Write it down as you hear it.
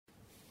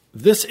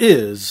This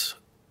is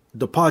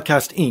the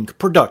Podcast Inc.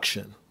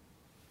 production.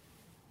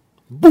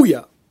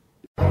 Booyah!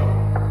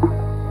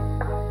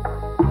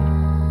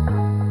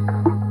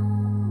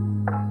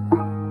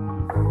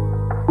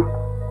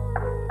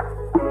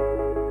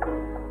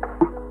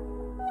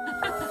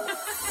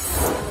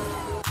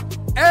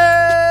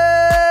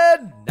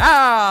 And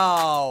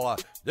now,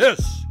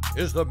 this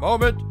is the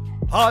moment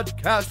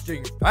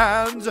podcasting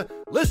fans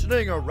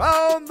listening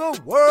around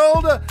the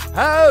world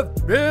have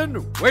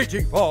been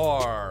waiting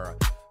for.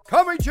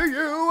 Coming to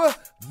you,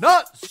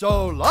 not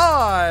so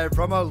live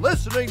from a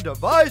listening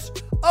device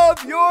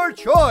of your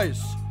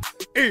choice.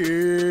 It's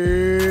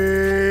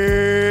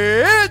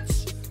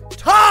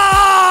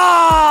time!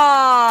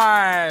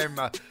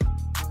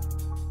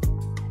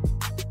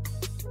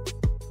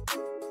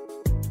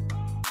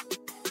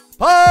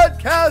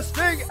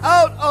 Podcasting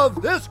out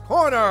of this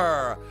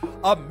corner,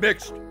 a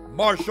mixed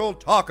martial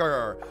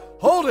talker,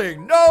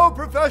 holding no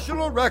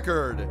professional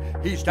record.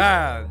 He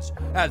stands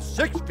at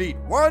 6 feet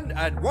 1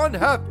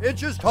 1/2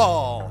 inches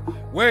tall,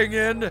 weighing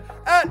in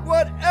at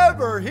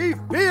whatever he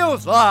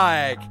feels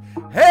like.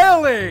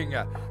 Hailing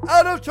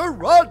out of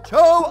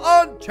Toronto,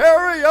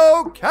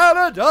 Ontario,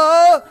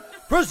 Canada,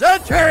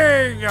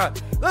 presenting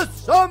the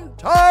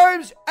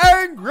sometimes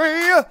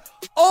angry,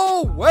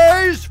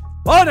 always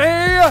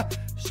funny,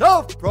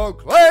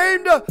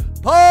 self-proclaimed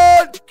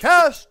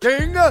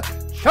podcasting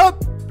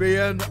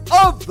champion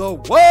of the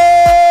world,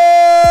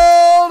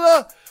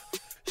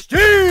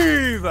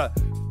 Steve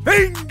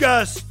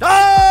Fingerstyles.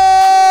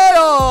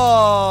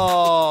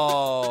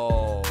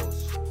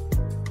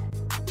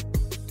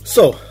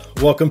 So,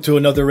 welcome to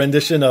another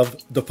rendition of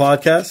the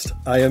podcast.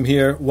 I am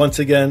here once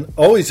again,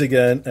 always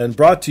again, and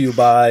brought to you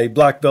by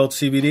Black Belt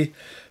CBD.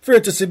 If you're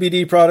into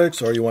CBD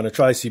products or you want to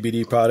try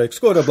CBD products,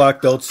 go to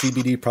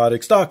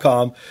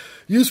blackbeltcbdproducts.com.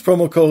 Use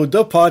promo code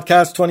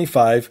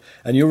ThePodcast25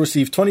 and you'll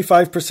receive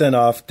 25%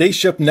 off. They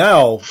ship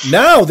now.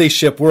 Now they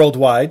ship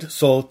worldwide.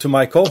 So to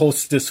my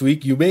co-hosts this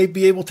week, you may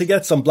be able to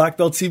get some Black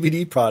Belt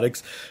CBD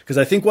products because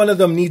I think one of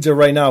them needs it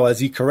right now as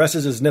he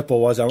caresses his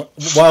nipple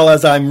while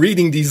I'm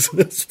reading these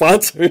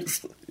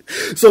sponsors.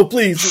 So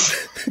please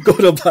go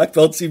to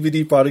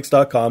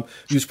blackbeltcbdproducts.com.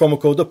 Use promo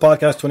code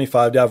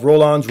ThePodcast25. They have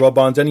roll-ons,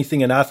 rub-ons,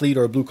 anything an athlete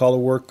or a blue-collar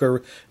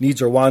worker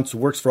needs or wants.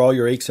 Works for all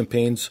your aches and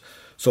pains.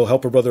 So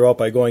help a brother out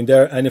by going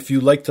there. And if you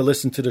like to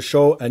listen to the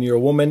show and you're a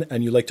woman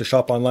and you like to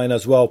shop online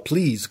as well,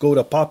 please go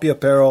to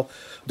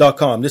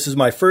poppyapparel.com. This is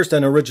my first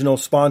and original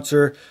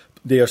sponsor.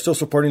 They are still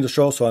supporting the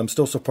show, so I'm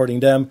still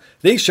supporting them.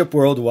 They ship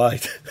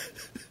worldwide.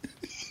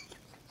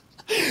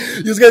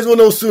 You guys will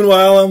know soon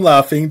while I'm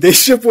laughing. They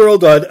ship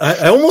worldwide.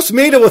 I almost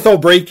made it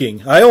without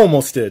breaking. I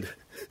almost did.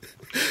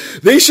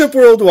 They ship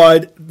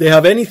worldwide. They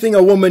have anything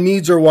a woman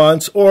needs or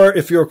wants, or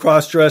if you're a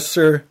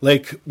cross-dresser,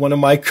 like one of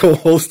my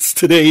co-hosts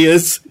today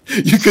is,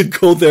 you could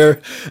go there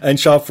and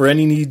shop for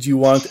any needs you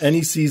want,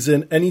 any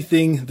season,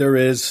 anything there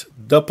is.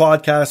 The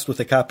podcast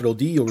with a capital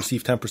D, you'll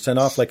receive 10%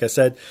 off. Like I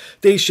said,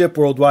 they ship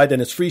worldwide,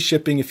 and it's free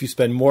shipping if you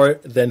spend more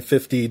than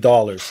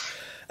 $50.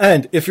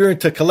 And if you're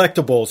into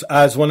collectibles,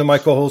 as one of my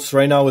co-hosts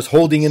right now is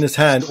holding in his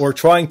hand or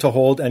trying to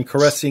hold and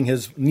caressing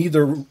his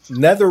nether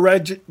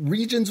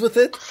regions with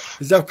it,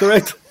 is that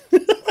correct?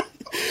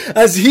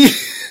 As he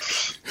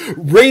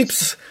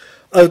rapes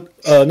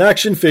an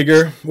action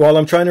figure while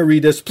I'm trying to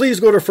read this, please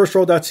go to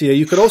firstrow.ca.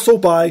 You could also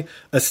buy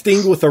a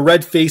Sting with a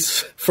red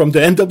face from the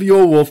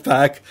NWO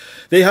Wolfpack.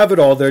 They have it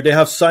all there. They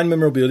have signed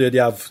memorabilia. They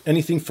have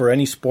anything for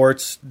any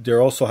sports. They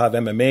also have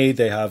MMA.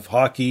 They have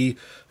hockey,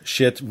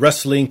 shit,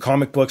 wrestling,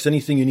 comic books,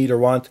 anything you need or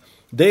want.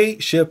 They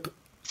ship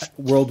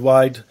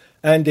worldwide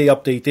and they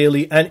update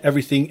daily and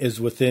everything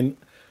is within...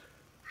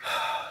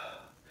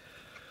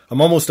 I'm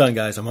almost done,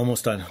 guys. I'm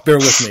almost done. Bear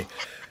with me.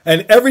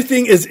 And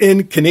everything is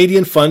in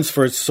Canadian funds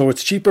so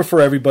it's cheaper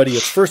for everybody.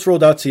 It's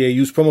firstrow.ca.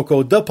 Use promo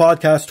code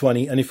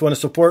ThePodcast20. And if you want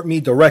to support me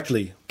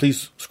directly,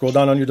 please scroll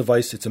down on your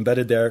device. It's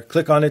embedded there.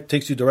 Click on it.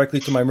 Takes you directly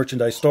to my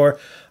merchandise store.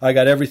 I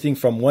got everything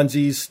from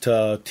onesies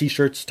to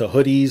t-shirts to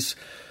hoodies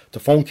to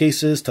phone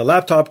cases, to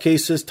laptop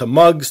cases, to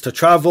mugs, to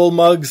travel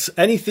mugs,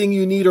 anything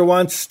you need or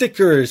want,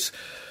 stickers,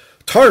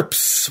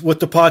 tarps with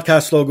the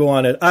podcast logo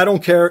on it. I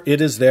don't care.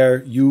 It is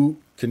there. You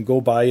can go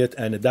buy it,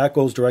 and that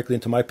goes directly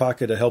into my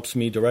pocket. It helps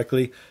me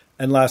directly.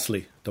 And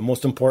lastly, the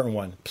most important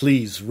one,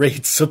 please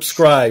rate,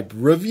 subscribe,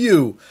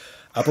 review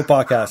Apple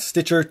Podcasts,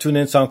 Stitcher,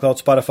 TuneIn,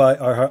 SoundCloud,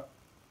 Spotify,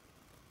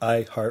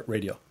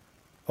 iHeartRadio.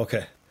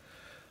 Okay,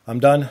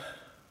 I'm done.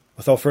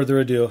 Without further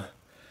ado,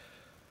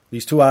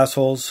 these two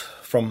assholes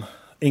from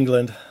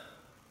England,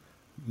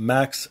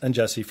 Max and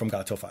Jesse from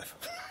God Till 5.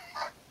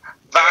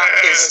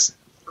 That is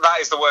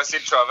the worst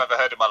intro I've ever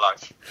heard in my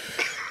life.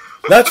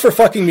 That's for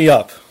fucking me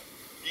up.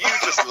 You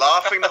just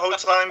laughing the whole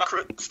time,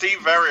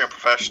 Steve. Very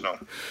unprofessional.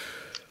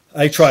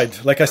 I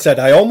tried. Like I said,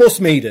 I almost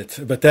made it,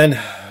 but then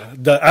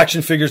the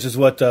action figures is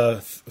what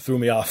threw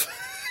me off.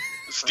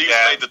 Steve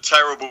made the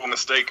terrible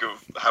mistake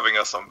of having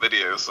us on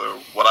video, so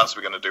what else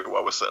are we going to do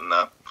while we're sitting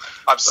there?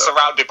 I'm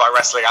surrounded by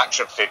wrestling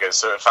action figures,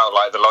 so it felt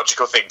like the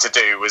logical thing to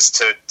do was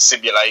to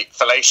simulate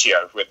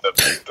fellatio with them.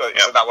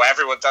 Isn't that what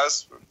everyone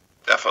does?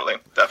 Definitely.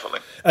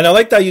 And I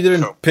like that you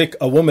didn't pick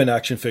a woman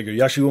action figure.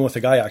 You actually went with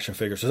a guy action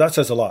figure, so that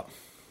says a lot.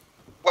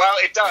 Well,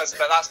 it does,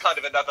 but that's kind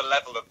of another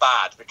level of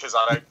bad, because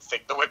I don't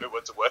think the women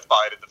ones are worth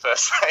buying in the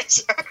first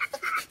place.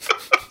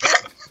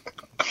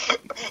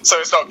 So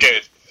it's not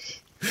good.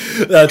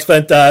 That's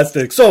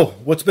fantastic. So,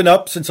 what's been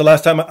up since the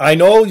last time? I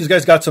know you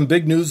guys got some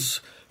big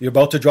news. You're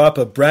about to drop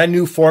a brand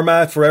new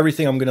format for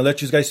everything. I'm going to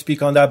let you guys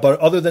speak on that. But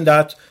other than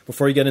that,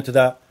 before you get into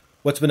that,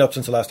 what's been up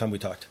since the last time we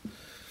talked?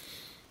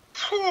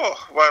 Well,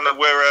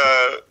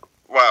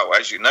 we're,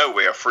 as you know,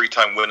 we are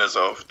 3-time winners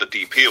of the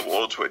DP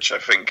Awards, which I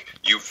think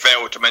you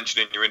failed to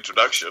mention in your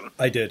introduction.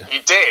 I did.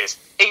 You did.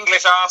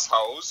 English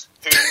assholes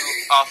who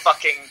are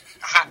fucking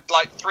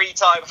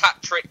 3-time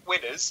hat-trick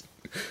winners.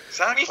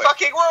 Exactly. We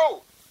fucking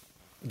rule.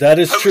 That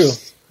is true.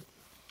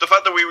 The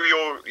fact that we were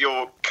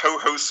your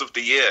co-hosts of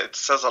the year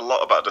says a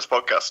lot about this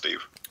podcast,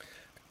 Steve.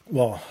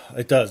 Well,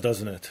 it does,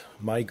 doesn't it?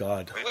 My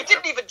God. We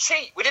didn't even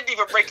cheat. We didn't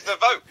even rig the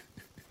vote.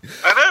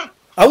 I know.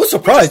 I was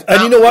surprised.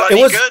 And you know what? It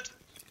was, good.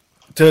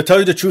 to tell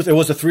you the truth, it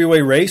was a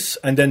 3-way race,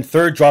 and then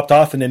third dropped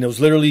off, and then it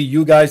was literally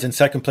you guys in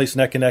second place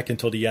neck and neck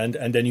until the end,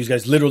 and then you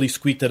guys literally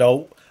squeaked it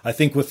out, I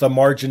think with a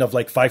margin of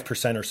like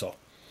 5% or so.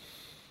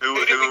 Who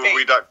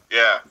we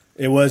Yeah.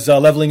 It was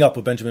Leveling Up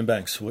with Benjamin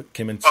Banks. What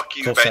came in? Fuck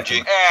you, Benji.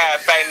 Second. Yeah,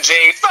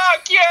 Benji.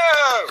 Fuck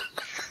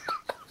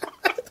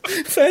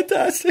you.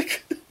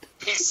 Fantastic.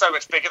 He's so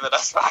much bigger than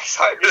us, Max.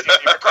 I really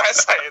regret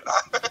saying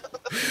that.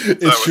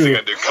 It's What's he true.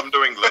 going to do? Come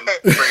to England.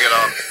 Bring it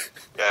on.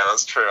 Yeah,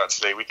 that's true,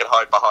 actually. We can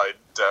hide behind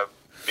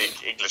big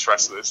English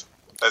wrestlers.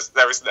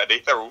 There isn't any.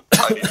 They're all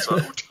tiny. So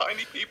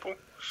tiny people.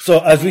 So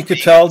as we could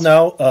tell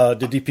now,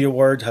 the DP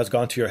award has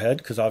gone to your head,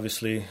 because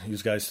obviously you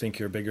guys think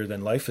you're bigger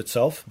than life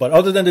itself. But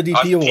other than the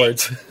DP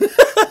awards,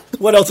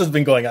 what else has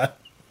been going on?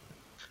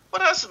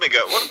 What else have we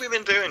got? What have we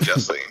been doing,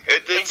 Jesse?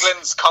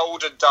 England's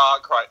cold and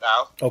dark right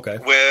now. Okay.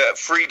 We're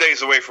 3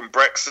 days away from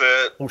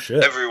Brexit. Oh,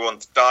 shit.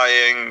 Everyone's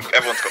dying.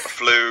 Everyone's got the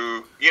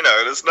flu. You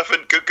know, there's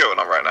nothing good going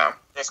on right now.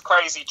 This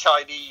crazy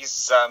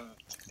Chinese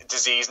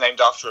disease named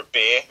after a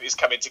beer is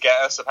coming to get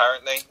us,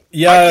 apparently.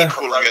 Yeah.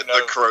 Calling it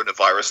the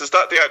coronavirus. Is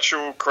that the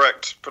actual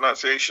correct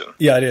pronunciation?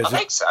 Yeah, it is. I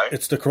think so.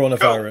 It's the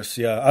coronavirus,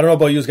 yeah. I don't know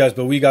about you guys,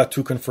 but we got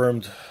 2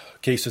 confirmed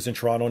cases in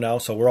Toronto now,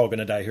 so we're all going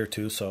to die here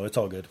too, so it's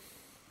all good.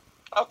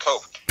 Oh, cool.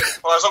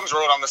 Well, as long as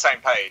we're all on the same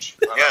page,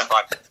 then that's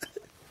fine.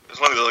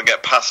 As long as it doesn't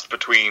get passed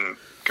between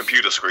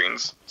computer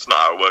screens. It's not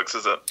how it works,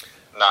 is it?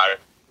 No.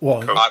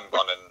 Well, Cool. I'm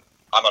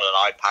on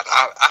an iPad.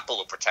 Apple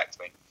will protect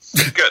me.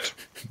 Good.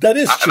 that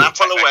is An true.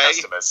 apple Protect away their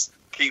customers.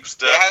 keeps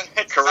the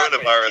Exactly.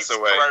 coronavirus Keeps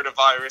away.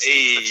 Coronavirus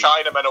keeps the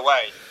Chinaman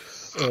away.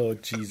 Oh,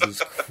 Jesus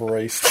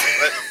Christ.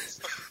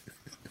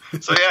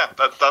 So yeah,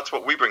 that's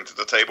what we bring to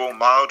the table,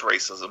 mild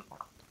racism.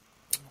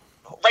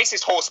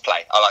 Racist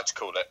horseplay, I like to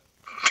call it.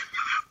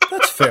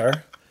 That's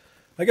fair.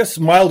 I guess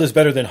mild is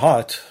better than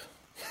hot.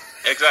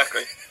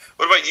 Exactly.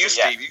 What about you,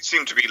 Yeah. Steve? You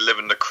seem to be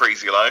living the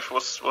crazy life.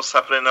 What's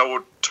happening in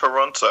old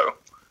Toronto?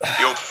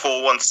 The old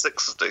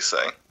 416, as they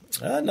say.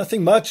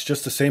 Nothing much,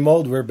 just the same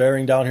old. We're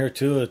bearing down here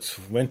too. It's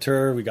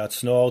winter, we got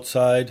snow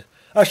outside.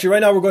 Actually, right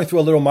now we're going through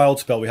a little mild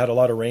spell. We had a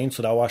lot of rain,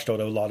 so that washed out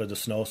a lot of the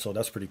snow, so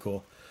that's pretty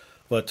cool.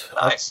 But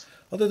Nice.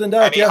 other than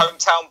that, Any yeah.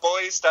 hometown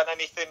boys done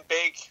anything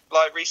big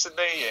like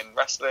recently in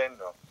wrestling?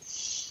 Or?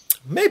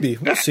 Maybe.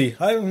 We'll see.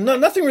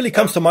 Nothing really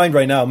comes to mind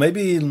right now.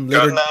 Maybe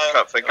later.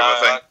 Can't think of a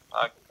thing.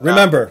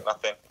 Remember,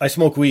 nothing. I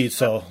smoke weed,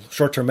 so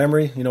short-term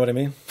memory, you know what I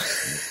mean?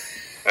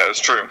 That's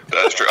true.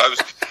 That's true.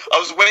 I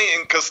was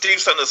waiting because Steve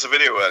sent us a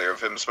video earlier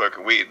of him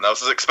smoking weed, and I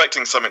was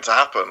expecting something to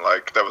happen,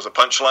 like there was a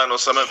punchline or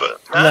something. But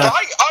No.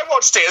 I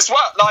watched it as well.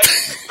 Like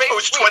it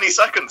was 20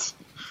 seconds.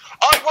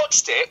 I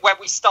watched it when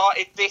we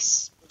started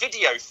this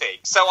video thing.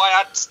 So I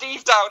had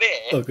Steve down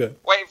here, Okay.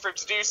 waiting for him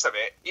to do something.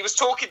 He was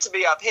talking to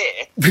me up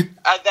here, and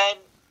then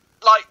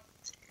like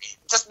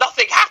just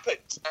nothing happened,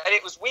 and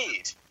it was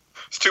weird.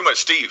 It's too much,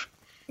 Steve.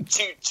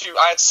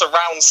 I had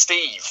surround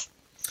Steve.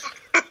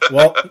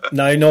 Well,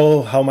 now I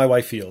know how my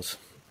wife feels.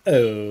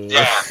 Oh.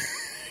 Yeah.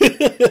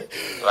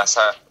 Bless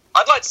her.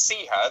 I'd like to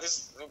see her.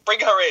 Bring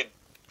her in.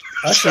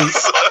 Actually,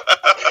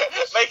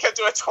 Make her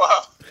do a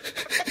twirl.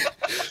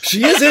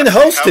 she is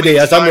in-house How today many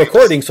as I'm times?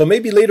 recording, so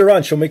maybe later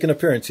on she'll make an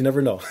appearance. You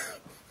never know.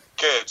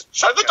 Good.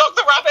 Show the dog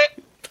the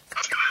rabbit.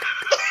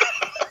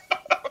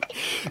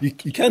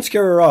 You can't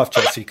scare her off,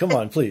 Jesse. Come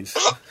on, please.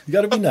 You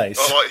got to be nice.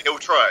 Oh, he'll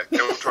try.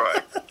 He'll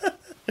try.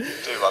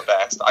 Do my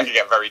best. I can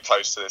get very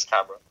close to this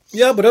camera.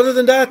 Yeah, but other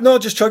than that, no,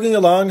 just chugging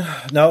along.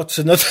 Now it's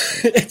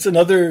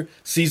another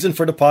season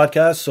for the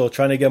podcast, so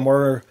trying to get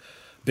more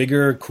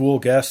bigger, cool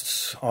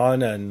guests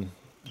on and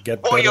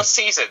get What are better. your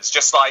seasons?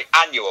 Just like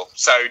annual.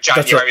 So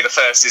January the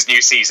 1st is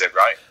new season,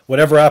 right?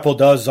 Whatever Apple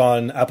does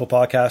on Apple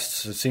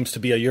Podcasts, it seems to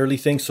be a yearly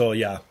thing, so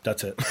yeah,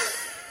 that's it.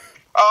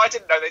 Oh, I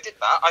didn't know they did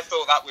that. I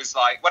thought that was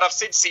like, when I've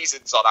seen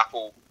seasons on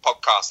Apple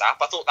Podcast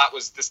app, I thought that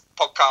was this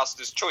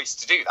podcaster's choice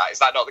to do that. Is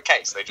that not the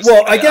case? They just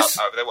Well, put I it guess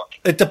out however they want.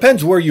 it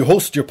depends where you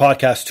host your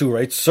podcast too,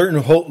 right?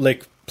 Certain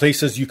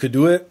places you could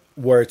do it,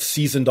 where it's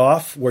seasoned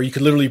off, where you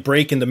could literally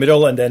break in the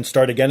middle and then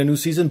start again a new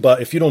season.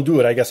 But if you don't do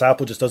it, I guess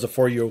Apple just does it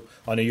for you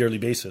on a yearly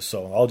basis.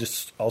 So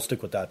I'll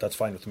stick with that. That's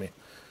fine with me.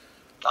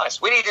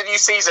 Nice. We need a new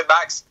season,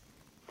 Max.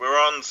 We're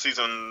on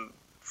season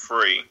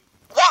 3.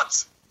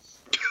 What?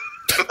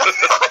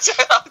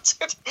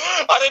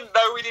 I didn't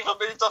know we'd even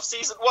moved off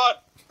season 1.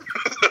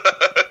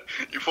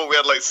 You thought we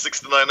had like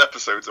 69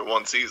 episodes in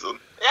one season?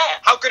 Yeah,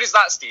 how good is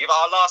that, Steve?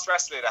 Our last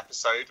wrestling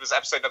episode was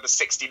episode number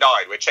 69.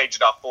 We're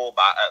changing our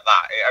format at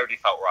that. It only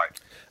felt right.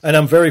 And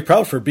I'm very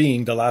proud for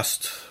being the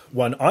last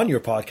one on your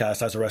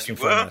podcast as a wrestling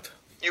format.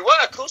 You were,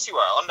 of course you were,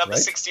 on number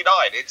 69.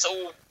 It's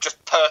all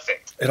just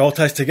perfect. It all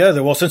ties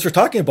together. Well, since we're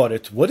talking about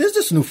it, what is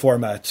this new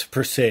format,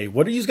 per se?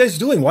 What are you guys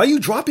doing? Why are you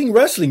dropping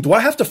wrestling? Do I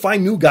have to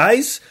find new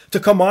guys to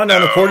come on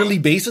a quarterly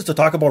basis to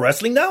talk about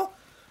wrestling now?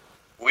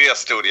 We are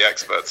still the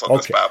experts on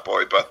this bad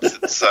boy, but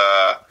it's,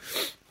 I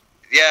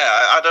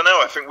don't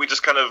know. I think we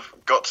just kind of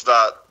got to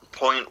that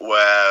point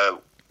where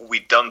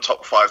we'd done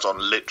top 5s on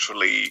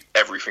literally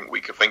everything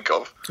we could think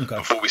of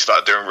before we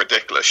started doing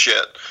ridiculous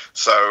shit.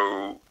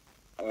 So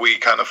we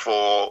kind of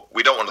thought,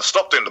 we don't want to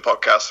stop doing the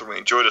podcast and we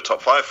enjoy the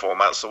top 5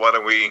 format, so why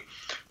don't we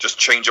just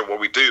change up what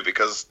we do?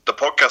 Because the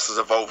podcast has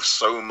evolved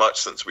so much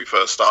since we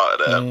first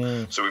started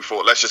it. So we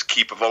thought, let's just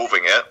keep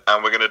evolving it,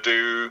 and we're going to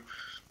do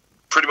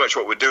pretty much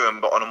what we're doing,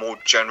 but on a more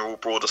general,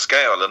 broader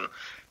scale. And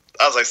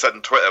as I said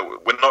on Twitter,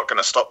 we're not going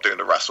to stop doing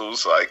the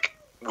wrestles. Like,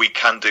 we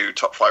can do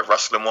top 5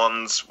 wrestling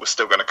ones. We're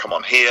still going to come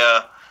on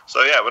here.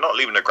 So yeah, we're not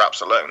leaving the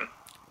graps alone.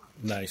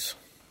 Nice.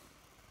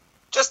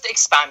 Just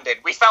expanded.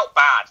 We felt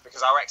bad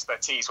because our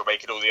expertise were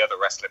making all the other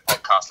wrestling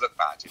podcasts look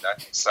bad, you know?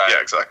 So yeah,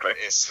 exactly.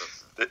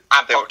 And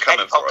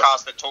any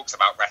podcast that talks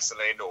about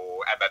wrestling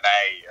or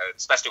MMA,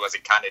 especially ones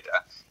in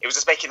Canada, it was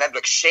just making them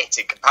look shit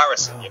in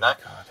comparison, you know?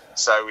 God.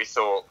 So we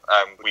thought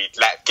we'd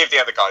give the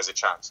other guys a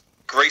chance.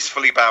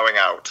 Gracefully bowing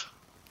out.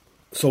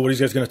 So what are you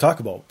guys going to talk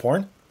about?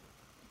 Porn?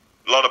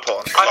 A lot of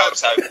porn. I hope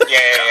so.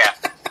 Yeah.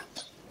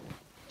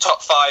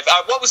 Top 5.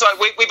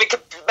 We've been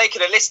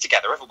making a list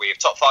together, haven't we, of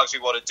top 5s we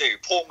want to do.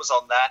 Porn was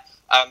on there.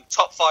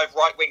 Top 5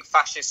 right-wing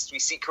fascists we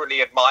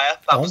secretly admire.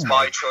 That was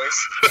my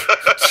choice.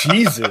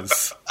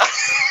 Jesus.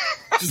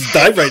 Just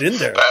dive right in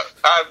there.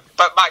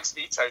 But Max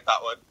vetoed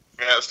that one.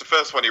 Yeah, it was the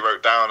first one he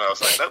wrote down, and I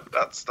was like, nope,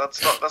 that's not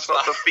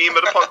the theme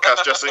of the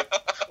podcast, Jesse.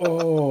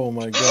 Oh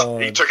my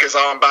god. He took his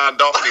armband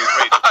off and he was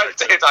ready. I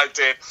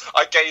did.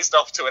 I gazed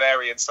off to an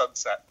Aryan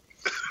sunset.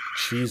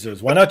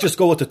 Jesus. Why not just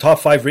go with the top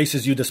 5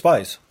 races you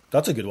despise?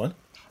 That's a good one.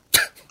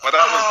 Well,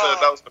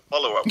 that was the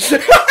follow-up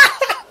one.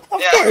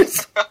 Of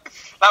course.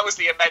 That was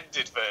the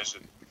amended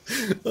version.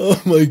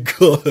 Oh my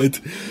god.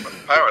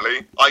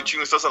 Apparently,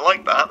 iTunes doesn't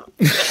like that.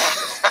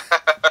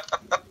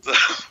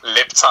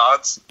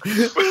 Libtards.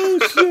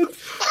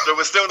 So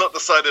we're still not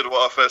decided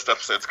what our first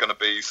episode's going to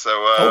be,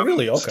 so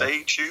really? Okay.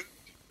 Stay tuned.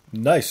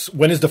 Nice.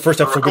 When is the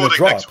first episode going to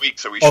drop? Next week,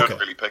 so we shouldn't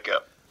really pick it.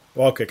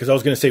 Okay, because I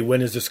was going to say,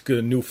 when is this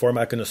new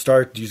format going to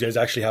start? Do you guys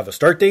actually have a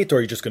start date, or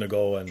are you just going to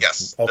go and...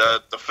 Yes,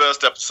 the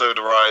first episode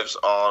arrives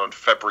on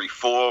February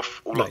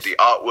 4th. All of the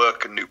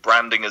artwork and new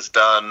branding is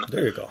done.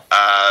 There you go.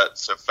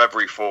 So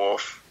February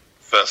 4th,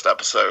 first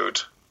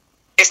episode.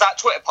 Is that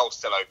Twitter poll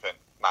still open,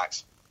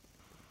 Max?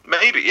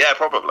 Maybe, yeah,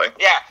 probably.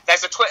 Yeah,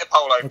 there's a Twitter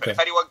poll open. Okay. If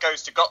anyone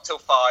goes to Got Till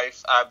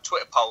 5,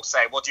 Twitter poll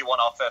saying, what do you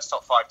want our first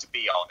top 5 to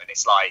be on? And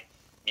it's like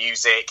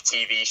music,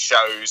 TV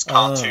shows,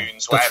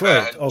 cartoons, whatever.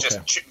 Right. And just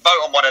vote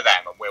on one of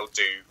them and we'll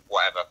do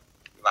whatever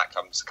that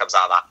comes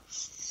out of that.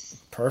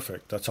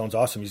 Perfect. That sounds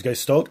awesome. You guys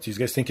stoked? You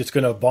guys think it's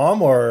going to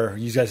bomb, or are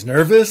you guys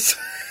nervous?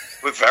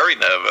 We're very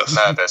nervous.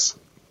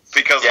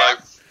 Because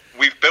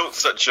we've built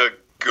such a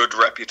good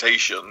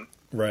reputation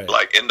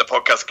like in the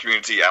podcast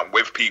community and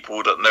with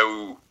people that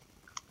know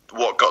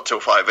what Got Till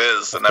 5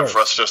 is, and then for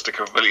us just to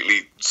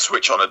completely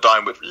switch on a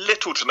dime with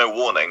little to no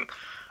warning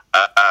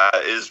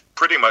is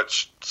pretty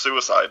much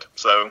suicide.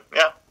 So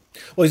yeah,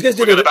 well, you guys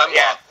did We're going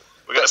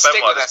to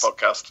Benoit this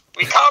podcast.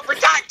 We can't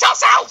protect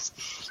ourselves.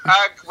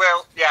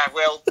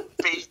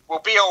 We'll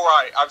be all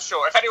right, I'm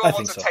sure. If anyone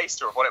wants a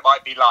taster of what it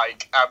might be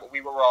like, we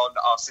were on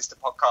our sister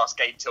podcast,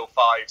 Game Till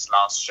 5's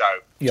last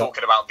show,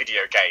 talking about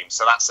video games.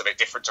 So that's a bit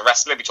different to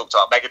wrestling. We talked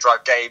about Mega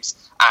Drive games,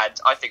 and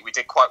I think we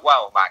did quite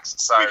well, Max.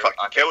 So we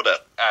fucking killed it.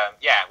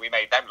 We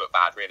made them look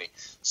bad, really.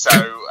 So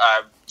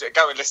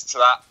go and listen to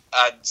that,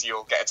 and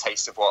you'll get a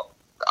taste of what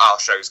our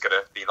show's going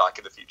to be like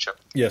in the future.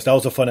 Yes, that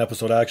was a fun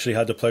episode. I actually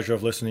had the pleasure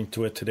of listening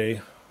to it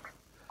today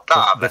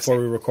before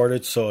we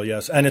recorded. So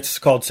yes, and it's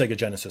called Sega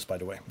Genesis, by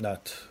the way,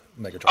 not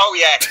Mega Drive. Oh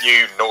yeah,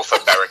 you North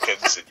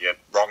Americans and your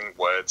wrong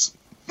words.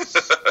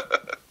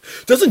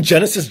 Doesn't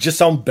Genesis just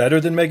sound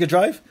better than Mega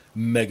Drive?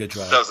 Mega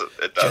Drive.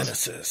 It does.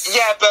 Genesis.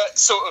 Yeah, but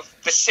sort of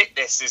the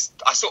shitness is...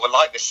 I sort of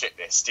like the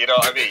shitness, do you know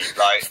what I mean?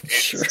 Like,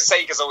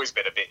 Sega's always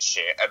been a bit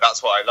shit, and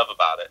that's what I love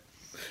about it.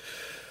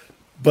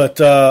 But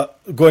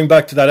going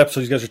back to that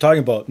episode you guys were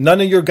talking about,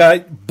 none of your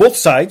guys, both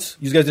sides,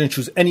 you guys didn't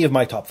choose any of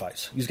my top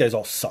 5s. You guys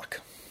all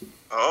suck.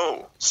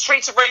 Oh.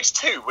 Streets of Rage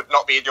 2 would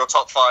not be in your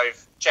top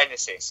 5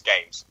 Genesis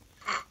games.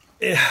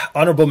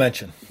 Honorable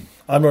mention.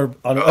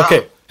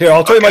 Okay, here,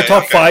 I'll tell you my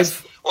top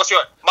 5. What's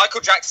your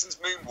Michael Jackson's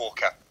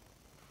Moonwalker?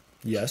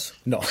 Yes.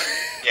 No.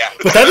 Yeah.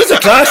 But that is a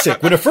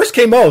classic. When it first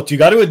came out, you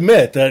got to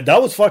admit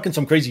that was fucking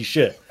some crazy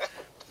shit.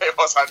 It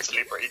was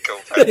actually pretty cool.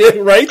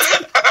 Right?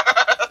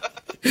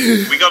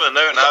 We got to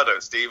know now, though,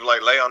 Steve.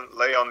 Like, lay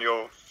on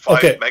your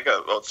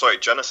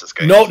Genesis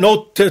game.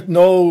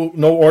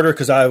 No order,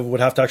 because I would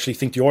have to actually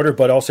think the order.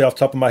 But I'll say off the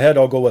top of my head,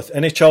 I'll go with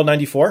NHL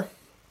 '94.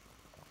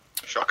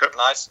 Shocker.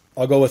 Nice.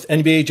 I'll go with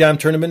NBA Jam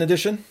Tournament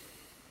Edition.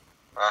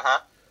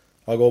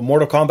 I'll go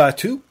Mortal Kombat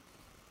 2.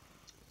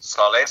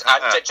 Solid.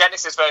 And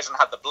Genesis version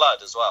had the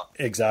blood as well.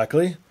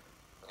 Exactly.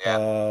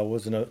 Yeah.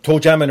 Wasn't a Toe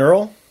Jam and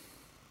Earl?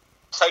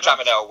 Toe Jam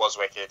and Earl was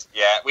wicked.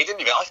 Yeah,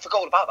 I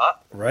forgot all about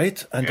that.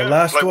 Right. And the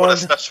last one. One of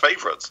Steph's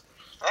favourites.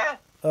 Yeah.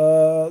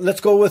 Let's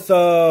go with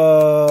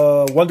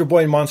Wonder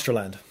Boy in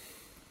Monsterland.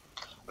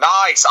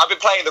 Nice. I've been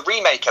playing the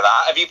remake of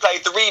that. Have you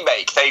played the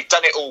remake? They've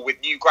done it all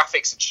with new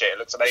graphics and shit. It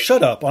looks amazing.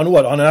 Shut up. On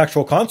what? On an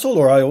actual console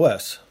or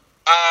iOS?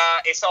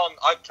 It's on.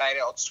 I'm playing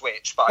it on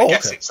Switch, but I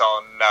guess it's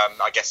on.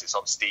 I guess it's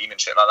on Steam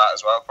and shit like that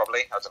as well.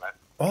 Probably. I don't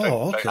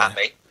know. Okay. Don't at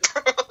me.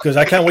 Because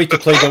I can't wait to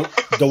play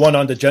the one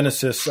on the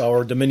Genesis,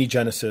 or the mini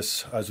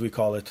Genesis as we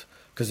call it,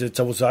 because it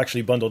was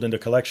actually bundled in the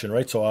collection,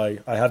 right? So I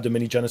have the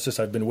mini Genesis.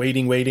 I've been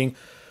waiting,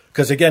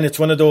 because again, it's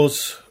one of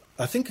those.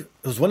 I think it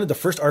was one of the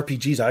first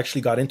RPGs I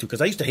actually got into, because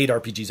I used to hate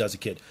RPGs as a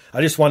kid.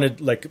 I just wanted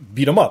like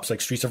beat 'em ups,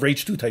 like Streets of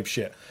Rage 2 type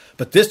shit.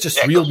 But this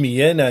just reeled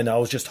me in, and I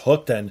was just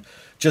hooked, and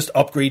just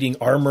upgrading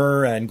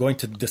armor and going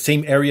to the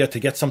same area to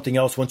get something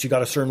else once you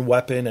got a certain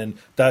weapon, and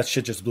that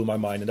shit just blew my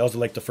mind. And that was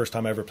like the first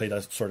time I ever played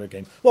that sort of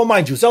game. Well,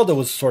 mind you, Zelda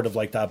was sort of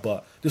like that,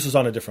 but this was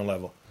on a different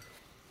level.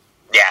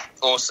 Yeah,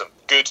 awesome.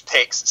 Good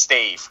picks,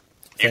 Steve.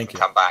 You can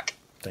come back.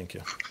 Thank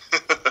you.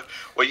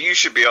 Well, you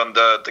should be on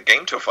the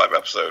Game Tour 5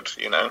 episode,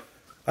 you know.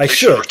 They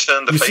should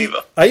return the favor.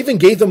 See, I even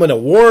gave them an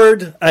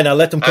award, and I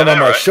let them come on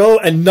my show,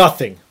 and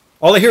nothing.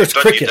 All I hear is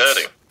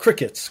crickets.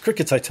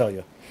 Crickets, I tell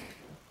you.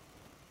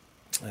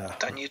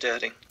 Done you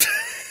dirty.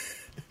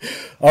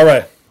 All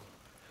right.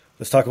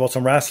 Let's talk about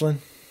some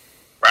wrestling.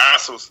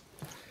 Wrestles.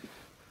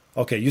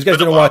 Okay, you guys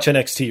didn't watch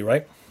NXT,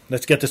 right?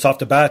 Let's get this off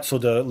the bat so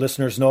the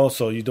listeners know,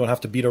 so you don't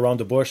have to beat around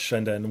the bush,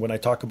 and then when I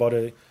talk about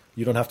it,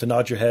 you don't have to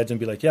nod your heads and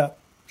be like, yeah,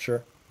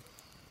 sure.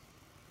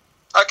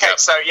 Okay,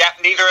 so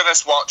neither of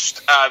us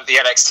watched the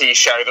NXT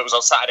show that was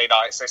on Saturday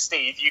night. So,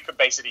 Steve, you can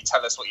basically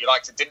tell us what you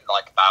liked and didn't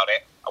like about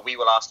it, and we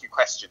will ask you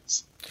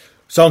questions.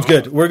 Sounds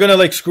good. We're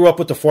gonna screw up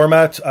with the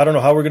format. I don't know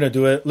how we're gonna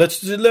do it. Let's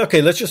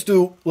just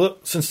do.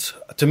 Since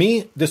to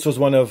me this was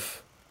one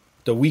of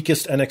the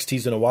weakest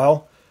NXTs in a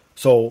while,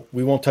 so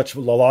we won't touch a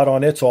lot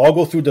on it. So I'll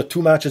go through the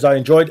 2 matches I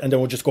enjoyed, and then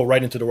we'll just go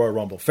right into the Royal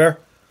Rumble. Fair?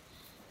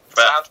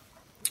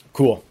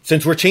 Cool.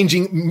 Since we're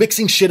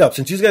mixing shit up,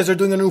 since you guys are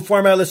doing a new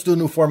format, let's do a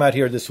new format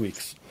here this week.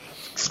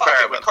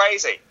 We're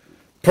crazy.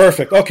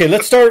 Perfect. Okay,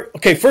 let's start.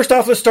 Okay, first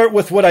off, let's start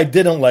with what I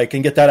didn't like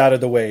and get that out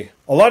of the way.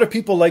 A lot of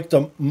people liked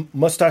the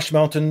Mustache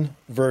Mountain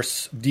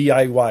versus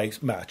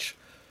DIY match.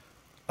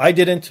 I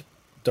didn't.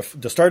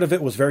 The start of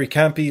it was very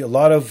campy.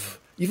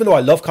 Even though I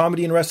love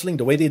comedy in wrestling,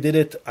 the way they did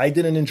it, I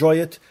didn't enjoy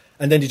it.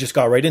 And then they just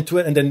got right into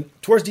it. And then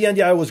towards the end,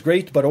 yeah, it was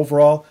great, but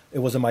overall, it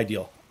wasn't my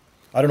deal.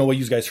 I don't know what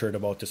you guys heard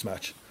about this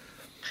match.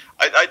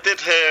 I did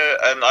hear,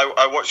 and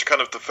I watched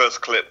kind of the first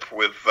clip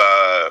with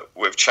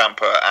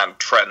Ciampa and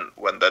Trent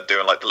when they're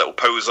doing like the little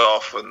pose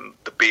off and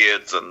the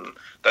beards, and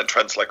then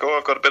Trent's like, "Oh,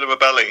 I've got a bit of a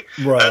belly,"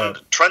 right. And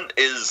Trent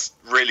is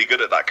really good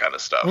at that kind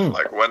of stuff.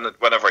 Like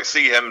whenever I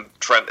see him,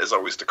 Trent is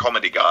always the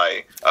comedy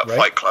guy at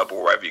Fight Club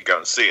or wherever you go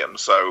and see him.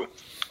 So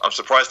I'm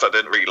surprised that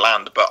didn't really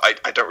land, but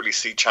I don't really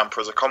see Ciampa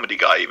as a comedy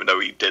guy, even though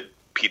he did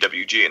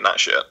PWG and that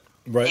shit.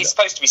 Right. He's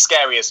supposed to be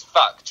scary as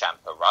fuck,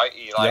 Ciampa, right?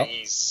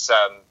 He's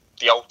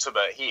the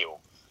ultimate heel.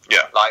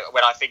 Yeah. Like,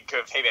 when I think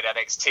of him in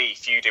NXT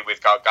feuding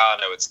with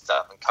Gargano and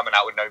stuff and coming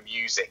out with no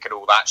music and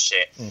all that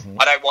shit,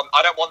 I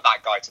don't want that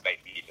guy to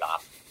make me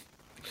laugh.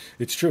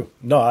 It's true.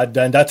 No,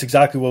 and that's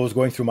exactly what was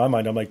going through my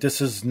mind. I'm like,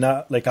 this is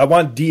not, like, I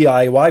want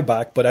DIY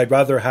back, but I'd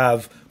rather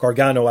have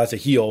Gargano as a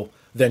heel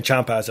than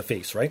Ciampa as a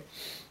face, right?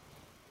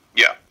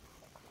 Yeah.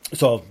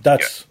 So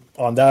that's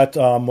on that.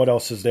 What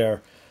else is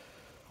there?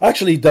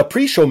 Actually, the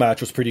pre-show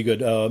match was pretty good.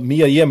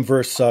 Mia Yim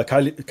versus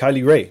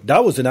Kylie Ray.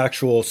 That was an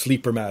actual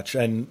sleeper match.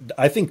 And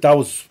I think that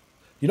was,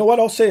 you know what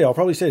I'll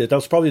probably say that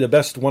was probably the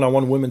best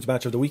one-on-one women's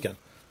match of the weekend.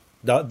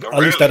 At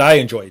least that I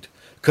enjoyed.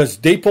 Because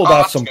they pulled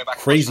off some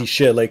crazy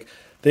shit. Like,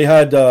 they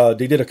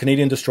did a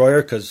Canadian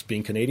Destroyer, because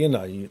being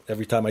Canadian,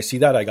 every time I see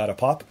that, I got a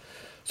pop.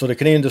 So the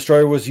Canadian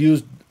Destroyer was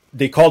used.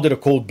 They called it a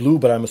code blue,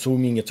 but I'm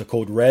assuming it's a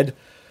code red.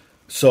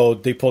 So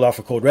they pulled off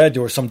a code red.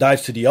 There were some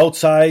dives to the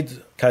outside.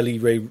 Kylie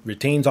Ray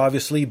retains,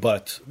 obviously,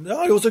 but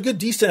no, it was a good,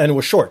 decent, and it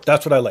was short.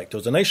 That's what I liked. It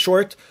was a nice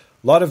short,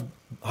 a lot of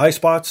high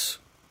spots,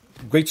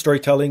 great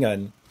storytelling,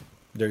 and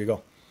there you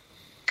go.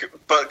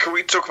 But can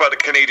we talk about the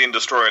Canadian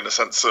Destroyer in the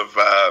sense of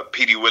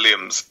P.D.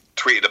 Williams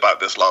tweeted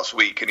about this last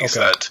week, and he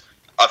said,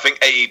 I think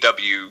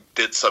AEW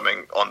did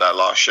something on that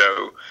last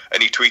show,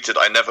 and he tweeted,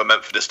 "I never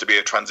meant for this to be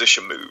a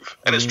transition move."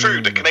 And it's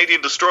true, the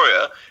Canadian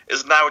Destroyer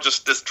is now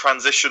just this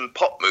transition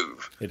pop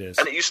move. It is.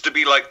 And it used to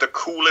be like the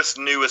coolest,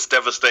 newest,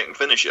 devastating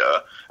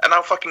finisher, and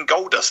now fucking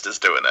Goldust is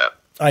doing it.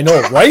 I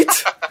know,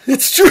 right?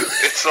 It's true.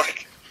 It's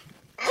like,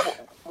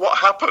 what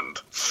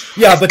happened?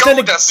 Yeah, but then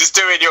Goldust is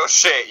doing your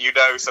shit, you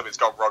know something's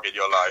gone wrong in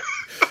your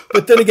life.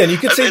 But then again, you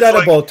could say it's that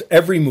like, about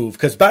every move,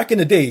 because back in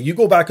the day, you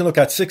go back and look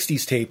at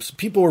 60s tapes,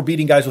 people were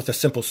beating guys with a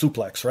simple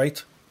suplex,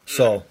 right?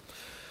 So,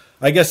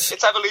 I guess...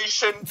 It's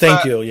evolution.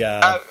 Thank you,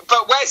 yeah.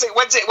 But when's it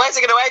going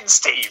to end,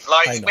 Steve?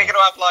 Like, we're going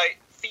to have, like,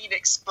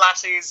 Phoenix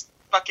splashes,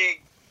 fucking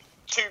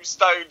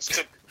tombstones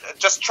to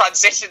just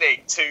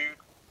transitioning to...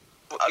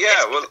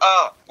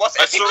 what's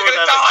it? People are going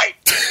to die!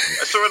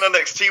 I saw in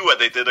NXT where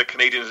they did a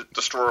Canadian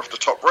Destroyer off the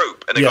top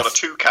rope, and they Yes. got a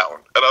 2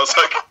 count. And I was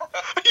like,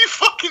 are you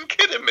fucking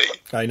kidding me?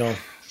 I know.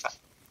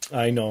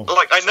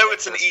 Like, I know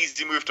it's an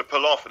easy move to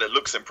pull off, and it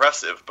looks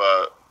impressive,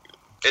 but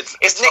it's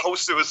the whole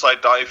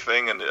suicide dive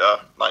thing, and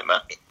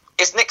nightmare.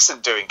 Is Nixon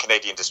doing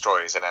Canadian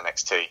Destroyers in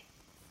NXT?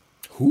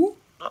 Who?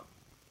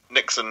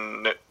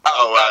 Nixon...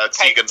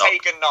 Tegan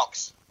Tegan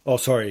Knox. Oh,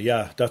 sorry,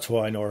 yeah, that's who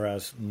I know her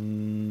as.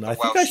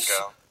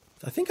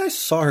 I think I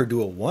saw her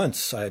do it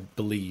once, I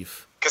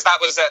believe. Because that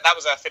was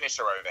her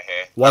finisher over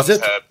here. Was that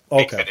it? Was her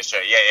big Okay.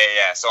 finisher.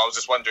 Yeah. So I was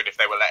just wondering if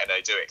they were letting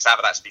her do it, because I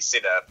haven't actually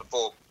seen her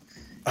before.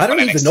 I don't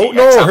on even NXT. know.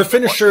 No, her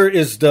finisher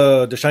is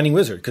the Shining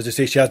Wizard, because they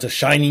say she has the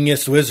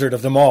shiningest wizard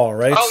of them all,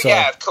 right? Oh,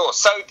 yeah, of course.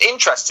 So,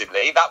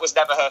 interestingly, that was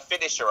never her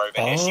finisher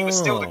over here. She was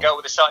still the girl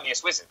with the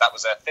shiniest wizard. That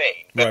was her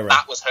thing. But Right.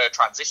 that was her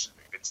transition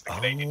move into the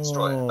Canadian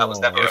Destroyer. That was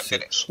never I her see.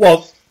 finish.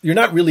 Well, you're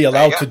not really There you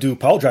allowed go. to do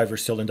pile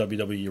drivers still in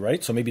WWE,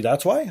 right? So maybe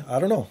that's why? I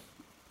don't know.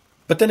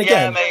 But then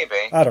again, maybe.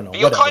 I don't know. But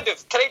you're whatever. kind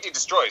of Canadian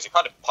Destroyers. You're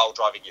kind of pile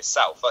driving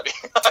yourself. Aren't you?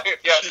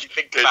 If you actually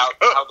think about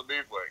how the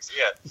move works.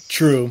 Yeah.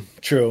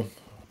 True.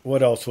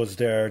 What else was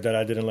there that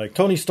I didn't like?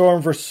 Tony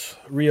Storm versus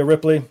Rhea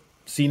Ripley.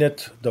 Seen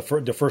it. The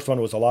first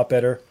one was a lot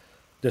better.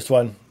 This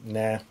one,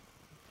 nah.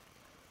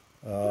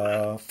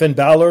 Finn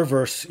Balor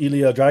versus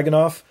Ilya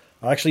Dragunov.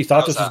 I actually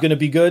thought this was going to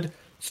be good.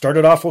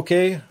 Started off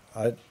okay.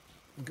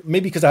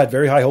 Maybe because I had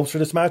very high hopes for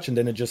this match, and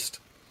then it just...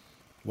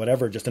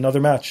 whatever, just another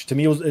match. To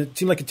me, it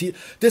seemed like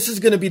this is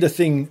going to be the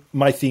thing,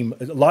 my theme.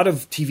 A lot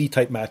of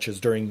TV-type matches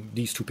during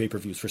these two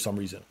pay-per-views for some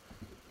reason.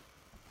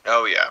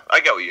 Oh, yeah. I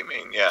get what you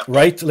mean, yeah.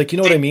 Right? Like, you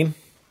know what I mean?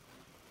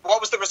 What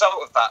was the result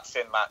of that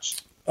Finn match?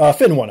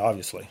 Finn won,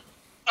 obviously.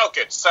 Oh,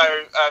 good. So,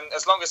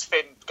 as long as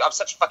Finn... I'm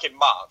such a fucking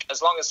mark.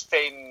 As long as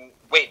Finn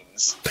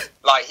wins,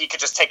 like, he could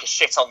just take a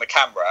shit on the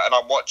camera, and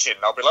I'm watching,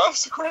 and I'll be like,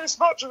 that's the greatest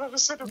match I've ever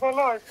seen in my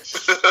life.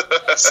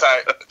 So...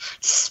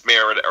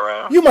 smearing it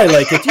around. You might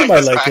like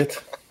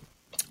it.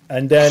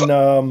 And then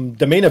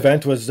the main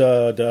event was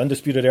the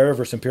Undisputed Era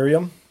versus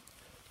Imperium.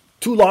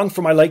 Too long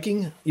for my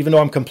liking, even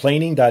though I'm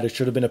complaining that it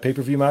should have been a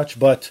pay-per-view match.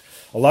 But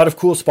a lot of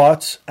cool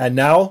spots. And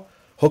now,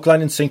 hook,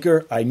 line, and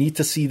sinker, I need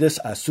to see this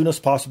as soon as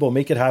possible.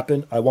 Make it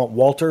happen. I want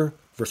Walter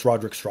versus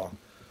Roderick Strong.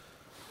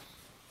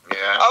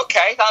 Yeah.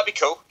 Okay, that'd be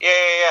cool.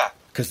 Yeah.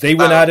 Because they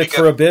went at it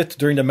for a bit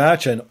during the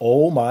match, and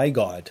oh my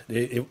God.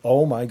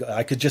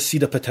 I could just see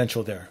the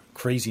potential there.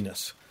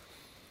 Craziness.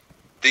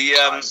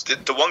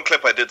 The one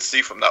clip I did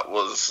see from that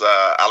was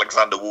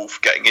Alexander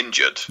Wolf getting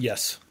injured.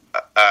 Yes.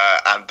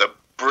 And the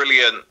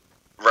brilliant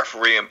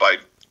refereeing by,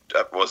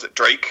 was it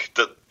Drake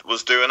that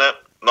was doing it?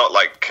 Not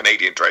like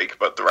Canadian Drake,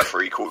 but the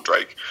referee called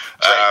Drake.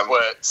 Drake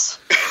Wirtz.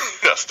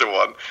 That's the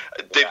one.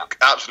 Did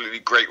absolutely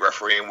great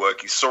refereeing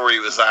work. He saw he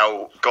was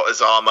out, got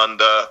his arm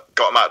under,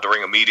 got him out of the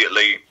ring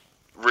immediately.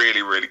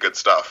 Really, really good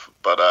stuff.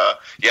 But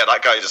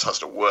that guy just has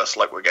the worst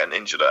luck with getting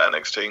injured at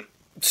NXT.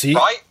 See?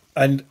 Right?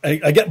 And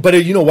I get, but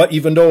you know what?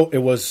 Even though it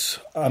was,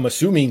 I'm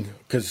assuming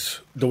because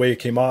the way it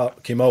came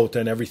out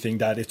and everything,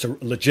 that it's a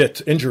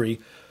legit injury.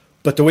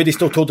 But the way they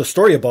still told the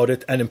story about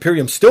it, and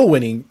Imperium still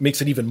winning,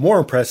 makes it even more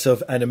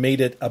impressive, and it made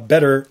it a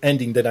better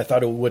ending than I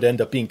thought it would end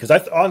up being. Because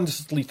I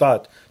honestly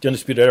thought the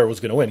Undisputed Era was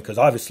going to win, because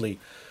obviously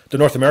the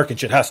North American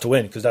shit has to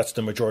win, because that's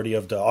the majority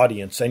of the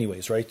audience,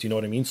 anyways, right? Do you know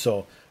what I mean?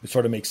 So it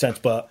sort of makes sense.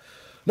 But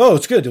no,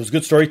 it's good. It was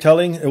good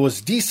storytelling. It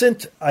was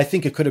decent. I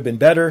think it could have been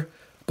better.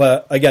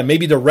 But again,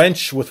 maybe the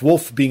wrench with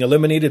Wolf being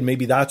eliminated,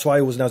 maybe that's why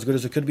it wasn't as good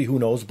as it could be. Who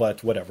knows?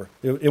 But whatever.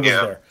 It was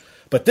there.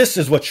 But this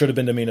is what should have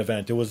been the main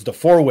event. It was the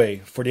four-way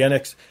for the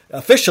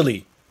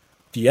officially,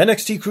 the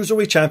NXT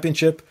Cruiserweight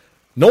Championship.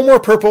 No more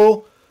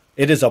purple.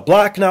 It is a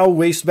black now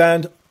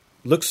waistband.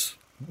 Looks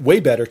way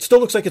better. It still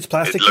looks like it's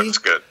plasticky. It looks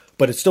good.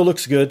 But it still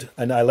looks good,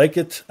 and I like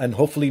it. And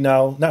hopefully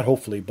now, not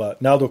hopefully,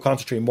 but now they'll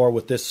concentrate more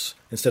with this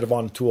instead of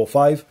on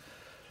 205.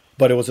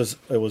 But it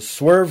was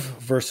Swerve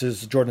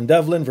versus Jordan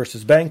Devlin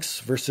versus Banks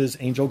versus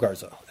Angel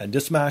Garza. And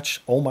this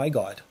match, oh my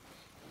God.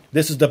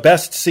 This is the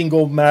best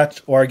single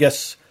match, or I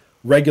guess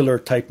regular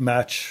type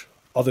match,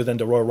 other than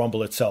the Royal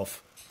Rumble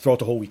itself, throughout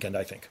the whole weekend,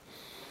 I think.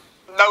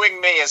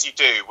 Knowing me as you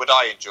do, would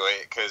I enjoy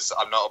it? Because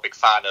I'm not a big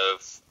fan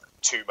of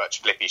too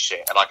much flippy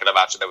shit, and I can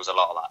imagine there was a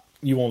lot of that.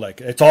 You won't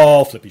like it. It's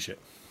all flippy shit.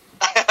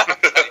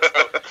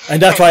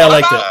 And that's why I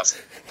liked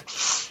it.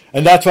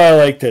 And that's why I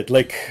liked it.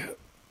 Like,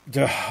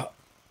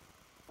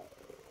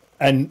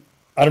 And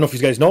I don't know if you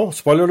guys know,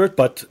 spoiler alert,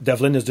 but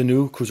Devlin is the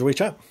new Cruiserweight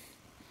champ.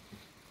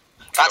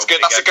 That's good.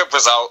 That's a good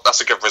result.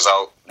 That's a good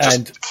result.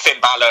 And just Finn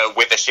Balor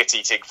with a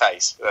shit-eating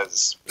face.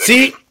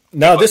 See,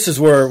 now this is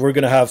where we're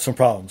going to have some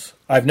problems.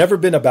 I've never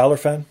been a Balor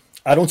fan.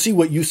 I don't see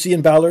what you see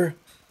in Balor.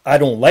 I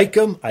don't like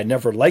him. I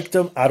never liked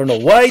him. I don't know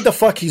why the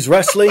fuck he's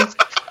wrestling. So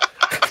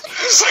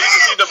you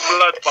see the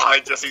blood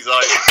behind Jesse's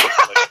eyes.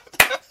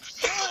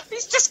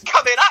 He's just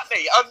coming at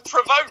me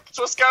unprovoked.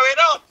 What's going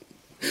on?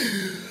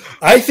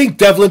 I think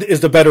Devlin is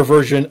the better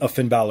version of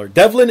Finn Balor.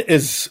 Devlin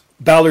is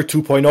Balor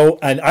 2.0,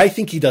 and I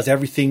think he does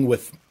everything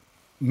with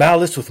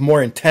malice, with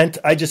more intent.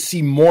 I just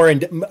see more, I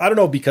don't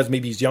know, because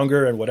maybe he's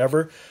younger and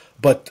whatever,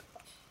 but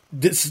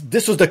this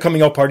was the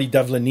coming out party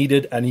Devlin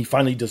needed, and he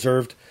finally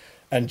deserved,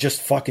 and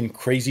just fucking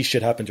crazy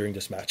shit happened during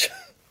this match.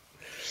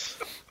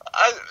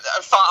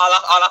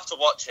 I'll have to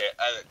watch it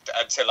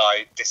until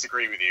I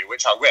disagree with you,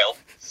 which I will,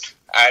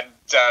 and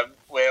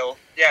we'll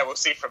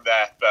see from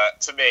there. But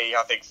to me,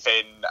 I think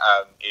Finn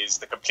is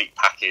the complete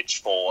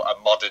package for a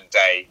modern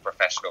day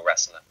professional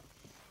wrestler.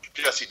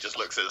 Jesse just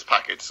looks at his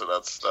package, so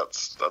that's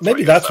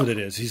maybe that's what it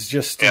is. He's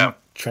just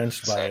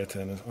entrenched by it,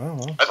 and I don't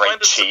know. Great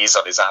cheese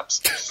on his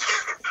abs.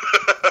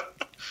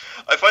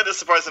 I find it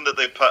surprising that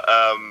they put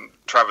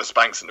Travis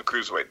Banks in the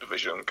Cruiserweight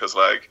division, because,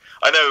 like,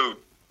 I know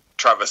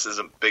Travis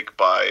isn't big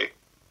by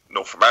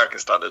North American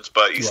standards,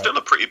 but he's still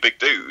a pretty big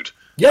dude.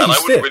 Yeah, and he's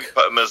I wouldn't thick. really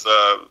put him as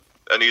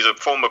and he's a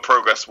former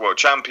Progress World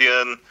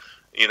Champion.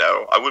 You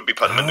know, I would be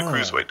putting him in the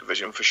Cruiserweight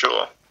division for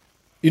sure.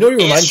 You know,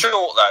 he's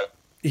short though.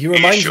 He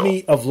reminds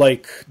me of,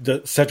 like,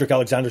 the Cedric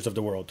Alexanders of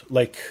the world.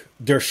 Like,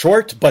 they're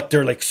short, but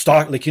they're, like,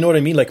 stock. Like, you know what I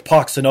mean? Like,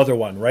 Pac's another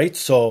one, right?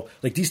 So,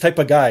 like, these type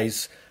of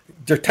guys,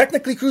 they're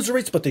technically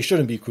cruiserweights, but they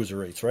shouldn't be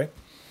cruiserweights, right?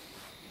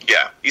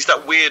 Yeah, he's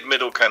that weird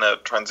middle kind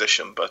of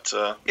transition. But,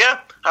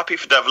 happy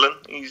for Devlin.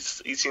 He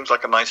seems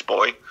like a nice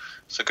boy,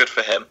 so good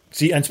for him.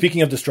 See, and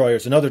speaking of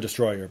destroyers, another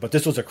destroyer, but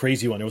this was a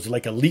crazy one. It was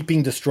like a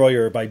leaping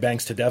destroyer by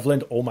Banks to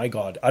Devlin. Oh, my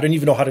God. I don't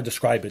even know how to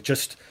describe it.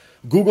 Just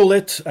Google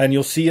it and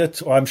you'll see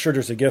it. Or I'm sure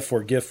there's a GIF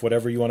or GIF,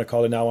 whatever you want to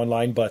call it now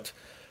online, but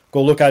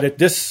go look at it.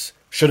 This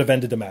should have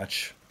ended the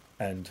match,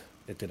 and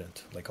it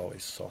didn't, like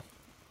always. So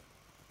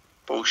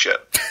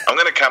bullshit. I'm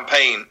going to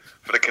campaign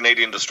for the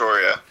Canadian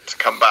Destroyer to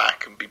come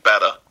back and be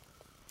better.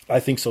 I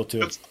think so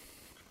too.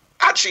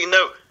 Actually,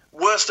 no.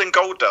 Worse than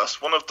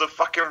Goldust, one of the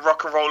fucking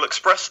Rock and Roll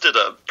Express did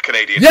a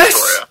Canadian Yes!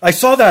 Destroyer. I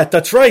saw that.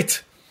 That's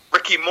right.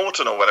 Ricky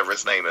Morton or whatever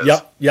his name is.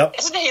 Yep.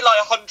 Isn't he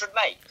like 100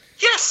 mate?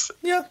 Yes.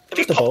 Yeah. And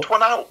he popped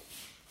one out.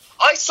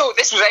 I saw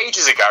this was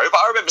ages ago, but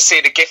I remember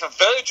seeing a gif of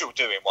Virgil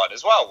doing one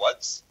as well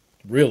once.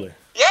 Really?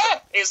 Yeah,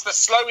 it's the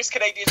slowest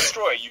Canadian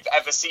destroyer you've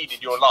ever seen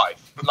in your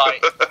life.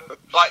 Like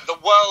the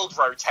world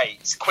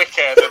rotates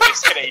quicker than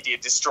this Canadian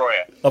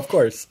destroyer. Of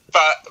course.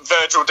 But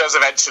Virgil does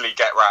eventually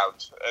get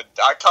round. And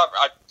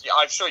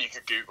I'm sure you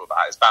could Google that.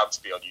 It's bound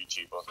to be on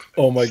YouTube or something.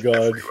 Oh my God.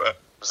 Everywhere.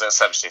 Was that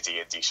some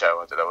shitty indie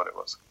show? I don't know what it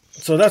was.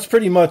 So that's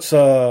pretty much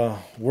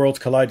Worlds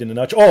Collide in a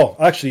nutshell. Oh,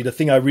 actually, the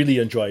thing I really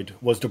enjoyed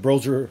was the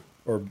Broserweights?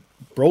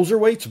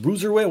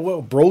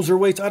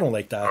 I don't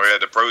like that. Oh, yeah,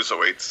 the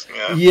Broserweights.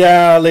 Yeah.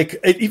 Yeah, like,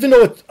 even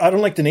though I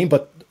don't like the name,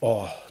 but,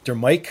 their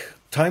mic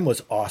time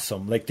was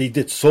awesome. Like, they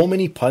did so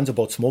many puns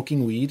about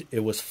smoking weed.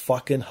 It was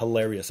fucking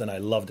hilarious, and I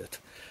loved it.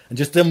 And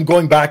just them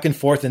going back and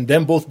forth, and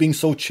them both being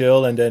so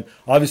chill, and then,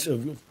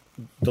 obviously,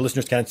 the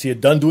listeners can't see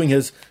it, Dunn doing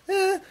his,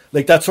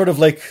 like, that's sort of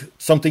like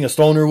something a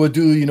stoner would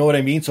do, you know what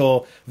I mean?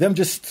 So, them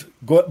just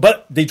go,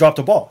 but they dropped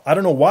the ball. I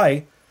don't know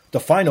why the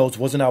finals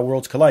wasn't at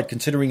Worlds Collide,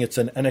 considering it's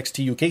an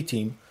NXT UK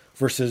team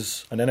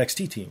versus an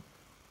NXT team.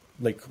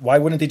 Like, why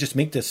wouldn't they just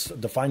make this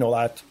the final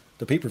at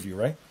the pay-per-view,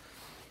 right?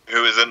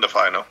 Who is in the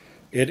final?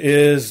 It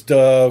is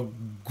the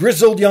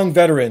Grizzled Young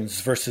Veterans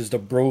versus the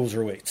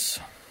Broserweights.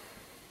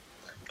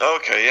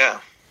 Okay, yeah.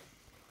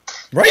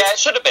 Right? Yeah, it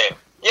should have been.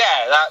 Yeah,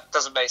 that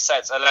doesn't make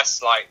sense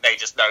unless, like, they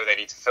just know they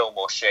need to film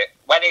more shit.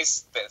 When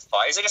is the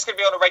fight? Is it just going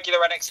to be on a regular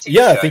NXT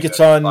Yeah, show? I think it's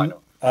on.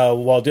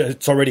 Well,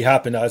 it's already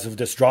happened as of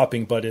this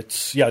dropping, but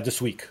it's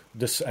this week,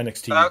 this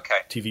NXT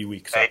TV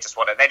week. So. They just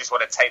want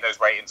to take those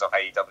ratings off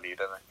AEW, don't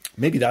they?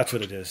 Maybe that's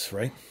what it is,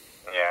 right?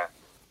 Yeah.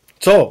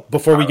 So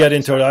before we get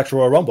into the actual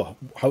Royal Rumble,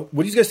 what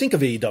do you guys think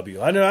of AEW?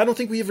 I don't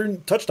think we ever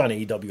touched on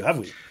AEW, have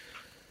we?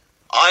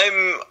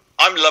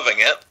 I'm loving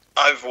it.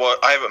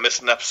 I haven't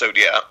missed an episode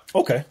yet.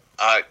 Okay.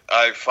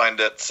 I find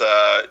it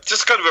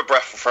just kind of a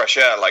breath of fresh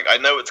air. Like, I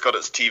know it's got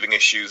its teething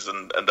issues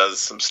and there's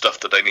some stuff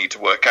that they need to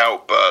work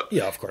out, but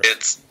yeah, of course.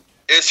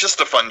 It's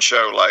just a fun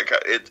show. Like,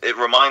 it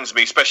reminds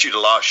me, especially the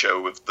last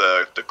show with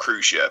the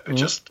cruise ship. It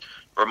just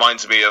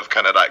reminds me of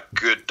kind of that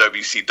good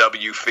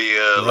WCW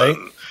feel, right?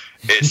 And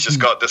it's just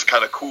got this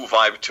kind of cool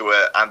vibe to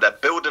it, and they're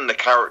building the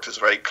characters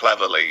very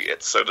cleverly.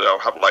 It's so they'll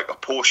have like a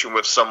portion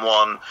with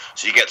someone,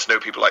 so you get to know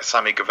people like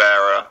Sammy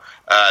Guevara,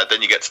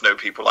 then you get to know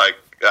people like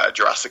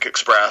Jurassic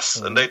Express,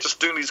 and they're just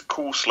doing these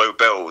cool slow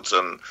builds,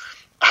 and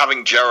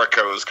having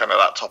Jericho as kind of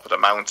that top of the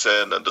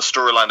mountain, and the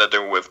storyline they're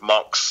doing with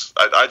Mox,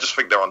 I just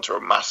think they're onto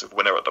a massive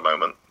winner at the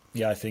moment.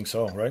 Yeah, I think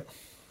so, right?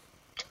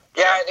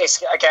 Yeah,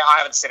 it's again. I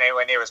haven't seen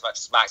anywhere near as much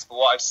as Max, but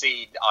what I've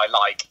seen, I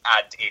like,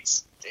 and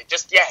it's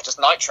just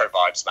Nitro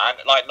vibes, man.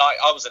 Like,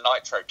 I was a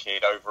Nitro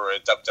kid over a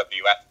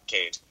WWF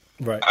kid,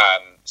 right?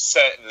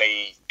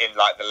 Certainly in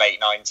like the late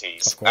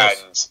 '90s,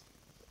 and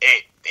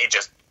it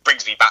just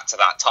brings me back to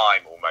that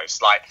time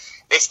almost. Like,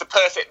 it's the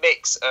perfect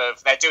mix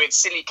of they're doing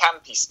silly,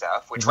 campy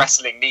stuff, which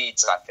wrestling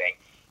needs, I think,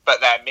 but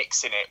they're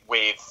mixing it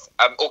with,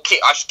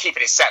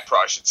 keeping it separate,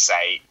 I should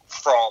say,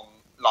 from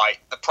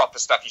like the proper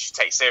stuff you should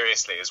take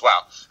seriously as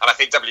well. And I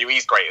think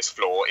WWE's greatest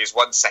flaw is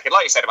 1 second,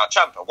 like you said about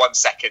Ciampa, 1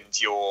 second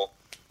you're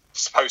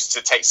supposed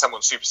to take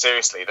someone super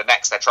seriously, the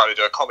next they're trying to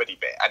do a comedy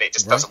bit, and it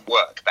just doesn't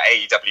work. But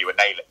AEW are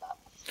nailing that.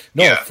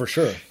 No, for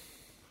sure.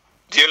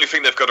 The only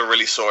thing they've got to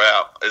really sort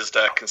out is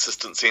their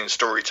consistency in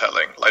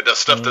storytelling. Like, there's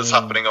stuff that's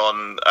happening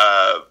on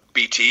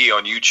BTE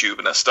on YouTube,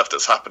 and there's stuff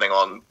that's happening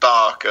on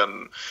Dark,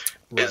 and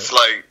it's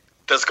like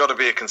there's got to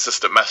be a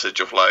consistent message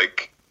of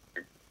like,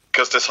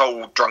 because this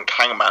whole drunk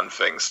hangman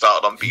thing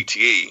started on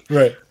BTE,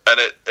 right? And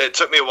it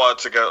took me a while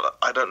to go,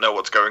 I don't know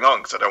what's going on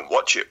because I don't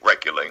watch it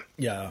regularly.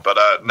 Yeah. But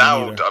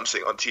now I'm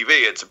seeing on TV,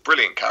 it's a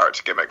brilliant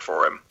character gimmick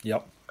for him.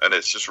 Yep. And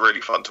it's just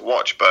really fun to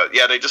watch. But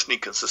yeah, they just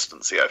need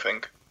consistency, I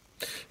think.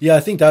 Yeah, I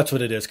think that's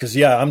what it is. Because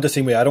I'm the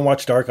same way. I don't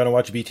watch Dark. I don't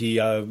watch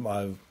BTE.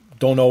 I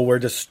don't know where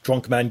this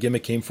drunk man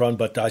gimmick came from,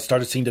 but I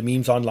started seeing the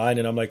memes online,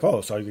 and I'm like,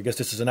 oh, so I guess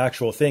this is an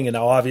actual thing. And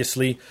now,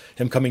 obviously,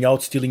 him coming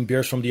out, stealing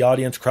beers from the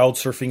audience, crowd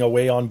surfing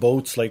away on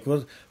boats, like,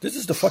 well, this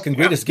is the fucking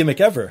greatest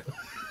gimmick ever.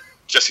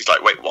 Jesse's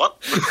like, wait, what?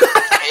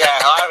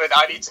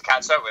 I need to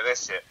catch up with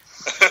this shit.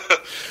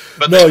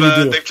 But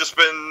they've just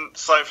been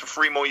signed for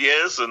 3 more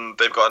years, and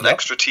they've got an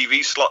extra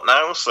TV slot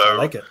now, so I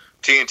like it.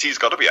 TNT's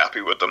got to be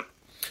happy with them.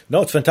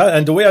 No, it's fantastic.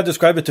 And the way I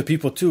describe it to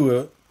people,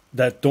 too,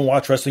 that don't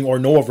watch wrestling or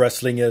know of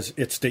wrestling is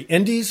it's the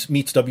Indies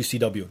meets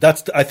WCW.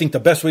 That's, I think, the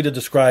best way to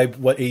describe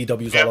what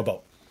AEW is all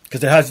about.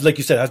 Because it has, like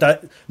you said, it has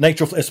that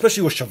Nitro,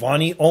 especially with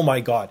Shivani. Oh,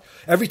 my God.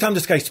 Every time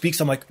this guy speaks,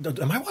 I'm like,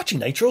 am I watching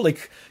Nitro?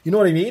 Like, you know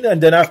what I mean?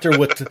 And then after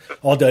with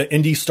all the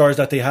indie stars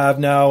that they have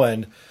now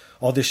and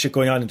all this shit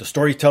going on, and the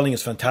storytelling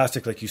is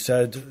fantastic, like you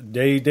said.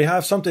 They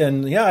have something.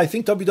 And, yeah, I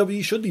think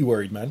WWE should be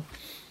worried, man.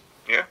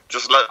 Yeah,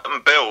 just let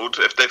them build.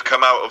 If they've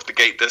come out of the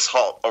gate this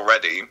hot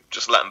already,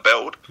 just let them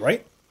build.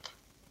 Right?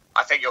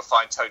 I think you'll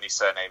find Tony's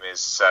surname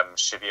is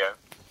Shivio.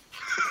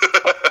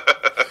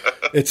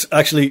 It's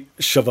actually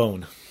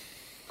Chavone.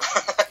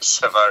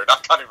 Chavone. I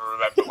can't even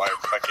remember my own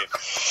fucking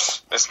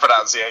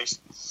mispronunciation.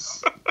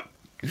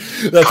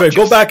 That's right.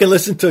 Go back and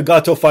listen to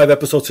Gato 5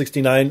 episode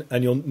 69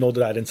 and you'll know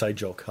that inside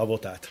joke. How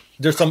about that?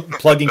 There's some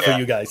plugging for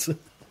you guys.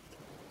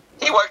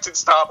 He worked in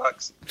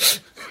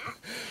Starbucks.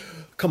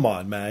 Come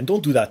on, man.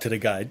 Don't do that to the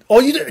guy. Oh,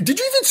 did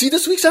you even see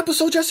this week's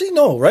episode, Jesse?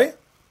 No, right?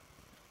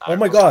 Oh,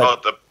 my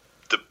God.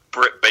 The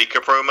Britt Baker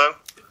promo?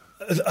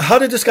 How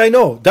did this guy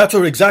know? That's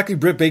what exactly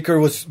Britt Baker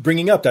was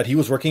bringing up, that he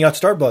was working at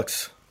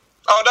Starbucks.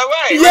 Oh, no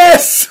way.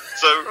 Yes!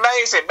 So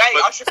amazing,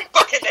 mate. I should be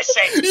booking this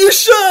shit. You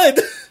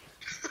should!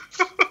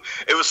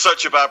 It was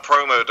such a bad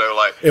promo, though.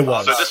 Like, it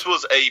was. So this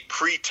was a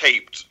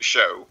pre-taped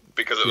show,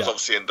 because it was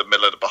obviously in the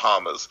middle of the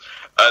Bahamas.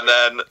 And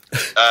then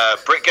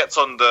Britt gets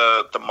on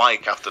the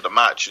mic after the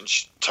match, and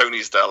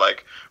Tony's there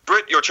like,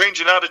 Britt, you're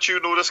changing attitude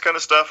and all this kind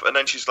of stuff. And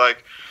then she's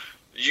like,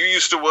 you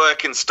used to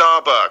work in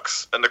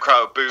Starbucks. And the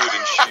crowd booed,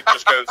 and she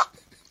just goes,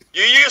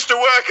 you used to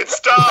work in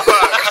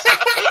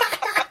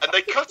Starbucks. And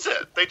they cut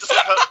it. They just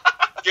cut.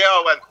 Yeah,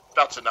 I went,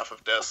 that's enough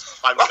of this.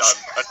 I'm done.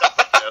 Enough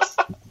of this.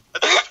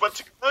 And they just went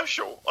to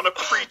commercial on a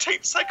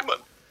pre-taped segment.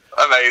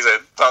 Amazing.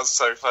 That's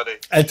so funny.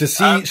 And to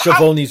see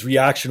Schiavone's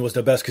reaction was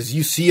the best, because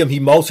you see him, he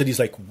mouths it, he's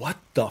like, what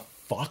the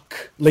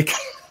fuck? Like,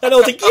 and I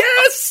was like,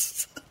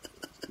 yes!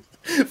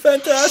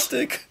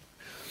 Fantastic.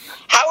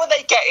 How are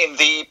they getting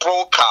the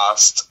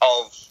broadcast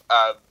of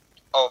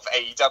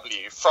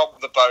AEW from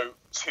the boat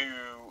to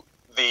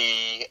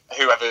the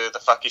whoever the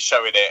fuck is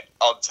showing it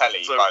on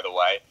telly, by the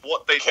way?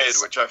 What they did,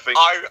 which I think...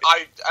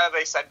 are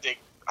they sending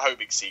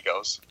homing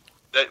seagulls?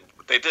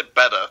 They did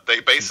better. They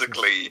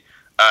basically...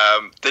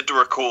 did the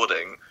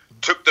recording,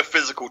 took the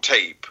physical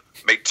tape,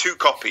 made 2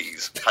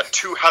 copies, had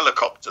 2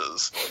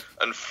 helicopters,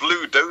 and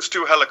flew those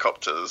 2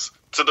 helicopters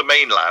to the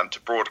mainland to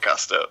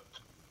broadcast it.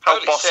 How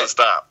Holy boss shit. is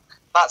that?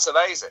 That's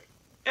amazing.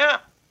 Yeah.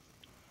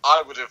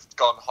 I would have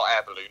gone hot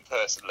air balloon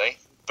personally,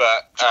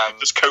 but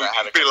just go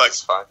and be like,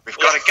 fine. We've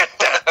got to get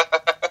there.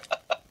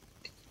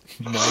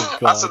 My God.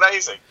 That's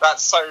amazing.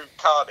 That's so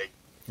carny.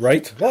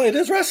 Right? Well, it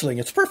is wrestling.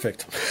 It's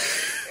perfect.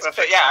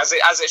 Yeah, as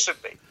it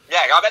should be. Yeah,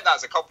 I meant that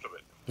as a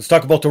compliment. Let's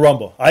talk about the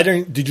Rumble.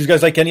 Did you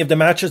guys like any of the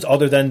matches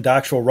other than the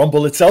actual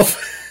Rumble itself?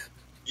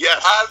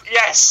 Yes.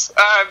 Yes.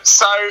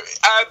 So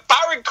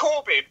Baron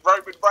Corbin,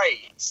 Roman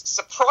Reigns,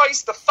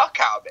 surprised the fuck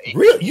out of me.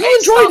 Really? You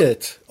enjoyed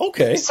it?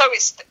 Okay. So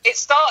it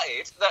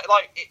started that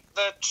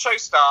the show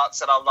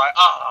starts and I'm like,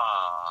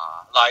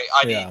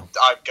 I'm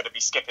going to be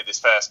skipping this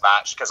first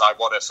match because I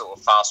want to sort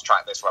of fast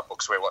track this Rumble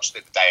because we watched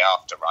it the day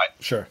after, right?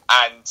 Sure.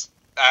 And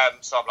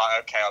so I'm like,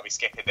 okay, I'll be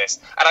skipping this.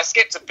 And I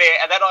skipped a bit,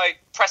 and then I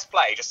pressed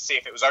play just to see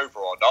if it was over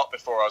or not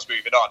before I was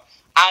moving on.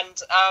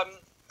 And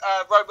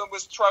Roman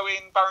was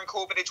throwing Baron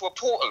Corbin into a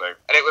Portaloo,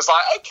 and it was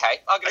like,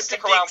 okay, I'm going to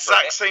stick around for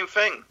it. Exact same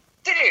thing.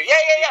 Did you?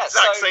 Yeah.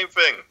 Exact same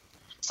thing.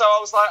 So I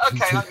was like,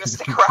 okay, I'm going to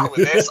stick around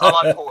with this. I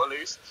like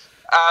Portaloos.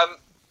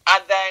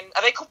 And then,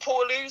 are they called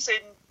Portaloos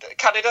in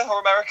Canada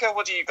or America?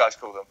 What do you guys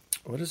call them?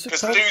 What is it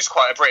Because called? loo's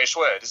quite a British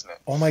word, isn't it?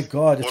 Oh my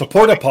god, it's a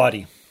porta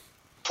potty.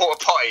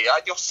 Porta potty.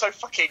 You're so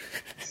fucking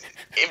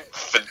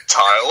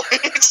infantile.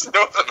 It's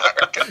North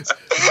America.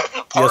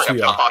 Yes,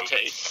 we are.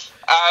 Potty.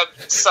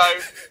 So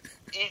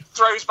he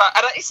throws back,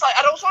 and it's like,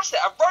 and I was watching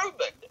it, and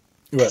Roman,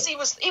 because he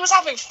was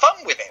having fun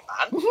with it,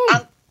 man,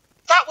 and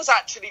that was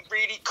actually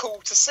really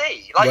cool to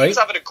see. Like, he was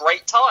having a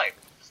great time.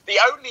 The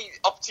only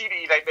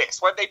opportunity they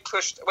missed when he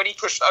pushed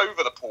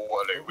over the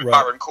Portaloo with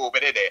Baron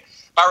Corbin in it.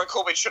 Baron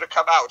Corbin should have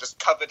come out just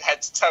covered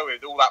head to toe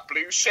in all that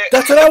blue shit.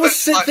 That's what I was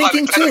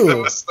thinking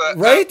too,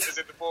 right?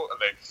 In the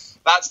Portaloo.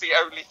 That's the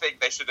only thing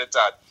they should have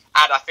done.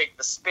 And I think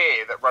the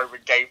spear that Roman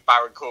gave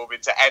Baron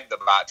Corbin to end the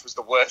match was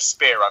the worst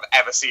spear I've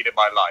ever seen in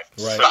my life.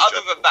 Right. But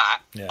other than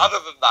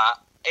that,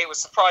 it was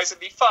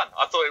surprisingly fun.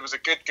 I thought it was a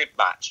good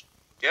match.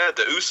 Yeah,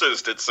 the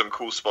Usos did some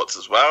cool spots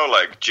as well,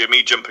 like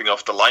Jimmy jumping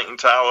off the lighting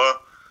tower.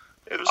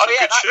 It was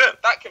good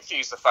shit. That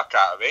confused the fuck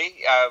out of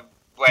me.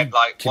 When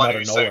one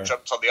Uso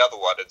jumped on the other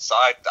one, and so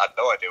I had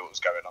no idea what was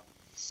going on.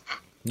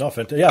 No,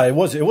 yeah, it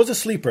was a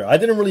sleeper. I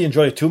didn't really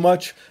enjoy it too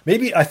much.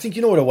 Maybe I think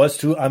you know what it was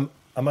too. I'm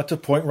at the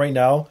point right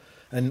now,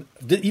 and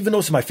even though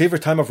it's my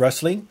favorite time of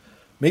wrestling,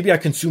 maybe I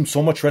consumed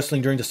so much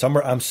wrestling during the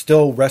summer, I'm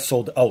still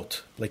wrestled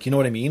out. Like, you know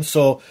what I mean?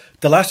 So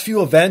the last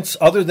few events,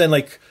 other than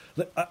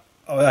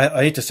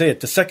I hate to say it,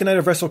 the second night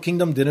of Wrestle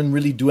Kingdom didn't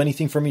really do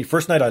anything for me.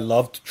 First night I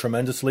loved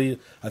tremendously.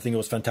 I think it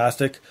was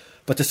fantastic.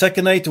 But the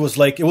second night,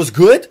 it was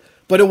good,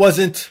 but it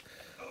wasn't.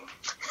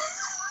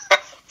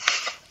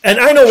 And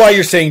I know why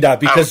you're saying that,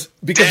 because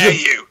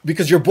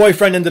your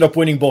boyfriend ended up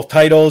winning both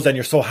titles and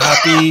you're so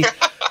happy.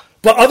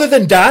 But other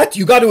than that,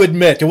 you got to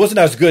admit, it wasn't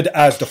as good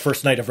as the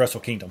first night of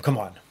Wrestle Kingdom. Come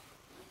on.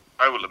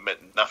 I will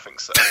admit nothing,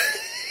 sir.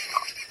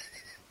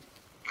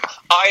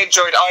 I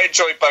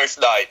enjoyed both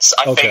nights.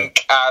 I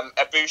think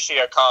Ibushi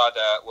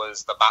Okada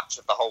was the match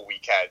of the whole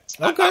weekend.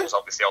 And that was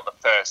obviously on the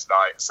first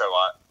night. So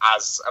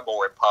as a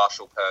more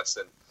impartial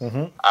person,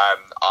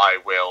 I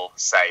will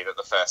say that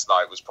the first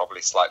night was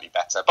probably slightly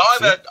better. But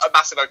I'm a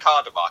massive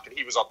Okada mark, and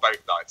he was on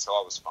both nights, so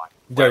I was fine.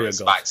 There you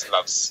go. Max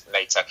loves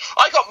Naito.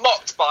 I got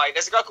mocked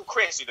there's a guy called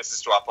Chris who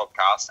listens to our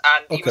podcast,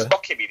 and he was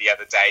mocking me the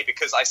other day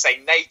because I say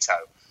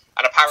Naito,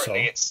 and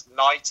apparently it's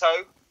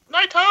Naito.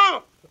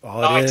 Naito!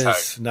 Oh, it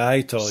is.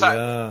 Naito,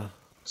 yeah.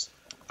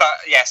 But,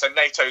 so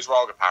Nato's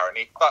wrong,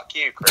 apparently. Fuck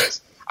you, Chris.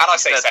 And I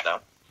say Seth.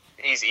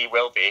 He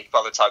will be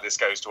by the time this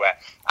goes to air.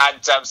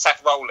 And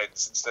Seth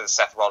Rollins instead of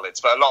Seth Rollins.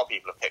 But a lot of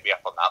people have picked me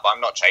up on that, but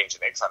I'm not changing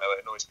it because I know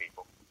it annoys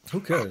people. Who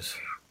cares?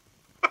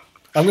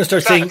 I'm going to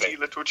start saying...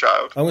 little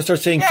child. I'm going to start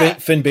saying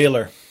Finn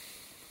Balor.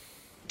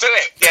 Do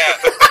it, yeah.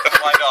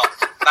 Why not?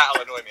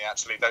 That'll annoy me,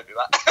 actually. Don't do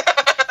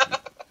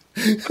that.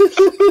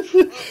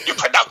 You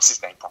pronounce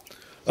his name properly.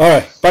 All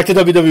right, back to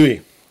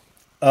WWE.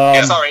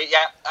 And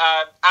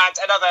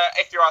another,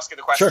 if you're asking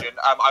the question,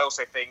 I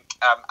also think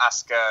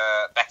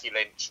Asuka Becky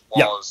Lynch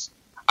was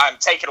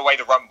taking away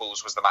the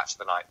Rumbles was the match of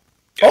the night.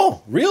 Yeah.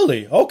 Oh,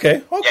 really?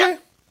 Okay.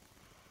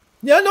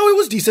 Yeah, no, it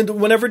was decent.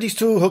 Whenever these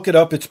two hook it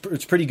up,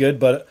 it's pretty good.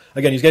 But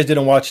again, you guys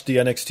didn't watch the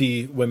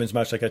NXT women's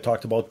match like I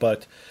talked about,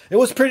 but it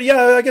was pretty.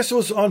 Yeah, I guess it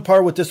was on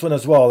par with this one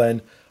as well,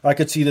 and I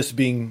could see this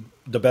being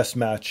the best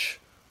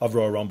match of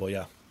Royal Rumble.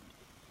 Yeah,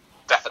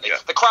 definitely. Yeah.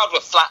 The crowd were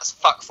flat as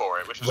fuck for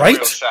it, which was a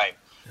real shame.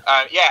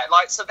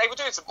 So they were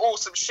doing some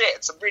awesome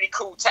shit, some really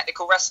cool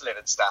technical wrestling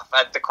and stuff,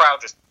 and the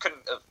crowd just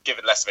couldn't have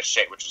given less of a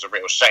shit, which was a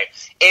real shame.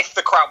 If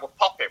the crowd were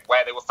popping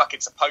where they were fucking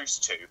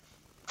supposed to,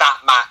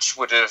 that match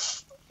would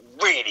have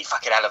really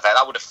fucking elevated.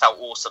 That would have felt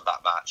awesome,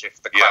 that match,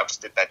 if the crowd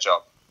just did their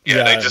job.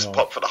 Yeah, they just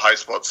pop for the high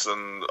spots,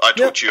 and I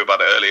talked to you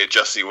about it earlier,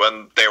 Jesse,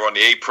 when they were on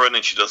the apron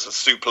and she does a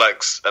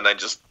suplex and then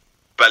just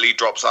belly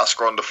drops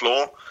Asuka on the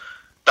floor.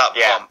 That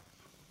bump,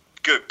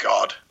 good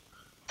God.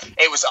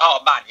 It was,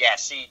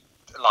 she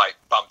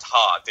bumped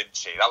hard, didn't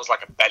she? That was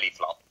like a belly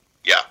flop.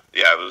 Yeah,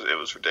 it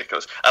was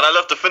ridiculous. And I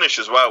love the finish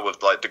as well with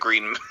the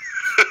green...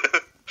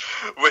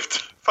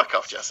 fuck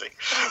off, Jesse.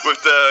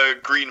 With the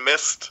green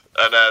mist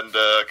and then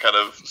the kind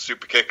of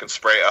super kick and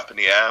spray it up in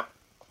the air.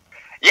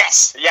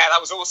 Yes, that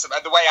was awesome.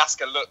 And the way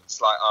Asuka looked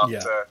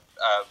after,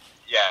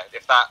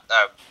 if that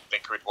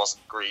liquid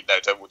wasn't green, no,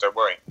 don't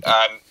worry.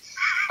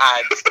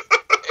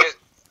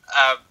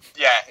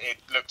 It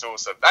looked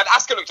awesome. And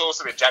Asuka looked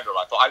awesome in general.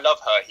 I thought, I love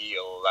her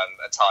heel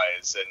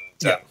attires and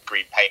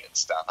green paint and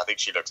stuff. I think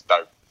she looks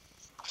dope.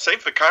 Same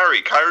for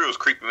Kairi. Kairi was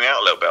creeping me out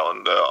a little bit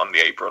on the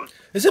apron.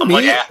 Is it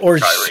me, or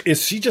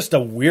is she just a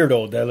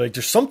weirdo? That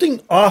there's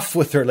something off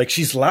with her. Like,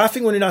 she's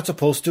laughing when you're not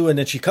supposed to, and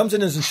then she comes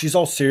in and she's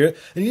all serious.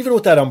 And even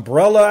with that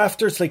umbrella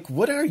after, it's like,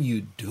 what are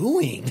you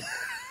doing?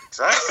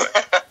 Exactly.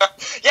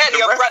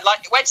 The umbrella.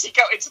 Like, when she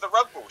got into the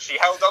Rumble, she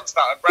held on to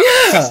that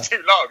umbrella for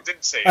too long,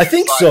 didn't she? I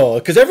think so,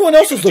 because everyone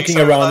else was looking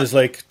around is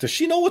like, does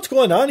she know what's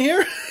going on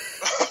here?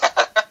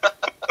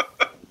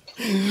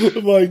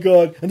 Oh my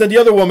God. And then the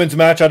other women's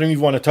match I don't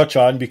even want to touch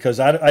on because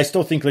I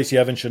still think Lacey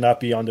Evans should not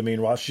be on the main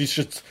roster. She's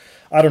just,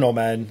 I don't know,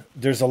 man.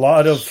 There's a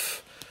lot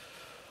of,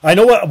 I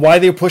know why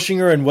they're pushing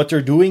her and what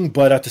they're doing,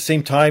 but at the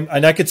same time,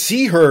 and I could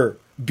see her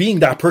being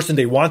that person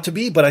they want to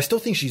be, but I still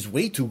think she's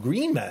way too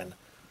green, man.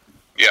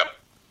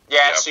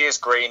 Yeah, she is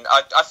green.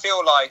 I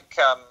feel like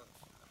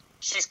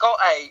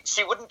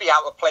she wouldn't be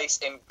out of place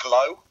in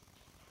Glow.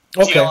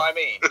 Do you know what I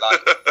mean?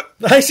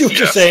 Like, I see what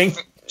you're saying.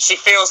 She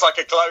feels like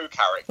a Glow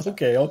character.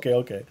 Okay.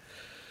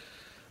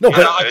 No,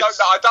 but I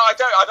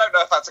don't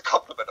know if that's a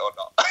compliment or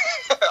not.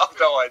 I've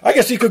no idea. I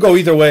guess you could go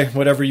either way,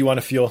 whatever you want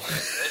to feel.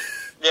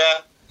 Yeah.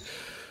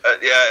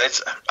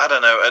 It's, I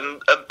don't know,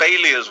 and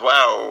Bailey as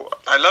well.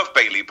 I love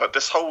Bailey, but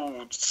this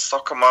whole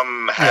soccer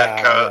mum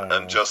haircut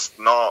and just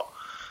not.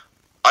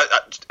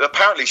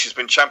 Apparently, she's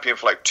been champion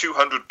for like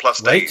 200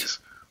 plus days.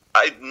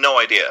 I had no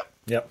idea.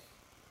 Yep,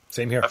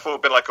 same here. I thought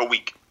it'd been like a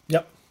week.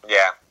 Yep.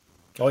 Yeah.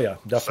 Oh yeah,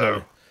 definitely.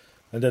 So,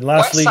 and then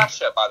lastly, where's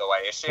Sasha, by the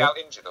way? Is she out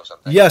injured or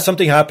something? Yeah,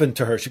 something happened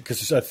to her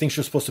because I think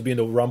she was supposed to be in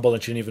the Rumble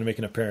and she didn't even make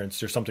an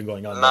appearance. There's something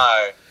going on.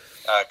 No.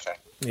 Okay.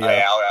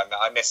 Yeah.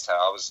 I missed her.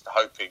 I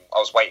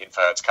was waiting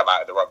for her to come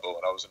out of the Rumble,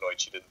 and I was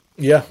annoyed she didn't.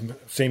 Yeah,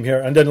 same here.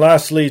 And then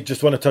lastly,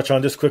 just want to touch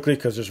on this quickly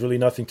because there's really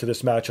nothing to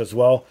this match as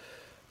well.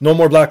 No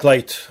more black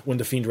light when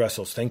the Fiend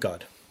wrestles. Thank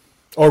God.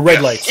 Or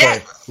red light.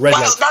 Sorry, red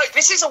light. No,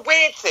 this is a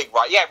weird thing,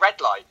 right? Yeah, red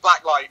light,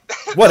 black light.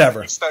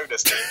 Whatever.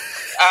 Stoners.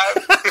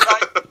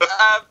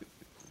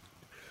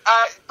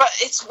 But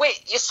it's weird.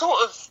 You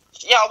sort of.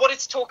 Yeah, I wanted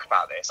to talk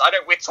about this.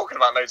 We're talking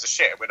about loads of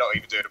shit, and we're not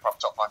even doing a proper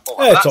top 5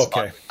 format. Yeah, it's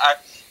okay.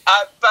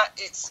 But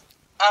it's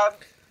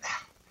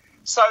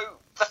so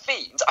the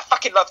Fiend. I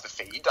fucking love the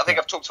Fiend. I think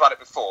I've talked about it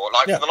before.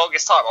 Like for the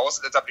longest time, I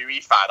wasn't a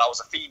WWE fan. I was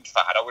a Fiend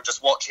fan. I would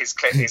just watch his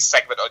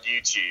segment on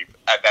YouTube,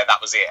 and then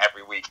that was it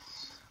every week.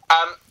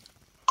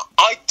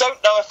 I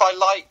don't know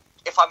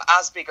if I'm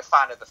as big a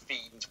fan of the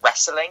Fiend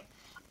wrestling,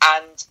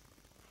 and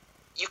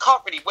you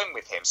can't really win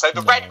with him. So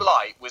the red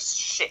light was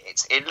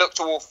shit. It looked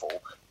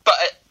awful, but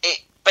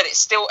it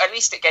still, at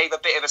least it gave a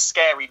bit of a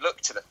scary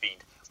look to the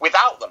Fiend.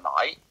 Without the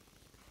light,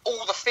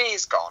 all the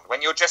fear's gone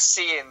when you're just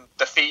seeing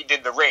the Fiend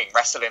in the ring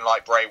wrestling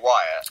like Bray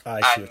Wyatt.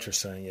 I see what you're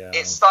saying. Yeah,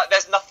 it's like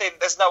there's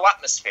no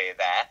atmosphere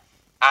there,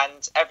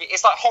 and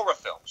it's like horror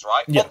films,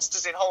 right? Yeah.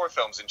 Monsters in horror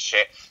films and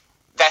shit.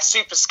 They're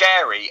super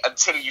scary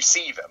until you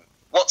see them.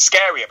 What's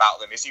scary about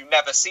them is you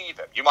never see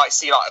them. You might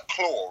see like a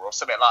claw or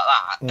something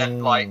like that,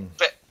 and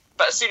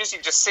but as soon as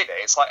you've just seen it,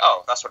 it's like,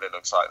 oh, that's what it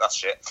looks like. That's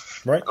shit.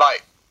 Right.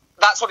 Like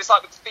that's what it's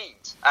like with the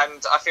Fiend,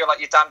 and I feel like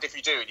you're damned if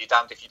you do and you're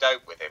damned if you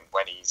don't with him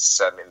when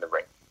he's in the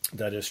ring.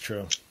 That is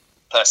true.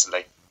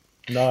 Personally.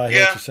 No, I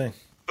hear what you're saying.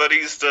 But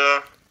he's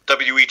the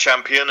WWE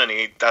champion, and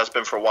he has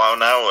been for a while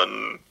now,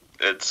 and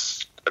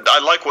I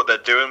like what they're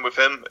doing with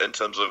him in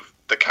terms of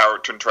the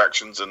character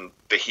interactions and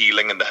the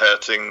healing and the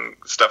hurting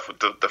stuff with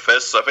the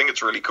fists. I think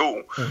it's really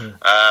cool.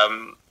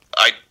 Mm-hmm.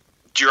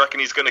 Do you reckon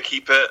he's going to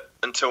keep it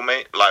until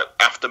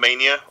after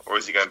Mania, or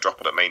is he going to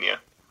drop it at Mania?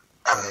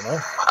 I don't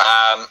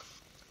know.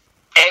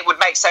 It would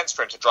make sense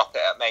for him to drop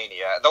it at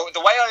Mania.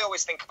 The way I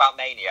always think about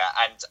Mania,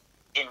 and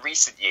in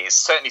recent years,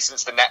 certainly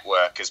since the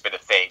network has been a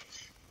thing,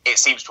 it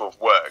seems to have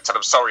worked. And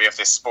I'm sorry if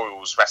this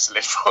spoils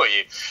wrestling for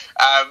you,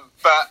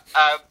 but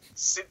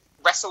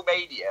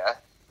WrestleMania,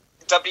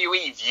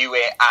 WWE view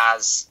it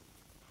as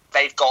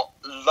they've got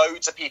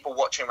loads of people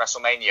watching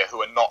WrestleMania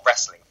who are not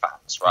wrestling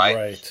fans,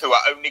 right? Who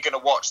are only going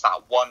to watch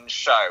that one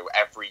show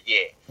every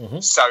year. Mm-hmm.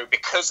 So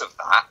because of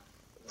that,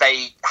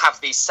 they have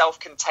these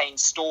self-contained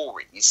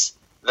stories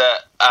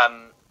that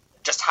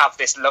just have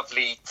this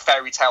lovely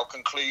fairy tale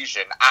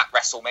conclusion at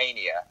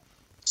WrestleMania,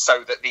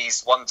 so that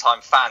these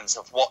one-time fans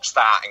have watched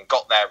that and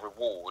got their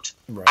reward.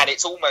 Right. And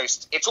it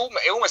almost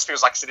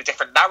feels like it's in a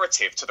different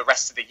narrative to the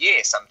rest of the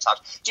year sometimes.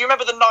 Do you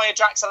remember the Nia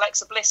Jax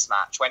Alexa Bliss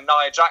match when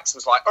Nia Jax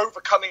was like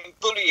overcoming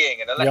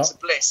bullying and Alexa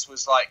Bliss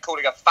was like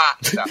calling her fat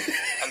and stuff?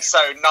 and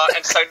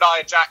so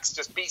Nia Jax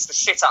just beats the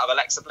shit out of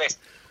Alexa Bliss.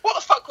 What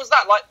the fuck was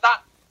that? Like,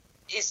 that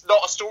is not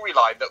a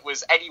storyline that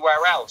was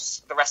anywhere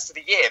else the rest of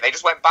the year. They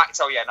just went back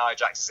to, Nia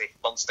Jax is a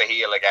monster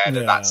heel again,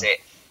 and that's it.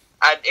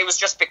 And it was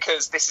just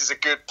because this is a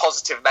good,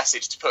 positive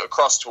message to put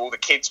across to all the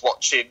kids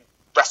watching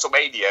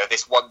WrestleMania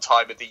this one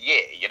time of the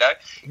year, you know?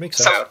 Makes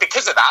sense. So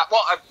because of that,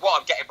 what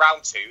I'm getting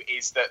round to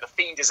is that the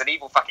Fiend is an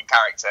evil fucking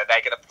character.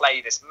 They're going to play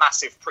this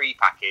massive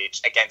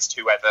pre-package against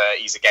whoever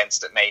he's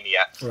against at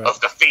Mania of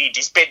the Fiend.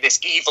 He's been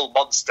this evil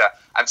monster,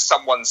 and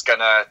someone's going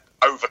to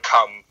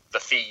overcome the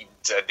Fiend,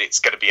 and it's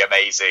going to be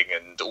amazing,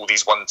 and all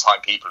these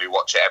one-time people who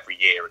watch it every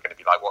year are going to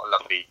be like, what a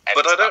lovely end.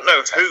 But I don't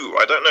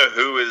know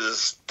who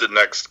is the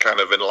next kind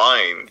of in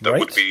line that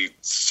would be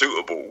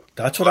suitable.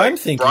 That's what I'm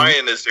thinking.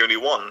 Brian is the only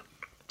one.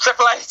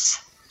 Triple H.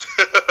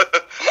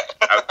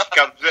 Out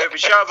comes every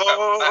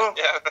shovel.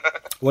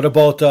 What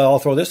about, I'll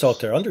throw this out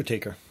there,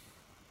 Undertaker?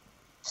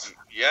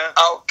 Yeah.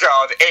 Oh,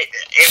 God.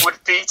 It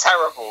would be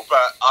terrible,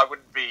 but I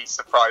wouldn't be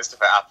surprised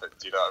if it happened.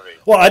 Do you know what I mean?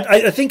 Well,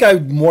 I think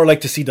I'd more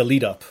like to see the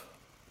lead-up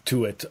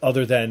to it,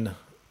 other than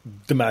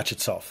the match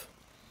itself.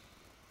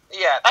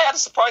 Yeah, they had a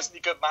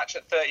surprisingly good match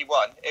at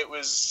 31. It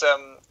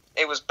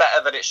it was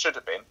better than it should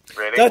have been.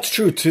 Really, That's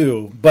true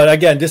too. But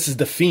again, this is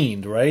the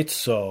Fiend, right?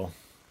 So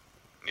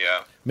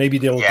Yeah. maybe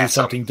they'll do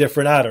something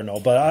different. I don't know.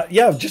 But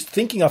just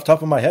thinking off the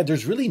top of my head,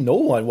 there's really no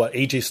one. What,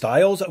 AJ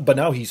Styles? But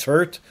now he's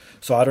hurt,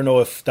 so I don't know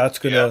if that's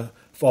gonna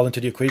fall into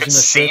the equation. Could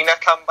Cena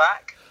come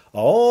back?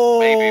 Oh,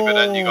 Maybe, but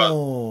then you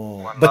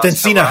got But then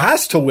Cena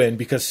has to win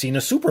because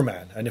Cena's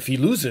Superman, and if he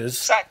loses,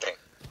 Exactly.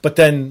 but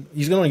then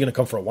he's only going to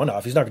come for a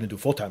one-off. He's not going to do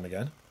full-time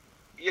again.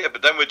 Yeah,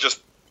 but then we're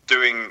just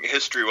doing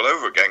history all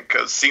over again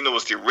because Cena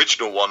was the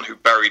original one who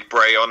buried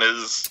Bray on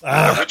his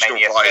original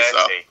Mania riser.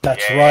 30.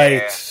 That's Yeah.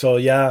 right.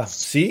 So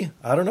see,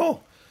 I don't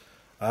know.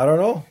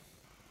 We'll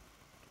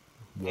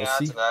Yeah,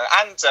 see.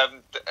 I don't know.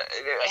 And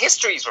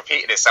history's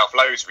repeated itself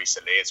loads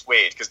recently. It's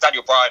weird because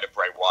Daniel Bryan and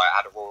Bray Wyatt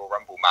had a Royal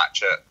Rumble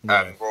match at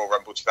Royal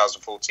Rumble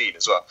 2014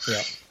 as well.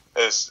 Yeah.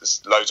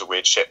 There's loads of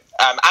weird shit.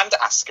 And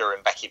Asuka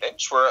and Becky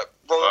Lynch were at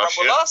Royal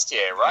Rumble last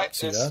year, right?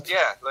 See that?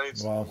 Yeah,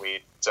 loads Wow. of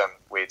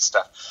weird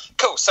stuff.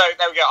 Cool. So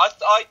there we go.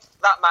 I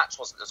that match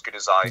wasn't as good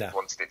as I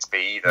wanted it to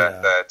be.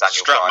 The Daniel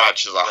Strap Bryan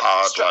matches are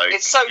hard.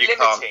 it's so you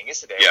limiting,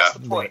 isn't it? Yeah. What's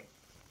the point?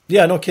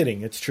 Yeah, no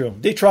kidding. It's true.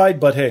 They tried,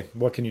 but hey,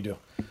 what can you do?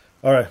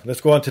 All right, let's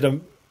go on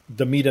to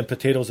the meat and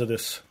potatoes of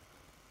this.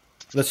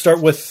 Let's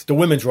start with the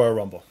Women's Royal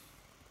Rumble.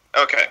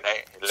 Okay.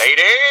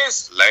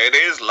 Ladies,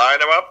 line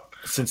them up.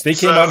 Since they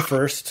came on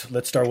first,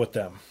 let's start with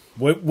them.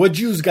 What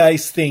do you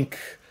guys think?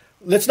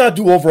 Let's not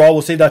do overall.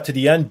 We'll save that to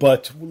the end,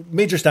 but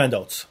major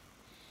standouts.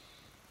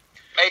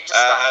 major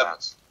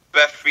standouts.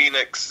 Beth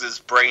Phoenix's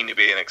brain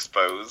being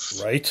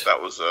exposed. Right.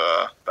 That was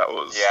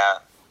Yeah.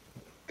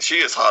 She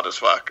is hard as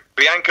fuck.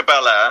 Bianca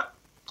Belair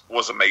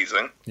was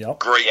amazing. Yep.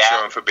 Great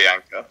showing for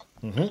Bianca.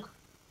 Mm-hmm.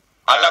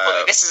 I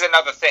love it. This is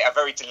another thing, a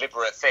very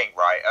deliberate thing,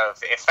 right?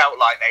 It felt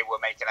like they were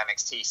making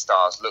NXT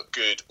stars look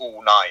good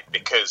all night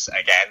because,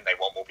 again, they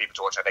want more people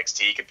to watch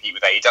NXT, compete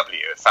with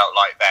AEW. It felt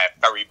like they're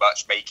very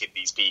much making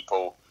these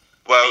people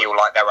feel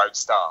like their own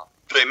star.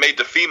 They made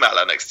the female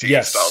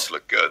NXT stars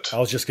look good. I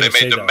was just going to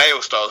say They made the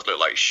male stars look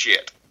like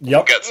shit. Yep.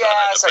 We'll get to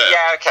that in a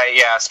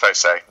bit. I suppose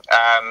so.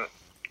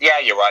 Yeah,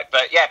 you're right.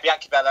 But yeah,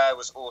 Bianca Belair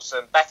was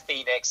awesome. Beth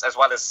Phoenix, as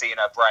well as seeing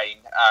her brain,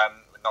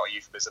 not a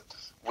euphemism.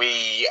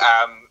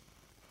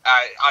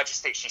 I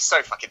just think she's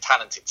so fucking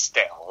talented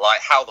still.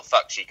 Like, how the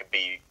fuck she can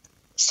be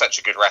such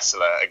a good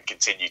wrestler and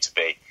continue to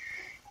be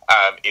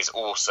is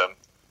awesome.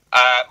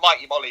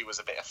 Mighty Molly was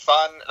a bit of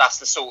fun. That's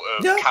the sort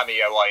of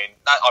cameo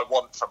I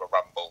want from a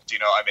Rumble. Do you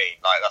know what I mean?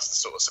 Like, that's the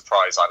sort of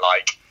surprise I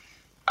like.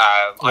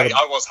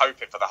 I was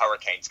hoping for the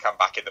Hurricane to come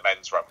back in the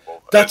men's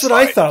Rumble. That's what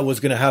I thought was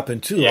going to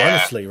happen too,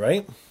 honestly,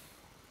 right?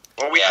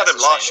 Well, we had him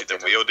last year,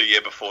 didn't we? Or the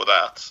year before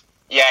that?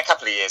 Yeah, a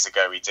couple of years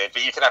ago we did,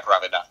 but you can never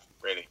have enough,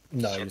 really.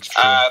 No, it's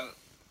true.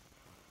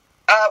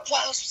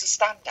 What else was a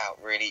standout,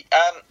 really?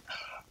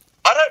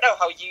 I don't know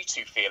how you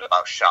two feel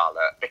about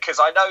Charlotte, because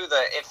I know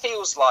that it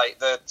feels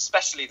like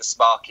especially the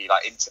Sparky,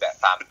 like, internet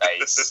fan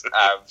base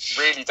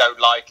really don't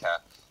like her.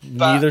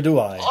 But neither do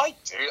I. I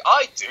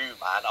do,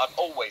 man. I've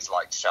always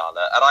liked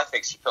Charlotte, and I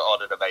think she put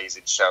on an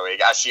amazing showing,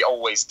 as she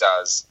always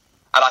does.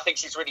 And I think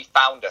she's really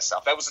found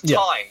herself. There was a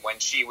time when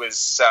she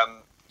was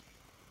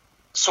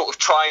sort of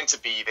trying to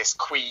be this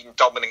queen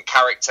dominant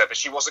character, but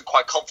she wasn't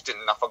quite confident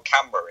enough on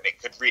camera, and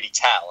it could really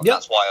tell. And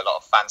that's why a lot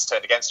of fans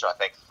turned against her, I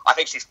think. I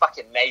think she's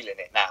fucking nailing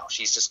it now.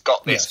 She's just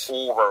got this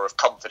aura of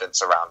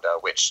confidence around her,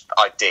 which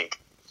I dig.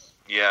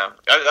 Yeah.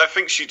 I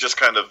think she just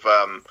kind of...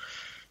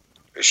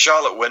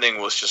 Charlotte winning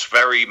was just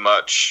very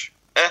much...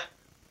 That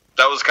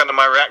was kind of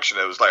my reaction.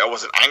 It was like I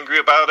wasn't angry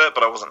about it,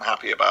 but I wasn't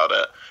happy about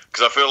it.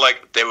 Because I feel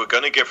like they were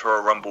going to give her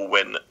a Rumble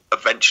win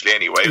eventually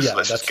anyway, so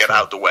let's just get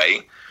out of the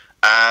way.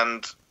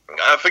 And...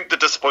 I think the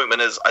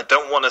disappointment is I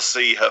don't want to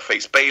see her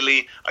face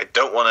Bayley. I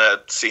don't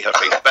want to see her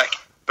face Becky.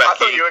 I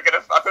thought you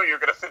were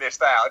gonna finish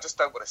there. I just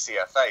don't want to see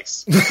her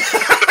face.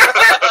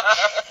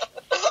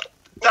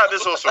 That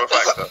is also a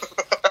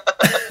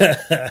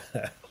factor.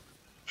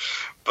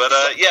 But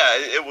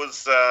it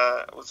was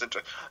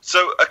interesting.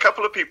 So a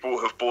couple of people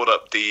have brought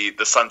up the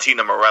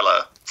Santina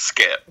Morella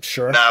skit.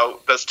 Sure. Now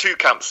there's two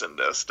camps in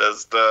this.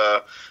 There's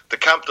the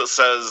camp that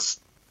says,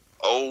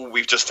 oh,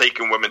 we've just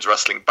taken women's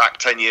wrestling back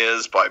 10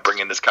 years by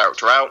bringing this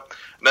character out.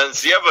 And then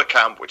there's the other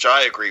camp, which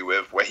I agree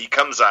with, where he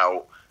comes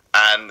out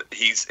and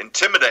he's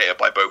intimidated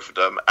by both of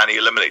them and he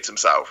eliminates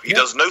himself. He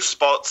does no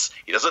spots.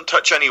 He doesn't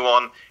touch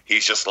anyone.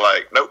 He's just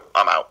like, nope,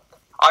 I'm out.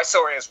 I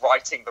saw it as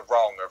righting the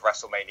wrong of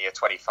WrestleMania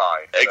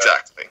 25.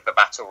 Exactly. The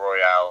Battle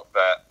Royale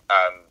that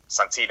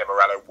Santina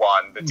Morello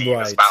won, the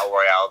Divas Battle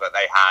Royale that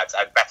they had,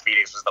 and Beth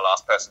Phoenix was the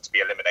last person to be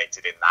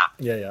eliminated in that.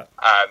 Yeah.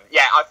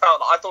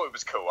 I thought it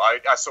was cool. I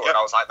saw it and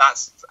I was like,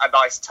 that's a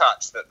nice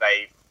touch that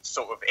they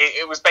sort of...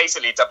 It was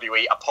basically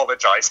WE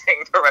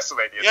apologising for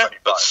WrestleMania 25.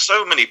 But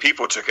so many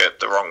people took it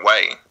the wrong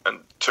way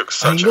and took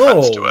such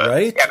offense to it.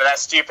 Right? Yeah, but they're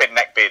stupid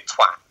neckbeard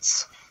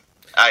twats.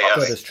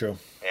 That is true.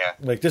 Yeah.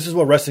 Like, this is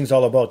what wrestling's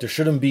all about. There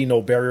shouldn't be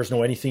no barriers,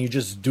 no anything. You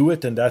just do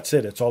it and that's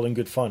it. It's all in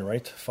good fun,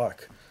 right?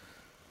 Fuck.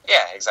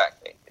 Yeah,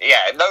 exactly.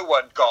 Yeah, no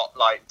one got,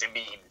 like,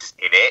 demeaned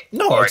in it.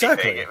 No, or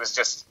exactly. anything. It was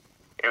just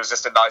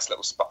a nice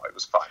little spot. It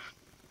was fun.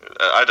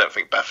 I don't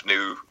think Beth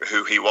knew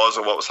who he was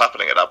or what was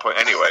happening at that point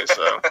anyway.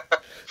 So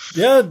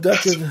yeah,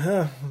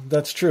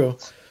 that's true.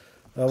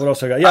 What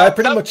else I got? Yeah, I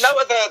pretty much... No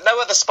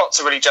other spots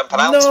are really jumping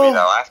out to me,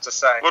 though, I have to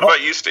say. What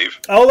about you, Steve?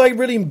 All I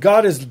really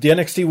got is the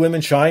NXT women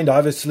shined.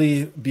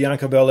 Obviously,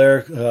 Bianca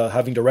Belair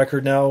having the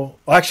record now.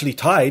 Actually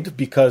tied,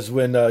 because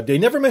when... they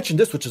never mentioned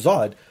this, which is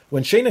odd.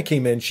 When Shayna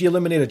came in, she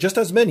eliminated just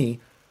as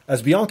many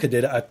as Bianca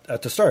did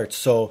at the start.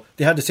 So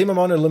they had the same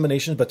amount of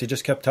eliminations, but they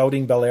just kept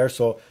touting Belair.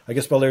 So I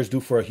guess Belair's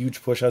due for a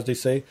huge push, as they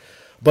say.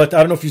 But I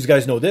don't know if you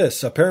guys know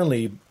this.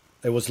 Apparently,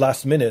 it was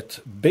last minute.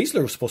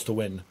 Baszler was supposed to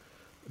win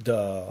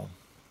the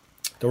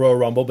Royal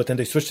Rumble, but then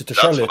they switched it to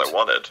Charlotte. That's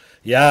what I wanted.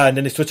 Yeah, and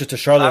then they switched it to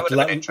Charlotte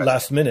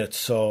last minute.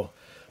 So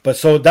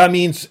that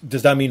means,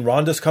 does that mean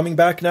Ronda's coming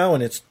back now,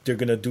 and they're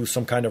going to do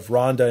some kind of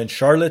Ronda and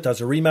Charlotte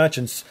as a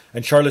rematch,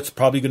 and Charlotte's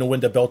probably going to win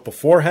the belt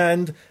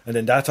beforehand, and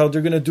then that's how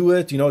they're going to do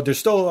it. You know, there's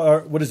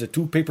still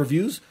 2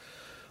 pay-per-views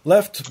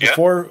left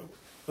before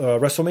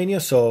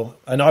WrestleMania. So,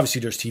 and obviously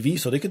there's TV,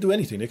 so they could do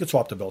anything. They could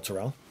swap the belts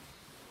around.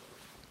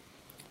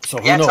 So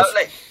who knows?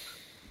 Totally.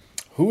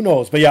 Who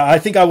knows? But yeah, I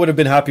think I would have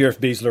been happier if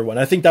Baszler won.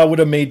 I think that would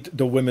have made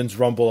the Women's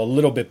Rumble a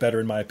little bit better,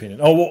 in my opinion.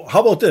 Oh, well,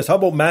 how about this? How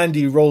about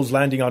Mandy Rose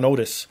landing on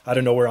Otis out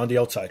of nowhere on the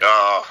outside?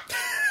 I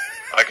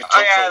could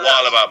talk for a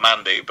while about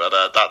Mandy, but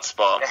that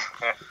spot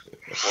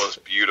was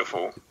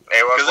beautiful.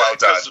 It was well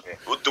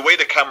done. The way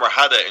the camera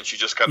had it, and she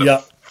just kind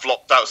of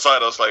flopped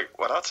outside, I was like,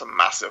 well, that's a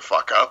massive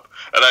fuck up.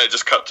 And then it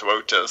just cut to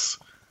Otis.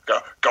 Go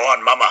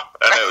on, mama.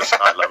 And it was,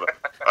 I love it.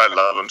 I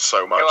love him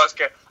so much. It was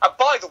good. And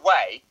by the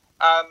way,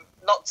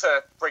 not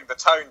to bring the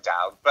tone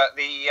down, but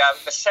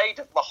the shade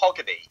of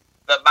mahogany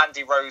that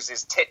Mandy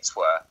Rose's tits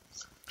were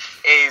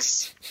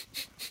is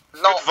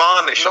not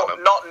varnish on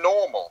them. Not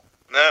normal.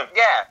 No.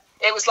 Yeah,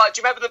 it was like.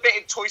 Do you remember the bit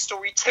in Toy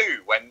Story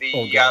 2 when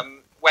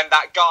when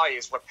that guy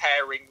is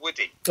repairing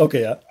Woody?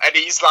 Okay, yeah. And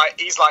he's like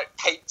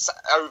paints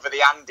over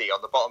the Andy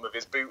on the bottom of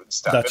his boot and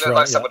stuff. That's it looked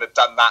like someone had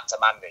done that to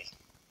Mandy.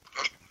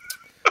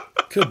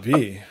 Could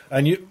be,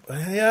 and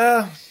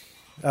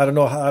I don't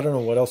know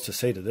what else to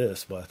say to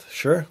this, but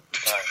sure.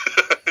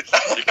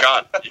 You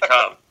can't.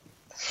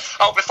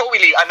 Oh, before we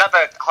leave,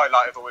 another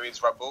highlight of the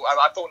Women's Rumble.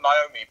 I thought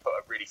Naomi put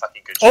a really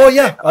fucking good show. Oh,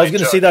 yeah. I was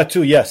going to say that,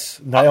 too.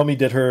 Yes. Naomi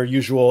did her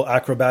usual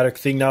acrobatic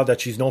thing now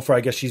that she's known for.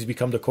 I guess she's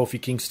become the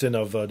Kofi Kingston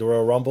of the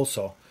Royal Rumble,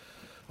 so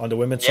on the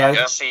women's side.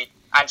 Yeah,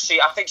 I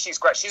think she's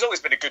great. She's always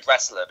been a good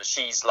wrestler, but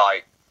she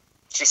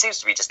seems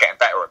to be just getting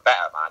better and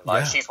better,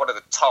 man. She's one of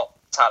the top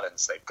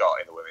talents they've got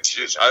in the women's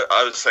division.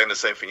 I was saying the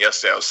same thing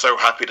yesterday. I was so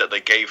happy that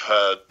they gave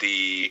her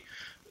the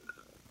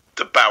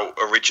bout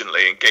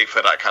originally and gave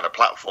her that kind of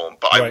platform,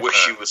 but I wish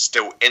she was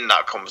still in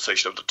that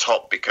conversation of the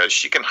top, because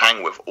she can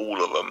hang with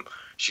all of them.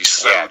 She's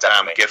so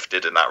damn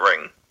gifted in that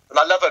ring. And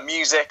I love her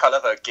music, I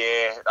love her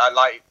gear,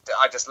 I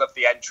just love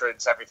the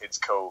entrance, everything's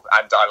cool,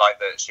 and I like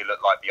that she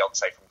looked like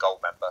Beyonce from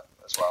Goldmember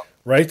as well.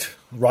 Right?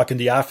 Rocking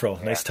the afro,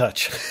 nice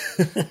touch.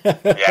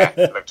 Yeah,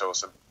 it looked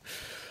awesome.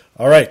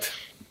 All right,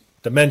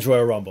 the Men's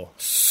Royal Rumble.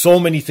 So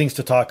many things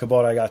to talk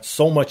about, I got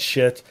so much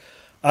shit.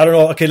 I don't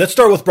know. Okay, let's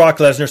start with Brock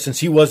Lesnar,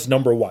 since he was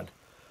number one.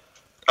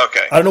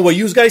 Okay. I don't know what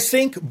you guys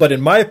think, but in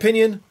my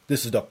opinion,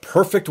 this is the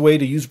perfect way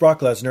to use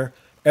Brock Lesnar.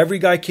 Every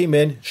guy came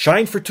in,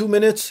 shined for 2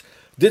 minutes,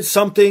 did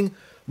something.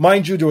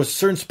 Mind you, there was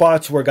certain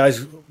spots where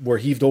guys were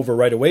heaved over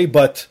right away,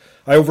 but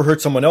I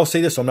overheard someone else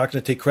say this, so I'm not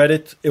going to take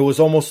credit. It was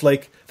almost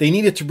like they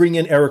needed to bring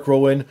in Eric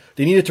Rowan,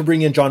 they needed to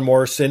bring in John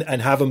Morrison,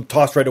 and have him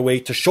tossed right away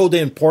to show the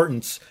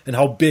importance and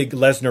how big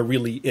Lesnar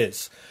really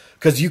is.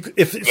 Because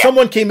if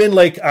someone came in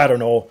like, I don't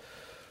know,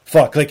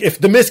 like if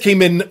The Miz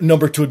came in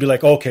number 2, it'd be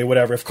like, okay,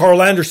 whatever. If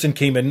Carl Anderson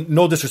came in,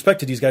 no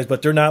disrespect to these guys,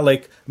 but they're not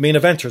like main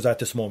eventers at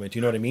this moment.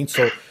 You know what I mean?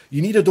 So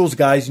you needed those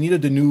guys, you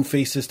needed the new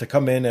faces to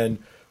come in and,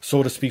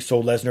 so to speak,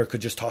 so Lesnar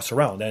could just toss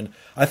around. And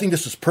I think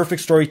this was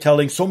perfect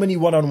storytelling. So many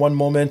one-on-one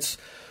moments.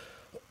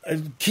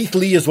 Keith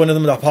Lee is one of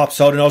them that pops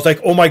out, and I was like,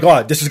 oh my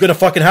God, this is going to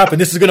fucking happen.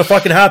 This is going to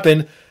fucking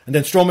happen. And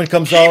then Strowman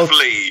comes out. Keith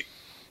Lee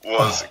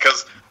was,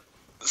 because...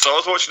 So I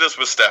was watching this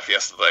with Steph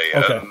yesterday,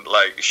 and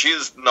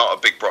she's not a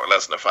big Brock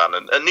Lesnar fan,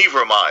 and neither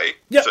am I,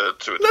 to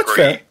a degree.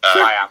 Fair.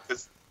 I am.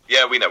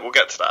 Yeah, we know. We'll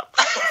get to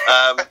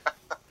that.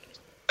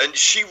 And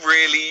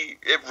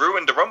it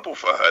ruined the Rumble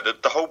for her.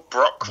 The whole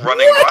Brock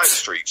running riot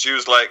streak. She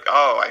was like,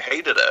 oh, I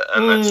hated it.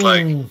 And it's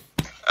like...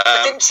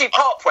 but didn't she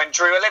pop when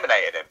Drew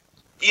eliminated him?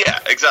 Yeah,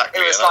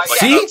 exactly. It was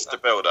that's the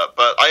build-up.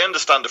 But I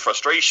understand the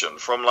frustration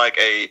from like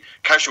a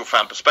casual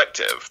fan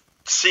perspective.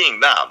 Seeing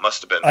that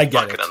must have been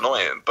fucking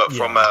annoying. But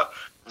from a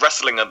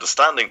wrestling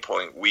understanding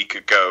point, we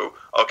could go,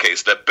 okay,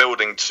 so they're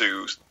building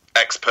to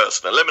X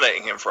person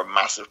eliminating him for a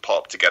massive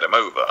pop to get him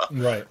over,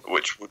 right?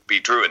 Which would be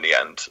Drew in the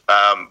end.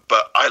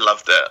 But I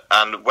loved it.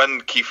 And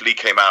when Keith Lee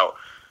came out,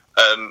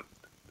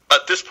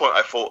 at this point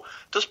I thought,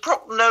 does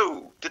Brock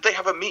know? Did they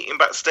have a meeting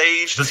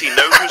backstage? Does he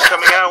know who's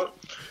coming out?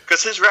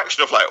 Because his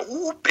reaction of like,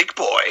 ooh, big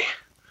boy,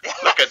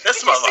 look at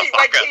this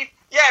motherfucker.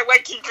 When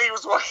Keith Lee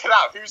was walking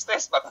out, who's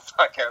this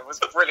motherfucker? It was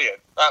brilliant.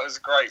 That was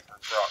great from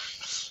Brock.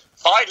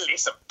 finally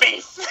some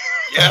beef.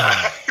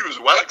 Yeah, he was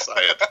well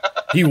excited.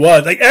 He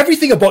was. Like,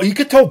 everything about... You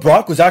could tell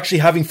Brock was actually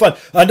having fun.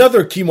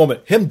 Another key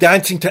moment, him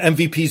dancing to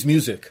MVP's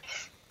music.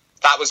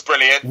 That was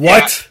brilliant.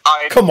 What?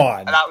 Yeah, Come on.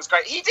 And that was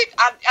great. He did...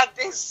 And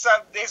his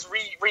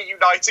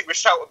reuniting with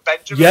Shelton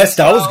Benjamin. Yes,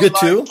 that was good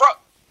too.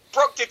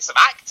 Brock did some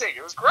acting.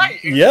 It was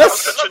great. Yes. It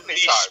was such a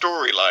niche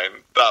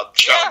storyline, that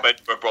Shelton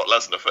Benjamin Brock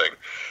Lesnar thing.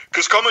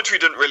 Because commentary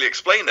didn't really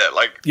explain it.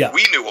 Like,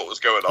 we knew what was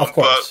going on. Of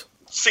course.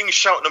 But seeing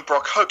Shelton and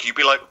Brock hug, you'd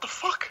be like, what the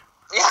fuck?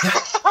 Yeah,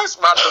 that was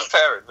random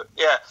pairing. But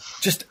yeah.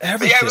 Just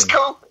everything. But yeah, it was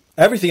cool.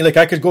 Everything. Like,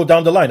 I could go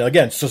down the line.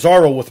 Again,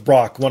 Cesaro with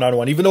Brock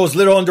one-on-one. Even though it was a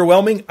little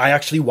underwhelming, I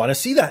actually want to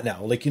see that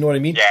now. Like, you know what I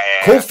mean? Yeah.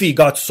 Kofi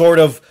got sort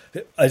of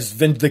as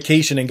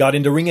vindication and got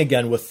in the ring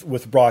again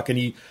with Brock. And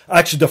he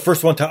actually the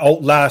first one to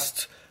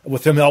outlast...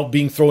 with him out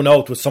being thrown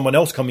out with someone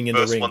else coming in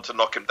the ring. First one to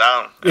knock him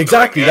down.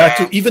 Exactly, that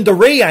too. Even the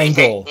Ray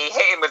angle. He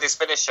hit him with his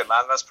finisher,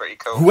 man. That's pretty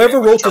cool. Whoever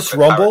wrote this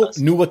Rumble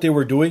knew what they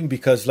were doing,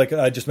 because, like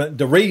I just meant,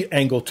 the Ray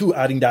angle too,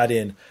 adding that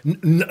in.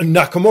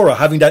 Nakamura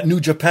having that New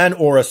Japan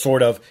aura,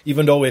 sort of,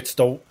 even though it's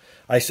the...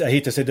 I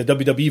hate to say the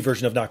WWE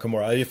version of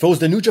Nakamura. If it was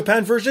the New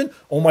Japan version,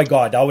 oh my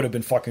god, that would have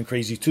been fucking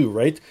crazy too,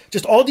 right?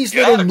 Just all these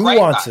little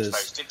nuances.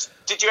 Match,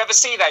 did you ever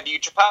see their New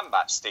Japan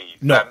match,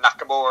 Steve? No.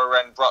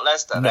 Nakamura and Brock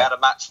Lesnar. No. They had a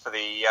match for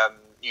the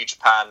New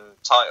Japan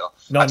title.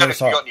 No, I don't know if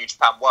saw you it. got New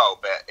Japan World,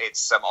 but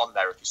it's on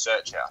there if you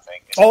search it, I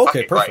think. It's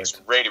okay, perfect. Great. It's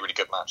a really, really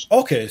good match.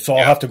 Okay, so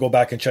I'll have to go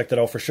back and check that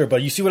out for sure.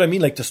 but you see what I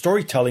mean? Like, the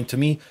storytelling, to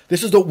me,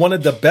 this is one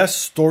of the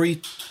best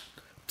story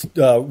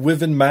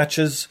women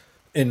matches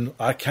in,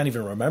 I can't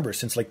even remember,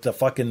 since like the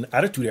fucking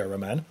Attitude Era,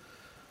 man.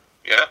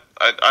 Yeah,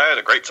 I had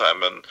a great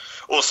time. And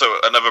also,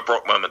 another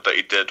Brock moment that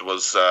he did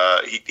was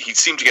he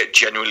seemed to get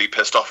genuinely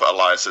pissed off at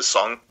Elias's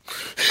song.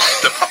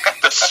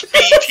 The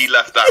speed he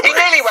left that He ring.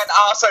 really went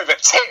arse over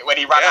tit when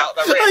he ran out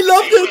the ring. I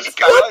loved He it. really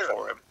got over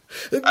For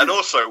him. And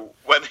also,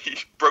 when he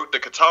broke the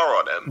guitar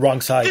on him, Wrong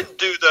side. He did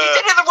He did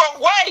it the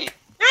wrong way.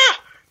 Yeah,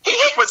 He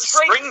just hit went the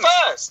string strings.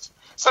 first.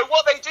 So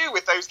what they do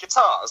with those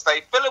guitars,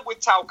 they fill them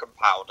with talcum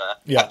powder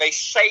and they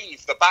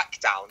shave the back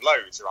down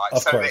loads, right?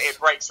 Of so course. that it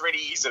breaks really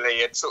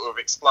easily and sort of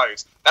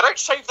explodes. They don't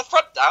shave the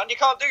front down. You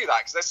can't do that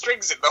because there's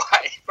strings in the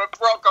way. But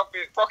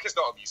Brock is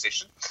not a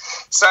musician,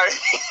 so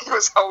he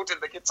was holding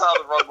the guitar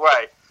the wrong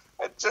way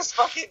and just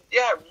fucking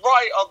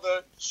right on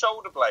the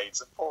shoulder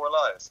blades of poor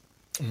Elias.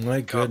 My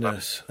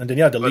goodness. And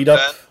then, the lead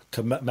up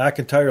to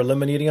McIntyre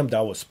eliminating him,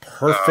 that was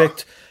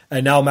perfect.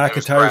 And now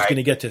McIntyre's going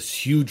to get this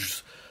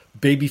huge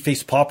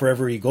babyface pop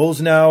wherever he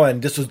goes now.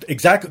 And this was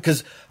exactly...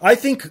 Because I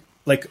think,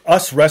 like,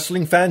 us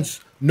wrestling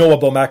fans know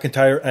about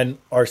McIntyre and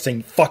are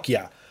saying, fuck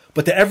yeah.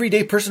 But the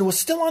everyday person was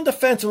still on the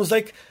fence and was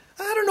like,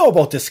 I don't know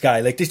about this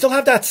guy. Like, they still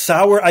have that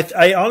sour...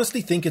 I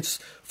honestly think it's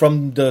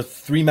from the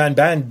three-man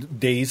band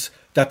days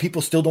that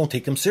people still don't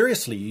take him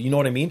seriously. You know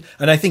what I mean?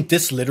 And I think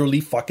this literally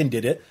fucking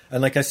did it.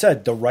 And like I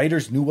said, the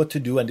writers knew what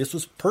to do, and this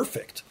was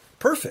perfect.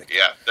 Perfect.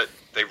 Yeah,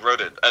 they wrote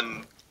it.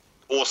 And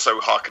also,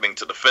 hearkening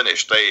to the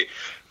finish,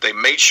 they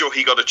made sure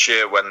he got a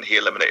cheer when he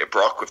eliminated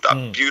Brock with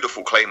that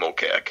beautiful Claymore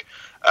kick.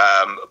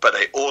 But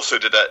they also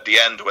did it at the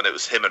end when it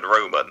was him and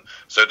Roman.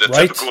 So the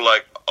typical,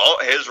 like, oh,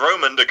 here's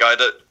Roman, the guy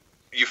that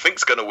you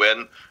think's going to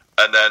win.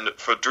 And then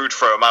for Drew to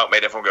throw him out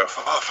made everyone go,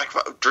 oh, thank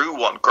God, Drew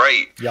won,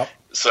 great. Yep.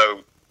 So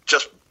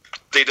just...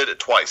 They did it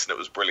twice, and it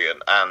was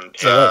brilliant. And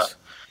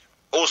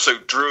also,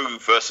 Drew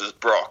versus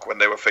Brock, when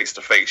they were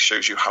face-to-face,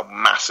 shows you how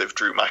massive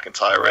Drew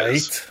McIntyre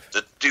is.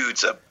 The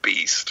dude's a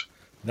beast.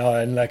 No,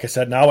 and like I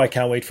said, now I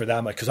can't wait for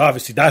that match, because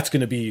obviously that's going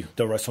to be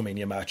the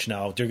WrestleMania match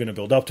now. They're going to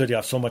build up to it. You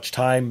have so much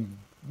time.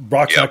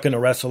 Brock's not going to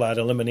wrestle at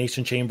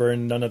Elimination Chamber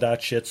and none of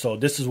that shit. So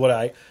this is what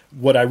I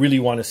really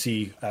want to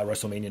see at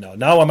WrestleMania now.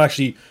 Now I'm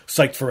actually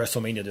psyched for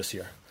WrestleMania this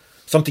year.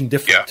 Something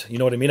different. You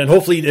know what I mean? And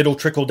hopefully it'll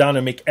trickle down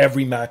and make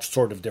every match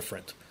sort of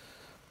different.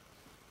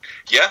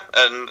 Yeah,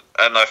 and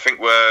I think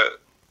we're...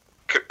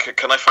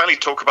 Can I finally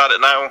talk about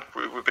it now?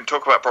 We've been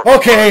talking about Brock.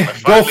 Okay,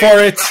 go for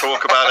it.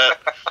 Talk about it.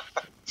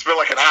 It's been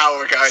like an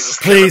hour, guys.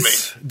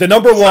 Please. The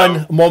number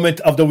one moment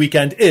of the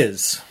weekend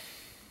is...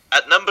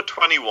 At number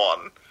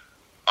 21,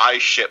 I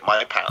shit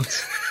my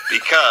pants.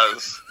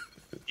 Because,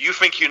 you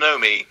think you know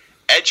me,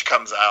 Edge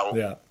comes out,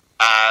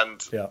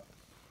 and...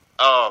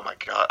 Oh my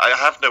God, I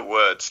have no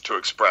words to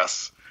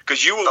express...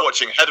 Because you were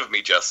watching ahead of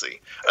me, Jesse.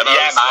 And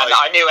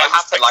I knew it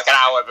happened like an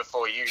hour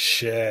before you.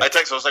 Shit. I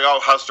texted, I was like, oh,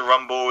 how's the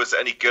Rumble? Is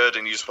it any good?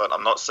 And you just went,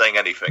 I'm not saying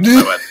anything.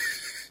 I went,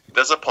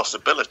 there's a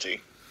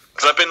possibility.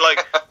 Because I've been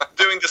like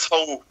doing this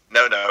whole,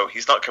 no,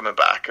 he's not coming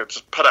back. I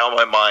just put it out of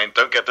my mind.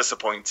 Don't get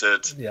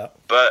disappointed. Yeah.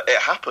 But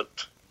it happened.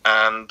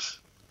 And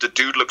the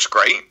dude looks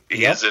great.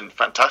 He is in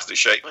fantastic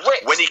shape.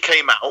 When he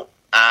came out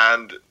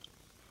and...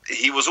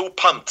 he was all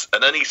pumped.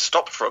 And then he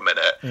stopped for a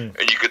minute.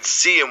 And you could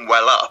see him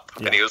well up.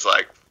 And he was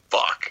like...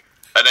 fuck.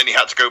 And then he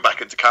had to go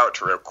back into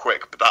character real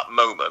quick, but that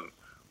moment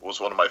was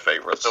one of my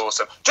favourites. It's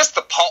awesome. Just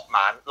the pop,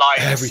 man.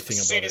 Like, everything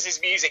as soon as his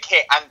music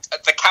hit, and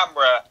the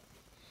camera,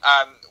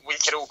 we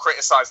could all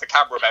criticise the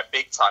camera there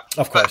big time.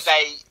 Of course.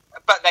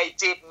 But they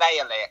did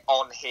nail it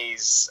on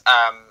his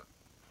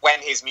when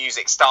his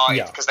music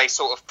started, because they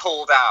sort of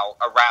pulled out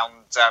around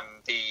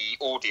the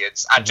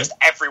audience and just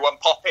everyone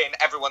popping,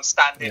 everyone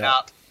standing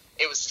up.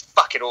 It was just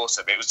fucking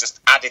awesome. It was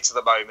just added to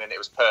the moment. It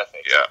was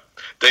perfect. Yeah,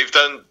 they've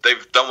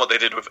done what they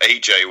did with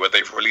AJ, where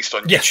they've released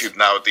on YouTube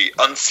now the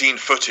unseen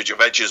footage of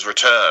Edge's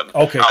return.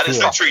 Okay, and cool. it's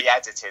literally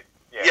edited.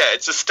 Yeah,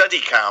 it's a steady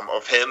cam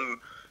of him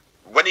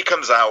when he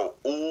comes out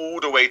all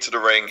the way to the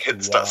ring,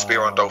 hits that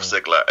spear on Dolph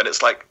Ziggler, and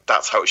it's like,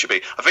 that's how it should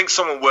be. I think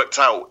someone worked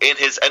out in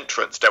his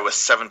entrance there were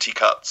 70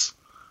 cuts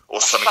or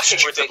something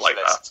stupid like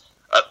that.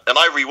 And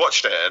I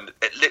rewatched it, and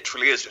it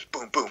literally is just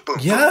boom, boom, boom.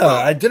 Yeah, boom, boom.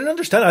 I didn't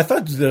understand. I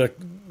thought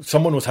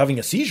someone was having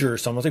a seizure or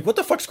something. I was like, what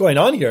the fuck's going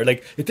on here?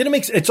 Like, it didn't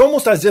make sense. It's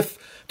almost as if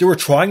they were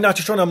trying not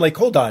to show, and I'm like,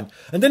 hold on.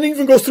 And then it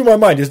even goes through my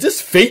mind, is this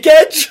fake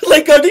Edge?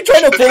 Like, are they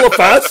trying to pull a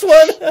fast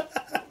one?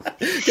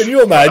 Can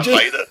you imagine?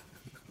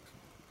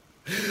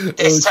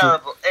 It's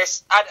terrible.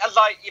 It's and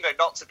like, you know,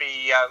 not to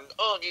be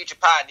New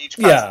Japan's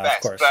the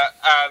best, of course.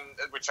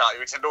 but which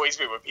annoys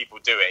me when people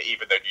do it,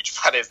 even though New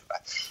Japan is the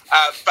best.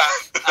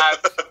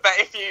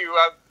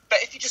 But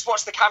if you just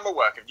watch the camera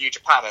work of New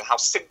Japan and how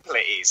simple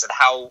it is and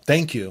how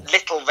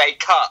little they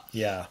cut,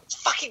 it's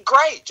fucking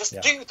great. Just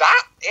do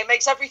that. It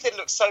makes everything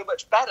look so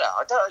much better.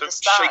 I don't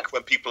understand. Shake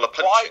when people are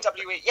punching.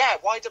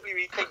 Why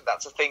WWE think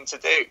that's a thing to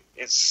do?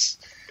 It's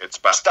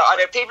bad. I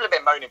know people have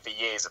been moaning for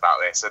years about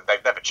this, and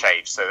they've never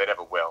changed, so they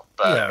never will.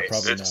 But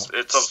it's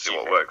obviously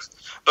what works.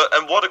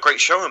 And what a great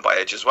showing by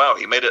Edge as well.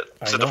 He made it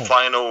to the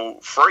final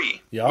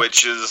three,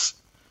 which is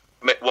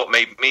what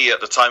made me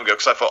at the time go,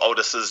 because I thought,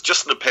 this is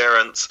just an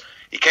appearance.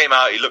 He came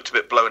out, he looked a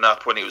bit blown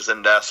up when he was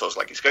in there, so I was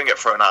like, he's going to get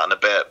thrown out in a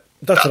bit.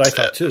 That's what I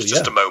thought too. It's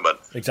just a moment.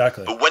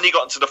 Exactly. But when he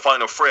got into the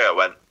final three, I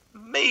went,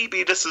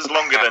 maybe this is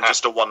longer than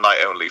just a one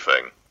night only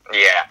thing.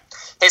 Yeah.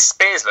 His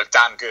spears look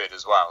damn good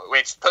as well,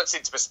 which puts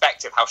into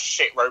perspective how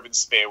shit Roman's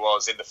spear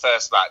was in the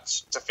first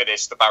match to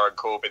finish the Baron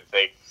Corbin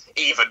thing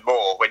even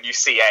more when you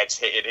see Edge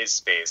hitting his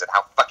spears and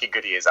how fucking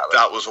good he is at them.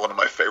 That was one of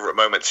my favourite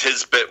moments.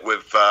 His bit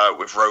with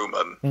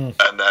Roman,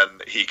 and then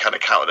he kind of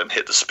countered and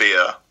hit the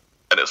spear,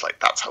 and it was like,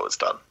 that's how it's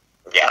done.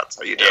 Yeah. That's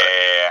how you do it.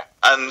 Yeah.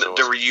 And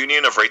the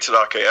reunion of Rated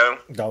RKO.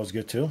 That was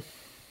good too.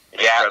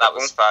 Yeah, that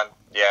was fun.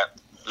 Yeah.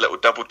 Little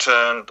double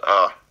turn.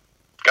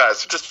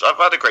 Guys, I've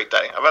had a great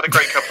day. I've had a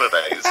great couple of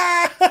days.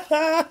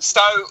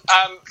 So,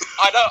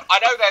 I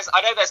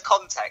know there's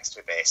context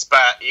with this, but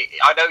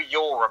I know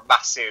you're a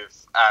massive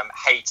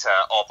hater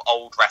of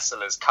old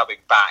wrestlers coming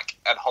back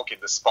and hogging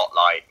the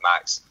spotlight,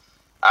 Max.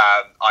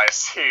 I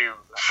assume.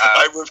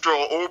 I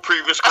withdraw all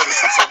previous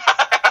criticism.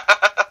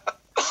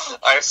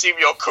 I assume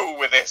you're cool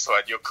with this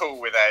one. You're cool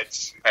with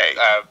Edge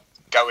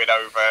going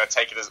over,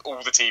 taking us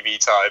all the TV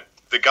time.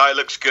 The guy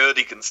looks good.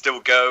 He can still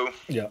go.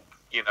 Yeah.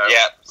 You know.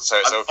 Yeah, so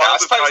it's okay. I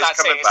suppose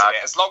that's it, isn't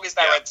it? As long as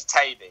they're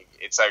entertaining,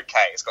 it's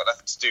okay. It's got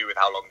nothing to do with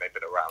how long they've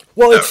been around.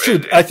 Well, it's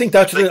true. I think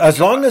that's as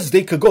long as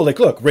they could go. Like,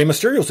 look, Rey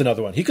Mysterio's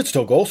another one. He could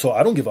still go, so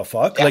I don't give a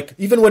fuck. Yeah. Like,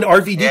 even when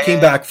RVD came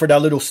back for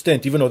that little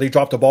stint, even though they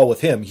dropped the ball with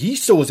him, he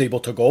still was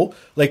able to go.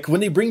 Like, when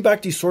they bring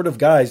back these sort of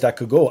guys that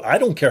could go, I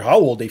don't care how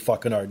old they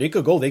fucking are. They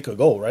could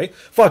go, right?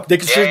 Fuck, they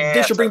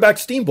should bring back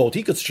Steamboat.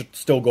 He could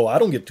still go. I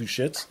don't give two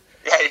shits.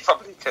 Yeah, he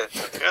probably could.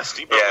 Yeah,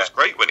 Steamboat was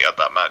great when he had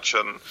that match,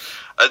 and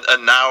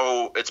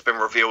now it's been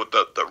revealed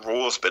that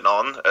Raw's been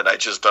on, and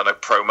Edge has done a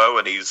promo,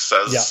 and he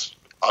says,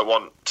 I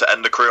want to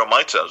end the career on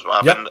my terms.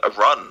 I'm having a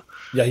run.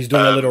 Yeah, he's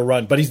doing a little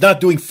run, but he's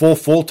not doing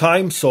full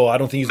time, so I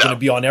don't think he's going to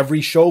be on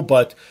every show,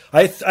 but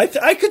I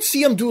could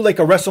see him do like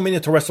a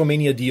WrestleMania to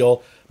WrestleMania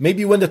deal,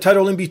 maybe win the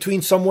title in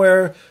between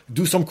somewhere,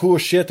 do some cool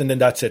shit, and then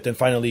that's it, and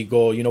finally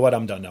go, you know what,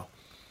 I'm done now.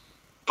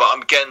 But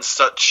I'm getting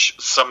such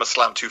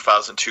SummerSlam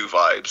 2002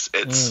 vibes.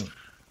 It's,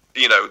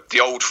 you know,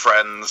 the old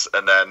friends,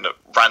 and then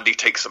Randy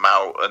takes him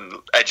out, and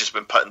Edge has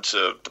been put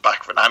into the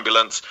back of an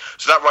ambulance.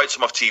 So that writes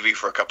him off TV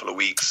for a couple of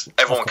weeks.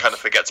 Everyone kind of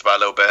forgets about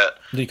it a little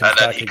bit. And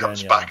then he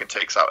comes back and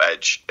takes out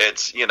Edge.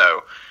 It's, you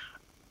know,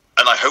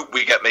 and I hope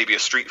we get maybe a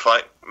street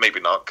fight. Maybe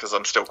not, because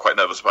I'm still quite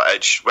nervous about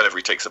Edge whenever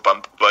he takes a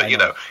bump. But, you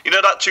know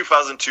that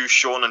 2002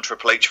 Shawn and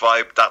Triple H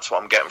vibe? That's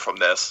what I'm getting from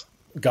this.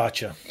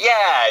 Gotcha.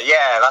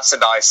 Yeah, that's a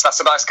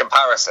nice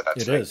comparison,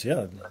 actually. It is,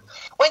 yeah.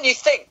 When you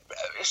think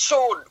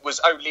Shawn was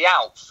only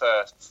out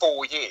for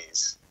 4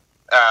 years,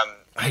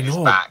 he was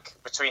back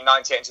between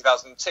 1998 and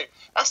 2002.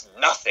 That's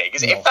nothing,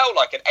 because it felt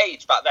like an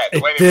age back then.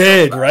 It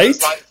did, right?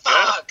 It's like,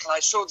 fuck,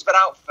 like Shawn's been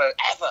out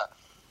forever.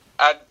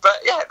 But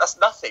yeah, that's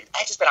nothing.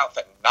 Edge has been out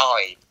for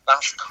 9.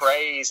 That's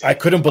crazy. I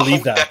couldn't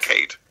believe that.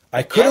 Decade.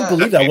 I couldn't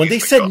believe that. When they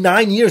said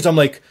 9 years, I'm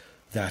like,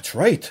 that's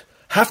right.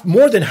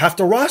 More than half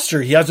the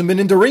roster he hasn't been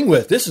in the ring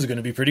with. This is going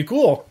to be pretty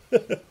cool.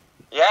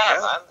 Yeah,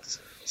 man.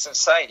 It's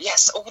insane.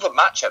 Yes, all the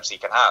matchups he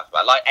can have.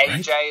 Like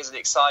AJ is an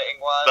exciting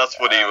one. That's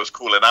what he was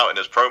calling out in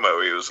his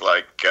promo. He was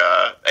like,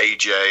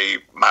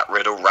 AJ, Matt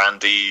Riddle,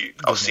 Randy,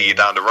 I'll see you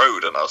down the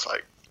road. And I was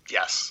like,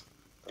 yes,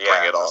 bring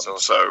it on. Awesome.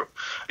 So,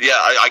 yeah,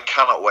 I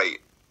cannot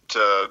wait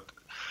to...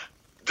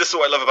 This is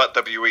what I love about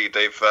WWE.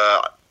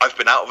 I've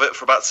been out of it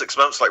for about 6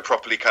 months, like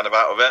properly kind of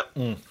out of it,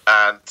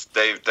 and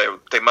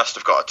they must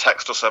have got a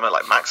text or something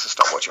like, Max has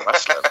stopped watching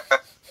wrestling.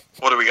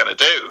 What are we going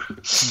to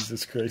do?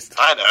 Jesus Christ!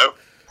 I know.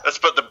 Let's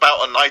put the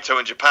belt on Naito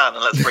in Japan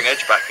and let's bring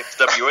Edge back into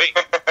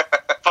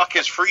WWE. Fuck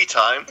his free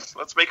time.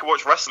 Let's make him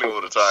watch wrestling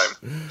all the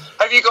time.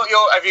 Have you got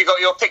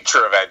your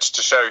picture of Edge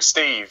to show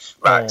Steve,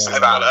 Max? I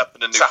haven't got it up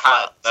in a new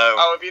flat. No.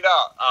 Oh, have you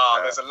not? Oh,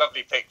 there's a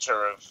lovely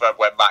picture of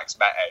when Max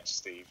met Edge,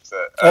 Steve.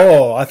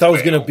 I thought it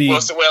was going to be...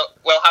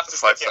 We'll have to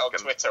stick it on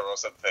Twitter or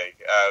something.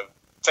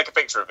 Take a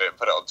picture of it and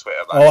put it on Twitter.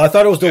 Max. Oh, I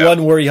thought it was the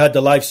one where he had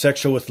the live sex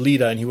show with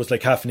Lita and he was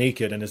like half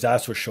naked and his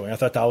ass was showing. I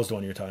thought that was the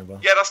one you were talking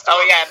about. Yeah, that's the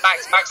one. Yeah,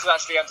 Max was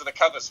actually under the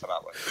covers for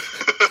that one.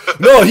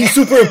 No, he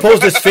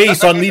superimposed his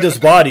face on Lita's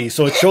body,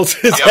 so it shows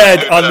his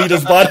head on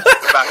Lita's body.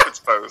 Back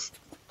exposed.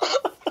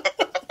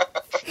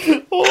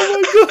 Oh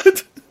my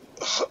god.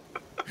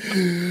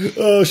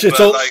 Oh shit,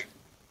 But,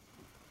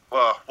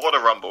 what a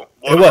rumble.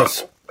 It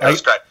was. It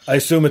was great. I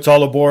assume it's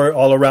all aboard,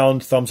 all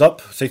around thumbs up,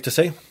 safe to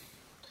say?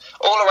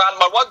 All around,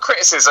 my one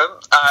criticism,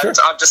 and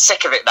Sure. I'm just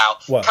sick of it now.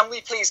 What? Can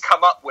we please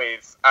come up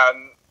with,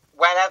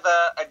 whenever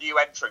a new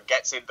entrant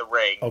gets in the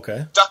ring,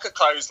 duck a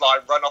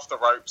clothesline, run off the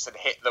ropes, and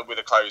hit them with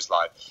a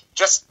clothesline?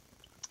 Just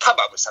come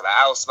up with something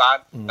else,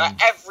 man.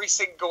 Like, every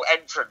single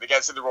entrant that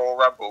gets in the Royal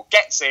Rumble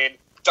gets in,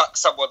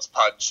 ducks someone's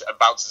punch, and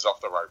bounces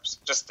off the ropes.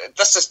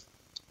 Let's just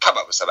come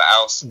up with something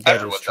else.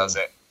 Everyone does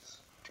it.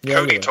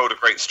 Cody told a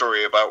great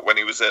story about when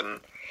he was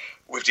in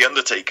with The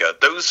Undertaker.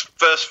 Those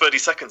first 30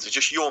 seconds are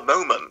just your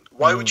moment.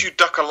 Why would you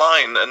duck a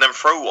line and then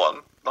throw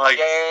one? Like,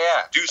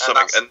 do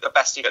something. And that's the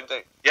best you can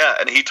do. Yeah,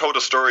 and he told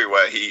a story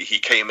where he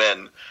came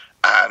in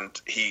and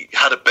he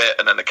had a bit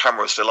and then the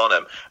camera was still on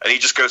him and he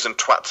just goes and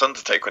twats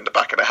Undertaker in the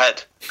back of the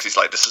head because he's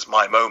like, this is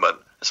my moment.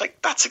 It's like,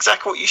 that's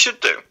exactly what you should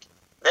do.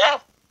 Yeah.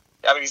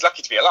 I mean, he's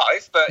lucky to be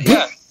alive, but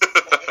yeah.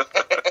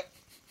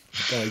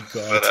 My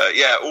God.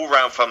 But all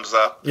round thumbs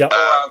up. Yeah.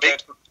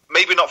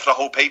 Maybe not for the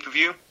whole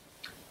pay-per-view.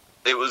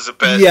 It was a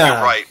bit, Yeah.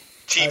 you're right,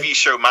 TV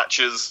show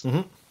matches,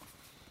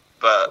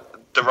 but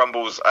the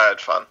Rumbles, I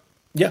had fun.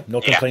 Yeah, no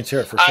complaints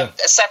here, for sure.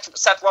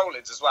 Seth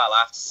Rollins as well, I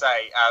have to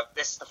say.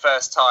 This is the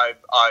first time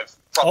I've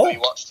properly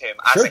watched him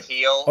as a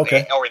heel,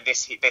 or in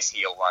this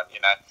heel one,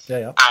 you know.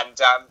 Yeah.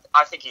 And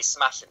I think he's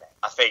smashing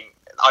it.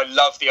 I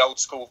love the old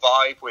school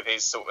vibe with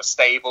his sort of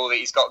stable that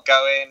he's got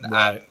going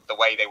and the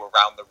way they were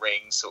around the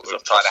ring, sort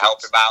of trying to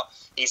help him out.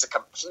 He's a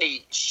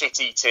complete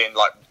shit-eating,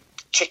 like,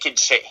 chicken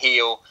shit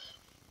heel.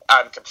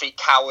 Complete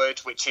coward,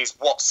 which is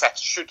what Seth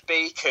should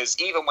be, because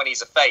even when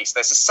he's a face,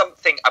 there's just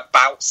something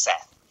about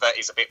Seth that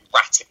is a bit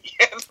ratty.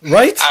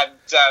 Right? And,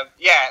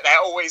 there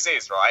always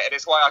is, right? And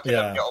it's why I can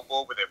never get on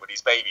board with him when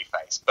he's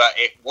babyface. But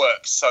it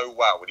works so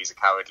well when he's a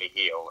cowardly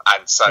heel.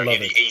 And so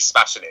he's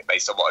smashing it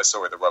based on what I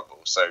saw in the Rumble.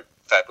 So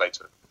fair play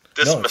to him.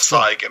 This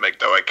Messiah gimmick,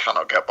 though, I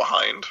cannot get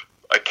behind.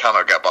 I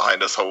cannot get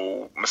behind this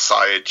whole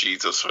Messiah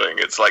Jesus thing.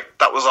 It's like,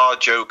 that was our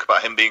joke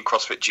about him being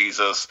CrossFit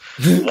Jesus.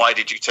 Why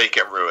did you take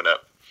it and ruin it?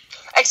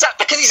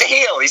 Exactly, because he's a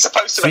heel. He's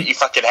supposed to make you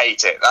fucking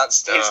hate it.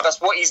 That's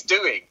what he's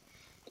doing.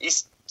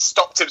 He's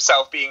stopped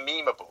himself being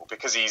memeable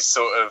because he's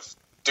sort of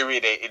doing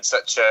it in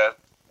such a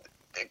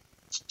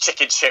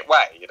chicken shit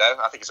way, you know?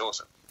 I think it's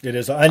awesome. It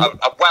is. I'm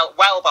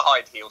well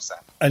behind heel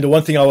Seth. And the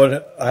one thing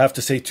I have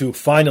to say too,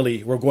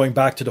 finally, we're going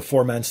back to the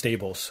 4-man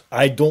stables.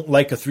 I don't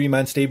like a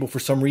 3-man stable for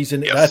some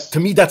reason. Yes. To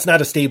me, that's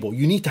not a stable.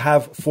 You need to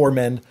have 4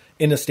 men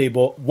in a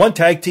stable, 1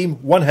 tag team,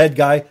 1 head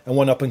guy, and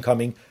 1 up and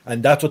coming.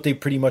 And that's what they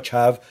pretty much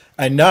have.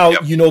 And now,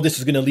 this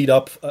is going to lead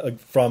up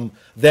from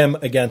them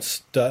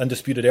against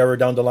Undisputed Era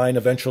down the line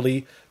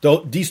eventually. Though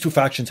these 2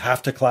 factions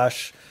have to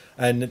clash.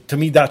 And to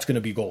me, that's going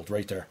to be gold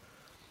right there.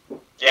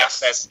 Yes,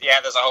 there's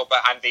a whole bit,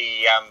 and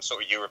the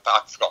sort of Europe.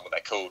 I've forgotten what they're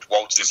called.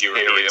 Walter's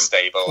European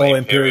stable. Oh,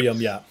 Imperium,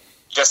 yeah.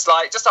 Just a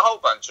whole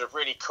bunch of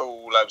really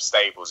cool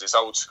stables. It's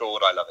old school,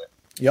 and I love it.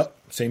 Yep,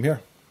 same here.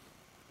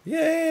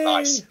 Yay!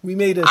 Nice. We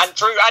made it. And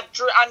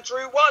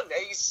Drew won.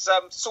 He's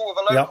sort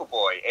of a local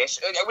boy-ish.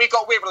 We've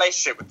got a weird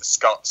relationship with the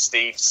Scots,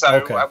 Steve.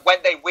 So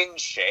when they win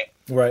shit,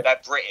 they're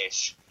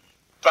British.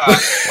 But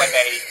when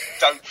they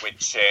don't win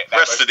shit, they're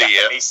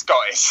definitely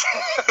Scottish.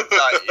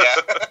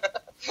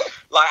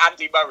 Like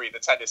Andy Murray, the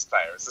tennis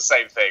player, it's the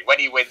same thing. When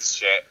he wins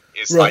shit,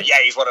 it's like,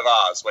 he's one of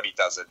ours. When he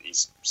doesn't,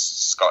 he's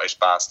Scottish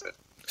bastard.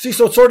 See,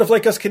 so it's sort of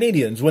like us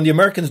Canadians. When the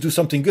Americans do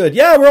something good,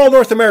 we're all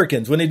North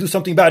Americans. When they do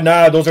something bad,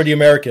 those are the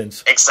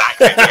Americans.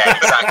 Exactly,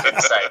 exactly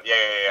the same.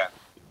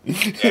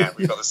 Yeah,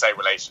 we've got the same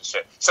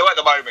relationship. So at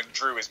the moment,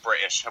 Drew is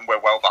British, and we're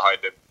well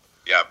behind him.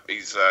 Yeah,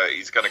 he's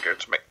going to go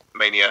to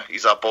Mania.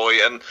 He's our boy.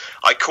 And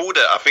I called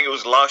it, I think it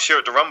was last year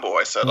at the Rumble,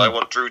 I said, I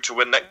want Drew to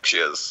win next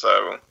year's.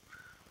 So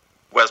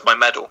where's my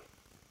medal?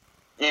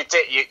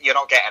 You're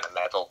not getting a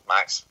medal,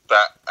 Max.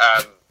 But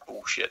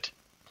bullshit.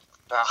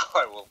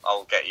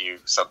 I'll get you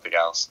something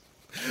else.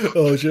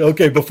 Oh shit!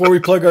 Okay, before we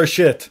plug our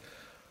shit,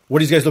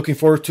 what are you guys looking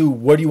forward to?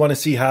 What do you want to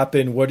see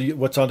happen?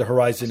 What's on the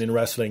horizon in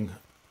wrestling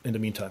in the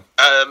meantime?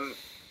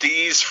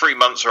 These 3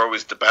 months are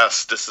always the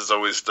best. This is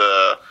always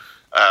the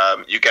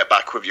you get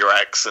back with your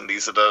ex, and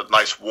these are the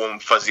nice, warm,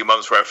 fuzzy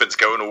months where everything's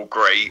going all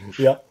great.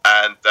 Yeah.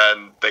 and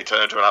then they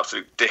turn into an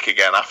absolute dick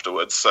again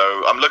afterwards.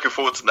 So I'm looking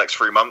forward to the next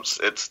 3 months.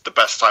 It's the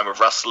best time of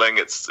wrestling.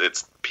 It's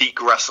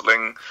peak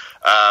wrestling.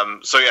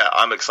 So yeah,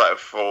 I'm excited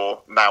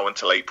for now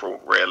until April,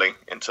 really,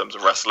 in terms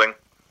of wrestling.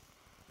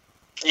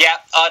 Yeah,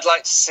 I'd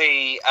like to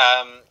see.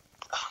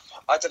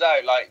 I don't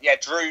know,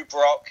 Drew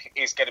Brock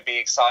is going to be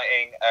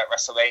exciting at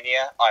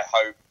WrestleMania. I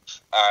hope.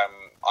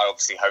 I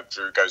obviously hope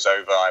Drew goes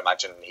over. I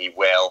imagine he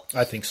will.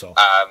 I think so.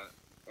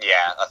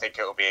 Yeah, I think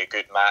it will be a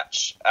good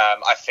match.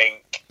 I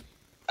think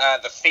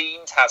The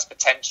Fiend has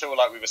potential,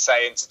 like we were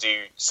saying, to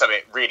do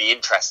something really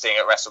interesting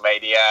at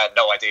WrestleMania.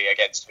 No idea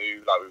against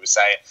who, like we were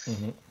saying.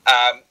 Mm-hmm.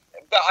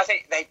 But I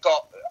think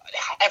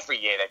every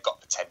year they've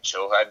got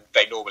potential, and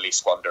they normally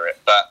squander it.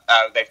 But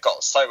they've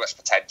got so much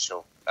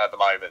potential at the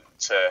moment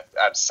to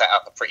set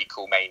up a pretty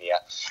cool Mania.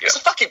 Yeah. It's a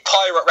fucking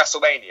pirate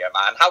WrestleMania,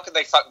 man. How can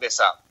they fuck this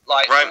up?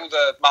 All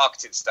the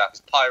marketing stuff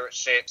is pirate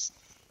ships.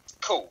 It's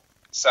cool.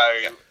 So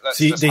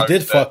see, they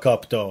did fuck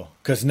up though,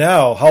 because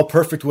now how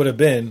perfect would have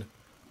been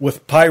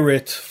with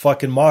Pirate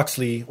fucking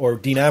Moxley or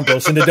Dean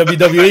Ambrose in the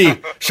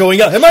WWE showing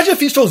up. Imagine if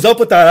he shows up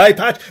with that eye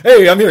patch.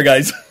 Hey, I'm here,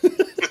 guys. Yeah,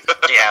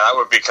 that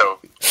would be cool.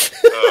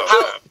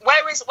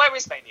 Where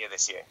is Mania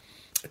this year?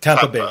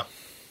 Tampa Bay.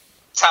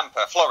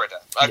 Tampa, Florida.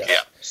 Okay.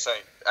 Yeah. So,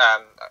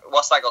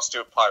 what's that got to do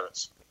with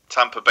Pirates?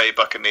 Tampa Bay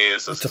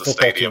Buccaneers is the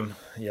stadium. Team.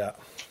 Yeah.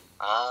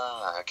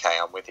 Ah, okay,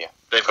 I'm with you.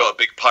 They've got a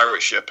big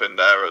pirate ship in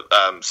their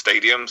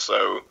stadium,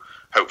 so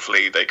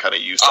hopefully they kind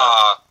of use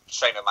that.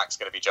 Shane O'Mac's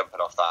going to be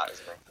jumping off that,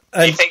 isn't he?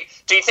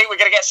 Do you think we're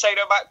going to get Shane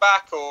O'Mac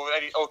back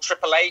or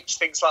Triple H,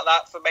 things like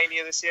that for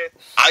Mania this year?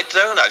 I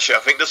don't actually. I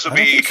think this will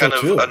be kind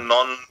of a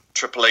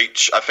non-Triple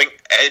H. I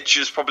think Edge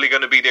is probably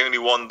going to be the only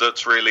one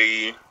that's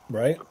really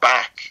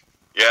back.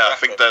 Yeah, I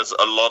think there's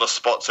a lot of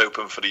spots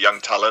open for the young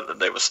talent, and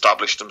they've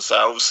established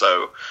themselves.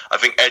 So I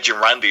think Edge and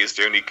Randy is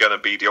the only going to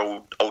be the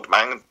old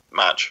man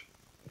match.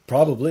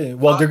 Probably.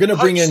 Well, they're going to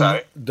bring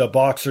in the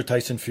boxer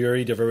Tyson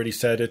Fury. They've already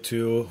said it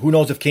too. Who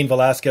knows if Cain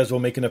Velasquez will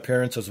make an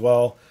appearance as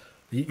well.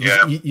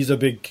 He's a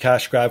big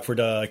cash grab for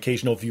the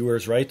occasional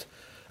viewers, right?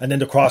 And then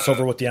the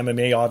crossover with the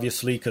MMA,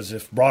 obviously, because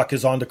if Brock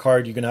is on the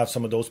card, you're going to have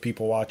some of those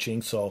people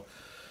watching. So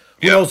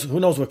who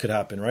knows what could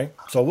happen, right?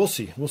 So we'll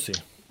see.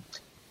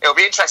 It'll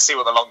be interesting to see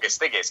what the longest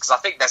thing is, because I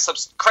think there's some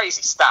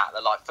crazy stat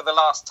that, for the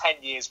last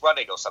 10 years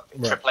running or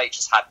something, Triple H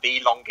has had the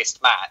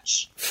longest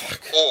match,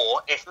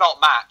 or, if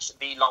not match,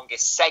 the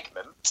longest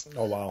segment.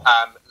 Oh, wow.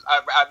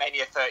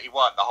 Mania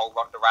 31, the whole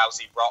Ronda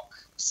Rousey Rock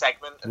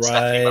segment, and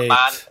Stephanie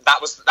McMahon, that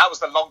was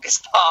the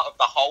longest part of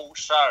the whole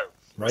show.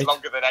 It was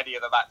longer than any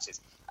of the matches.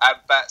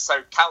 But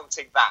so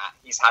counting that,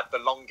 he's had the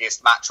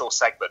longest match or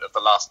segment of the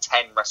last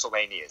 10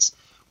 WrestleManias,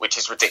 which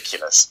is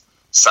ridiculous.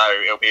 So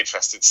it'll be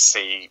interesting to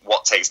see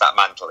what takes that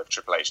mantle if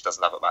Triple H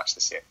doesn't have a match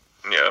this year.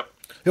 Yeah.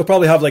 He'll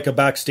probably have a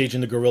backstage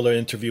in the Gorilla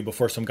interview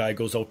before some guy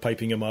goes out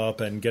piping him up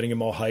and getting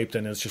him all hyped,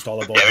 and it's just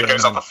all about him. It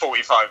goes on for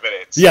 45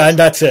 minutes. Yeah, and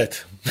that's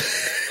it.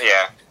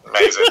 Yeah,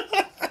 amazing.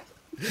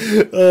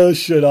 Oh,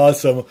 shit,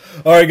 awesome.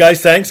 All right,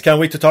 guys, thanks. Can't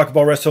wait to talk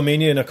about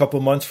WrestleMania in a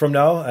couple months from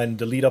now, and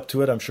the lead up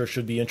to it, I'm sure,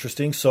 should be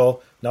interesting.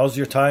 So now's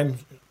your time.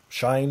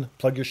 Shine,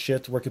 plug your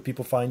shit. Where can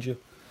people find you?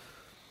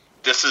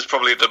 This is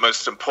probably the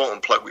most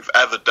important plug we've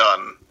ever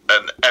done,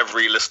 and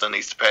every listener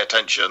needs to pay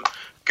attention.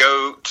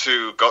 Go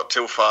to Got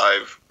Till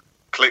 5,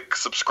 click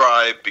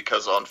subscribe,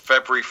 because on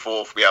February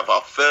 4th we have our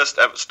first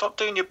ever... Stop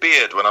doing your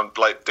beard when I'm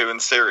doing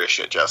serious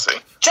shit, Jesse.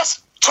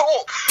 Just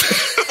talk!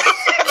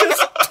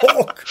 Just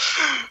talk!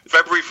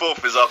 February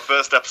 4th is our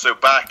first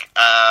episode back.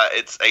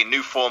 It's a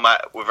new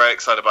format. We're very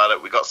excited about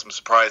it. We got some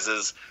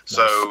surprises.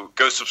 So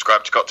go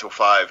subscribe to Got Till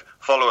 5.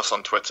 Follow us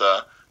on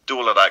Twitter. Do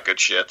all of that good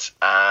shit,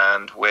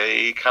 and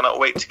we cannot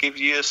wait to give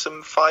you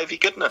some 5e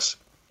goodness.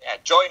 Yeah,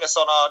 join us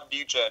on our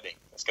new journey.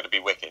 It's going to be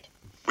wicked.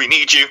 We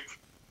need you.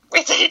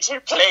 We need you,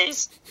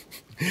 please.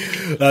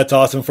 That's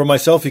awesome. For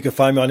myself, you can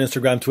find me on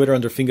Instagram, Twitter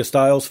under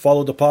Fingerstyles.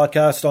 Follow the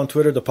podcast on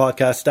Twitter, the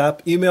podcast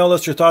app. Email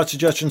us your thoughts,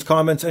 suggestions,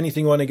 comments,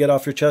 anything you want to get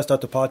off your chest at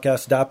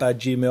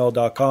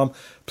thepodcastapp@gmail.com.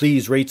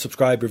 Please rate,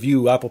 subscribe,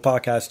 review Apple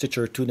Podcasts,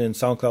 Stitcher, TuneIn,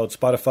 SoundCloud,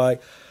 Spotify,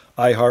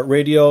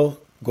 iHeartRadio.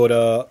 Go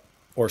to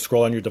or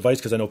scroll on your device,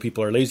 because I know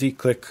people are lazy.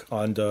 Click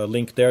on the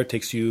link there. It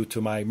takes you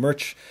to my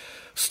merch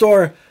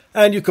store,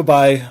 and you could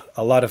buy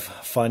a lot of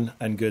fun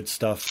and good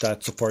stuff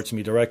that supports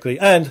me directly.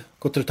 And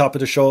go to the top of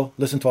the show,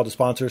 listen to all the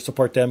sponsors,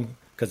 support them,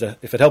 because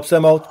if it helps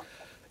them out,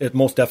 it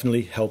most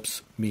definitely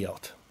helps me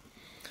out.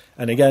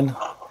 And again,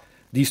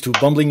 these two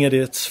bumbling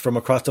idiots from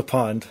across the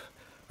pond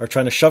are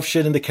trying to shove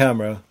shit in the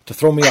camera to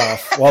throw me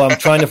off while I'm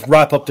trying to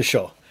wrap up the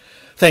show.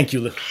 Thank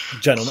you,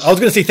 gentlemen. I was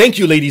going to say thank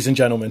you, ladies and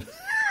gentlemen.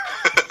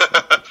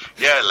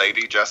 Yeah,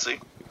 lady, Jesse.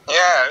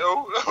 Yeah,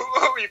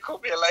 you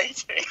called me a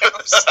lady.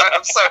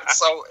 I'm so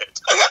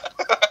insulted.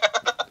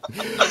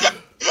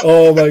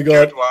 Oh, my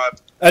God. Good one.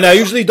 And I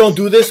usually don't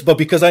do this, but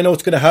because I know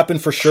it's going to happen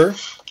for sure,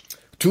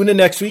 tune in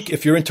next week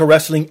if you're into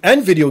wrestling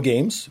and video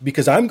games,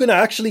 because I'm going to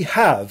actually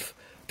have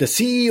the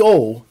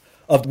CEO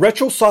of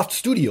Retrosoft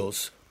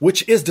Studios,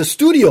 which is the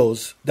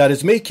studios that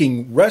is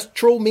making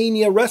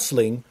Retromania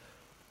Wrestling,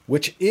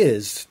 which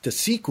is the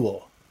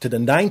sequel to the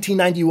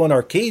 1991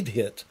 arcade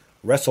hit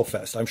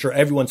WrestleFest. I'm sure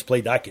everyone's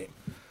played that game.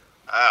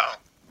 Oh.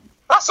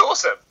 That's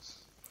awesome.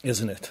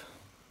 Isn't it?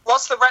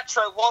 What's the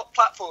retro? What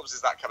platforms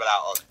is that coming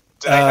out on?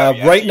 Do they know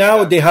yet? Right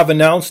now, they have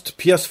announced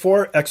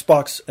PS4,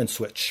 Xbox, and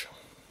Switch.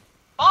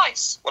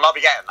 Nice. Well, I'll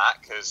be getting that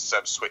because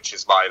Switch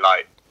is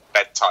my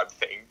bedtime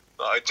thing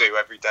that I do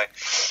every day.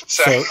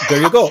 So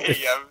there you go.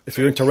 If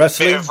you're into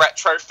wrestling, bit of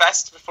retro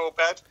fest before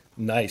bed.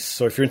 Nice.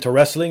 So if you're into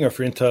wrestling or if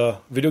you're into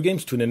video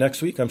games, tune in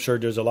next week. I'm sure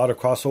there's a lot of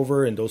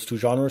crossover in those two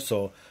genres.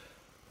 So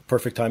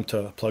perfect time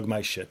to plug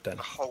my shit then.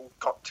 The whole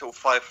Got Till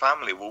 5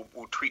 family. We'll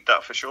tweet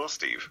that for sure,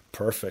 Steve.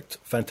 Perfect.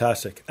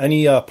 Fantastic.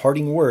 Any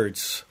parting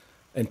words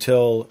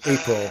until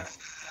April?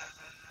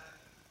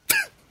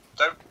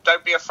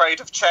 Don't be afraid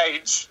of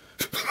change.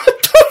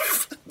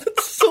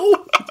 That's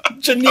so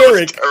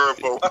generic. That was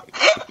terrible.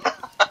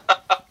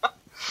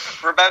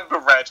 Remember,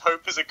 Red,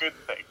 hope is a good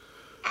thing.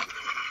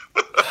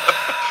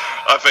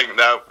 I think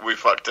now we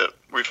fucked it.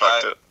 We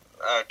fucked it.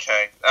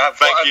 Okay.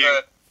 Thank you.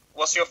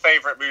 What's your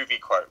favourite movie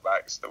quote,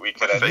 Max, that we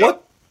could edit?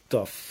 What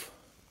the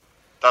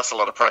That's a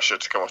lot of pressure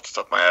to come off the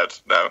top of my head.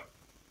 No,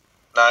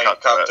 you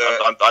can't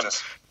do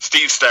it.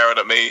 Steve's staring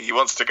at me. He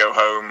wants to go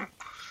home.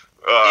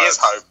 He is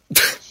home.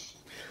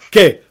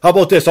 Okay, how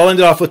about this? I'll end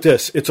it off with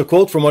this. It's a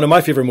quote from one of my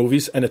favorite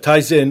movies, and it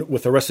ties in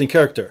with a wrestling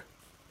character.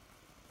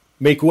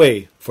 Make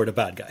way for the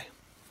bad guy.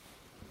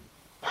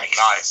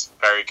 Nice.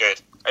 Very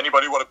good.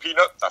 Anybody want a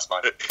peanut? That's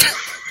mine.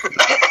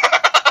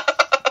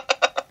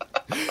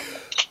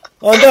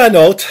 On that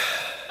note,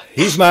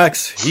 he's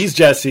Max, he's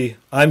Jesse,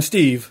 I'm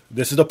Steve,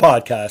 this is the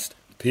podcast.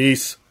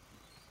 Peace.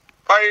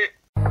 Bye.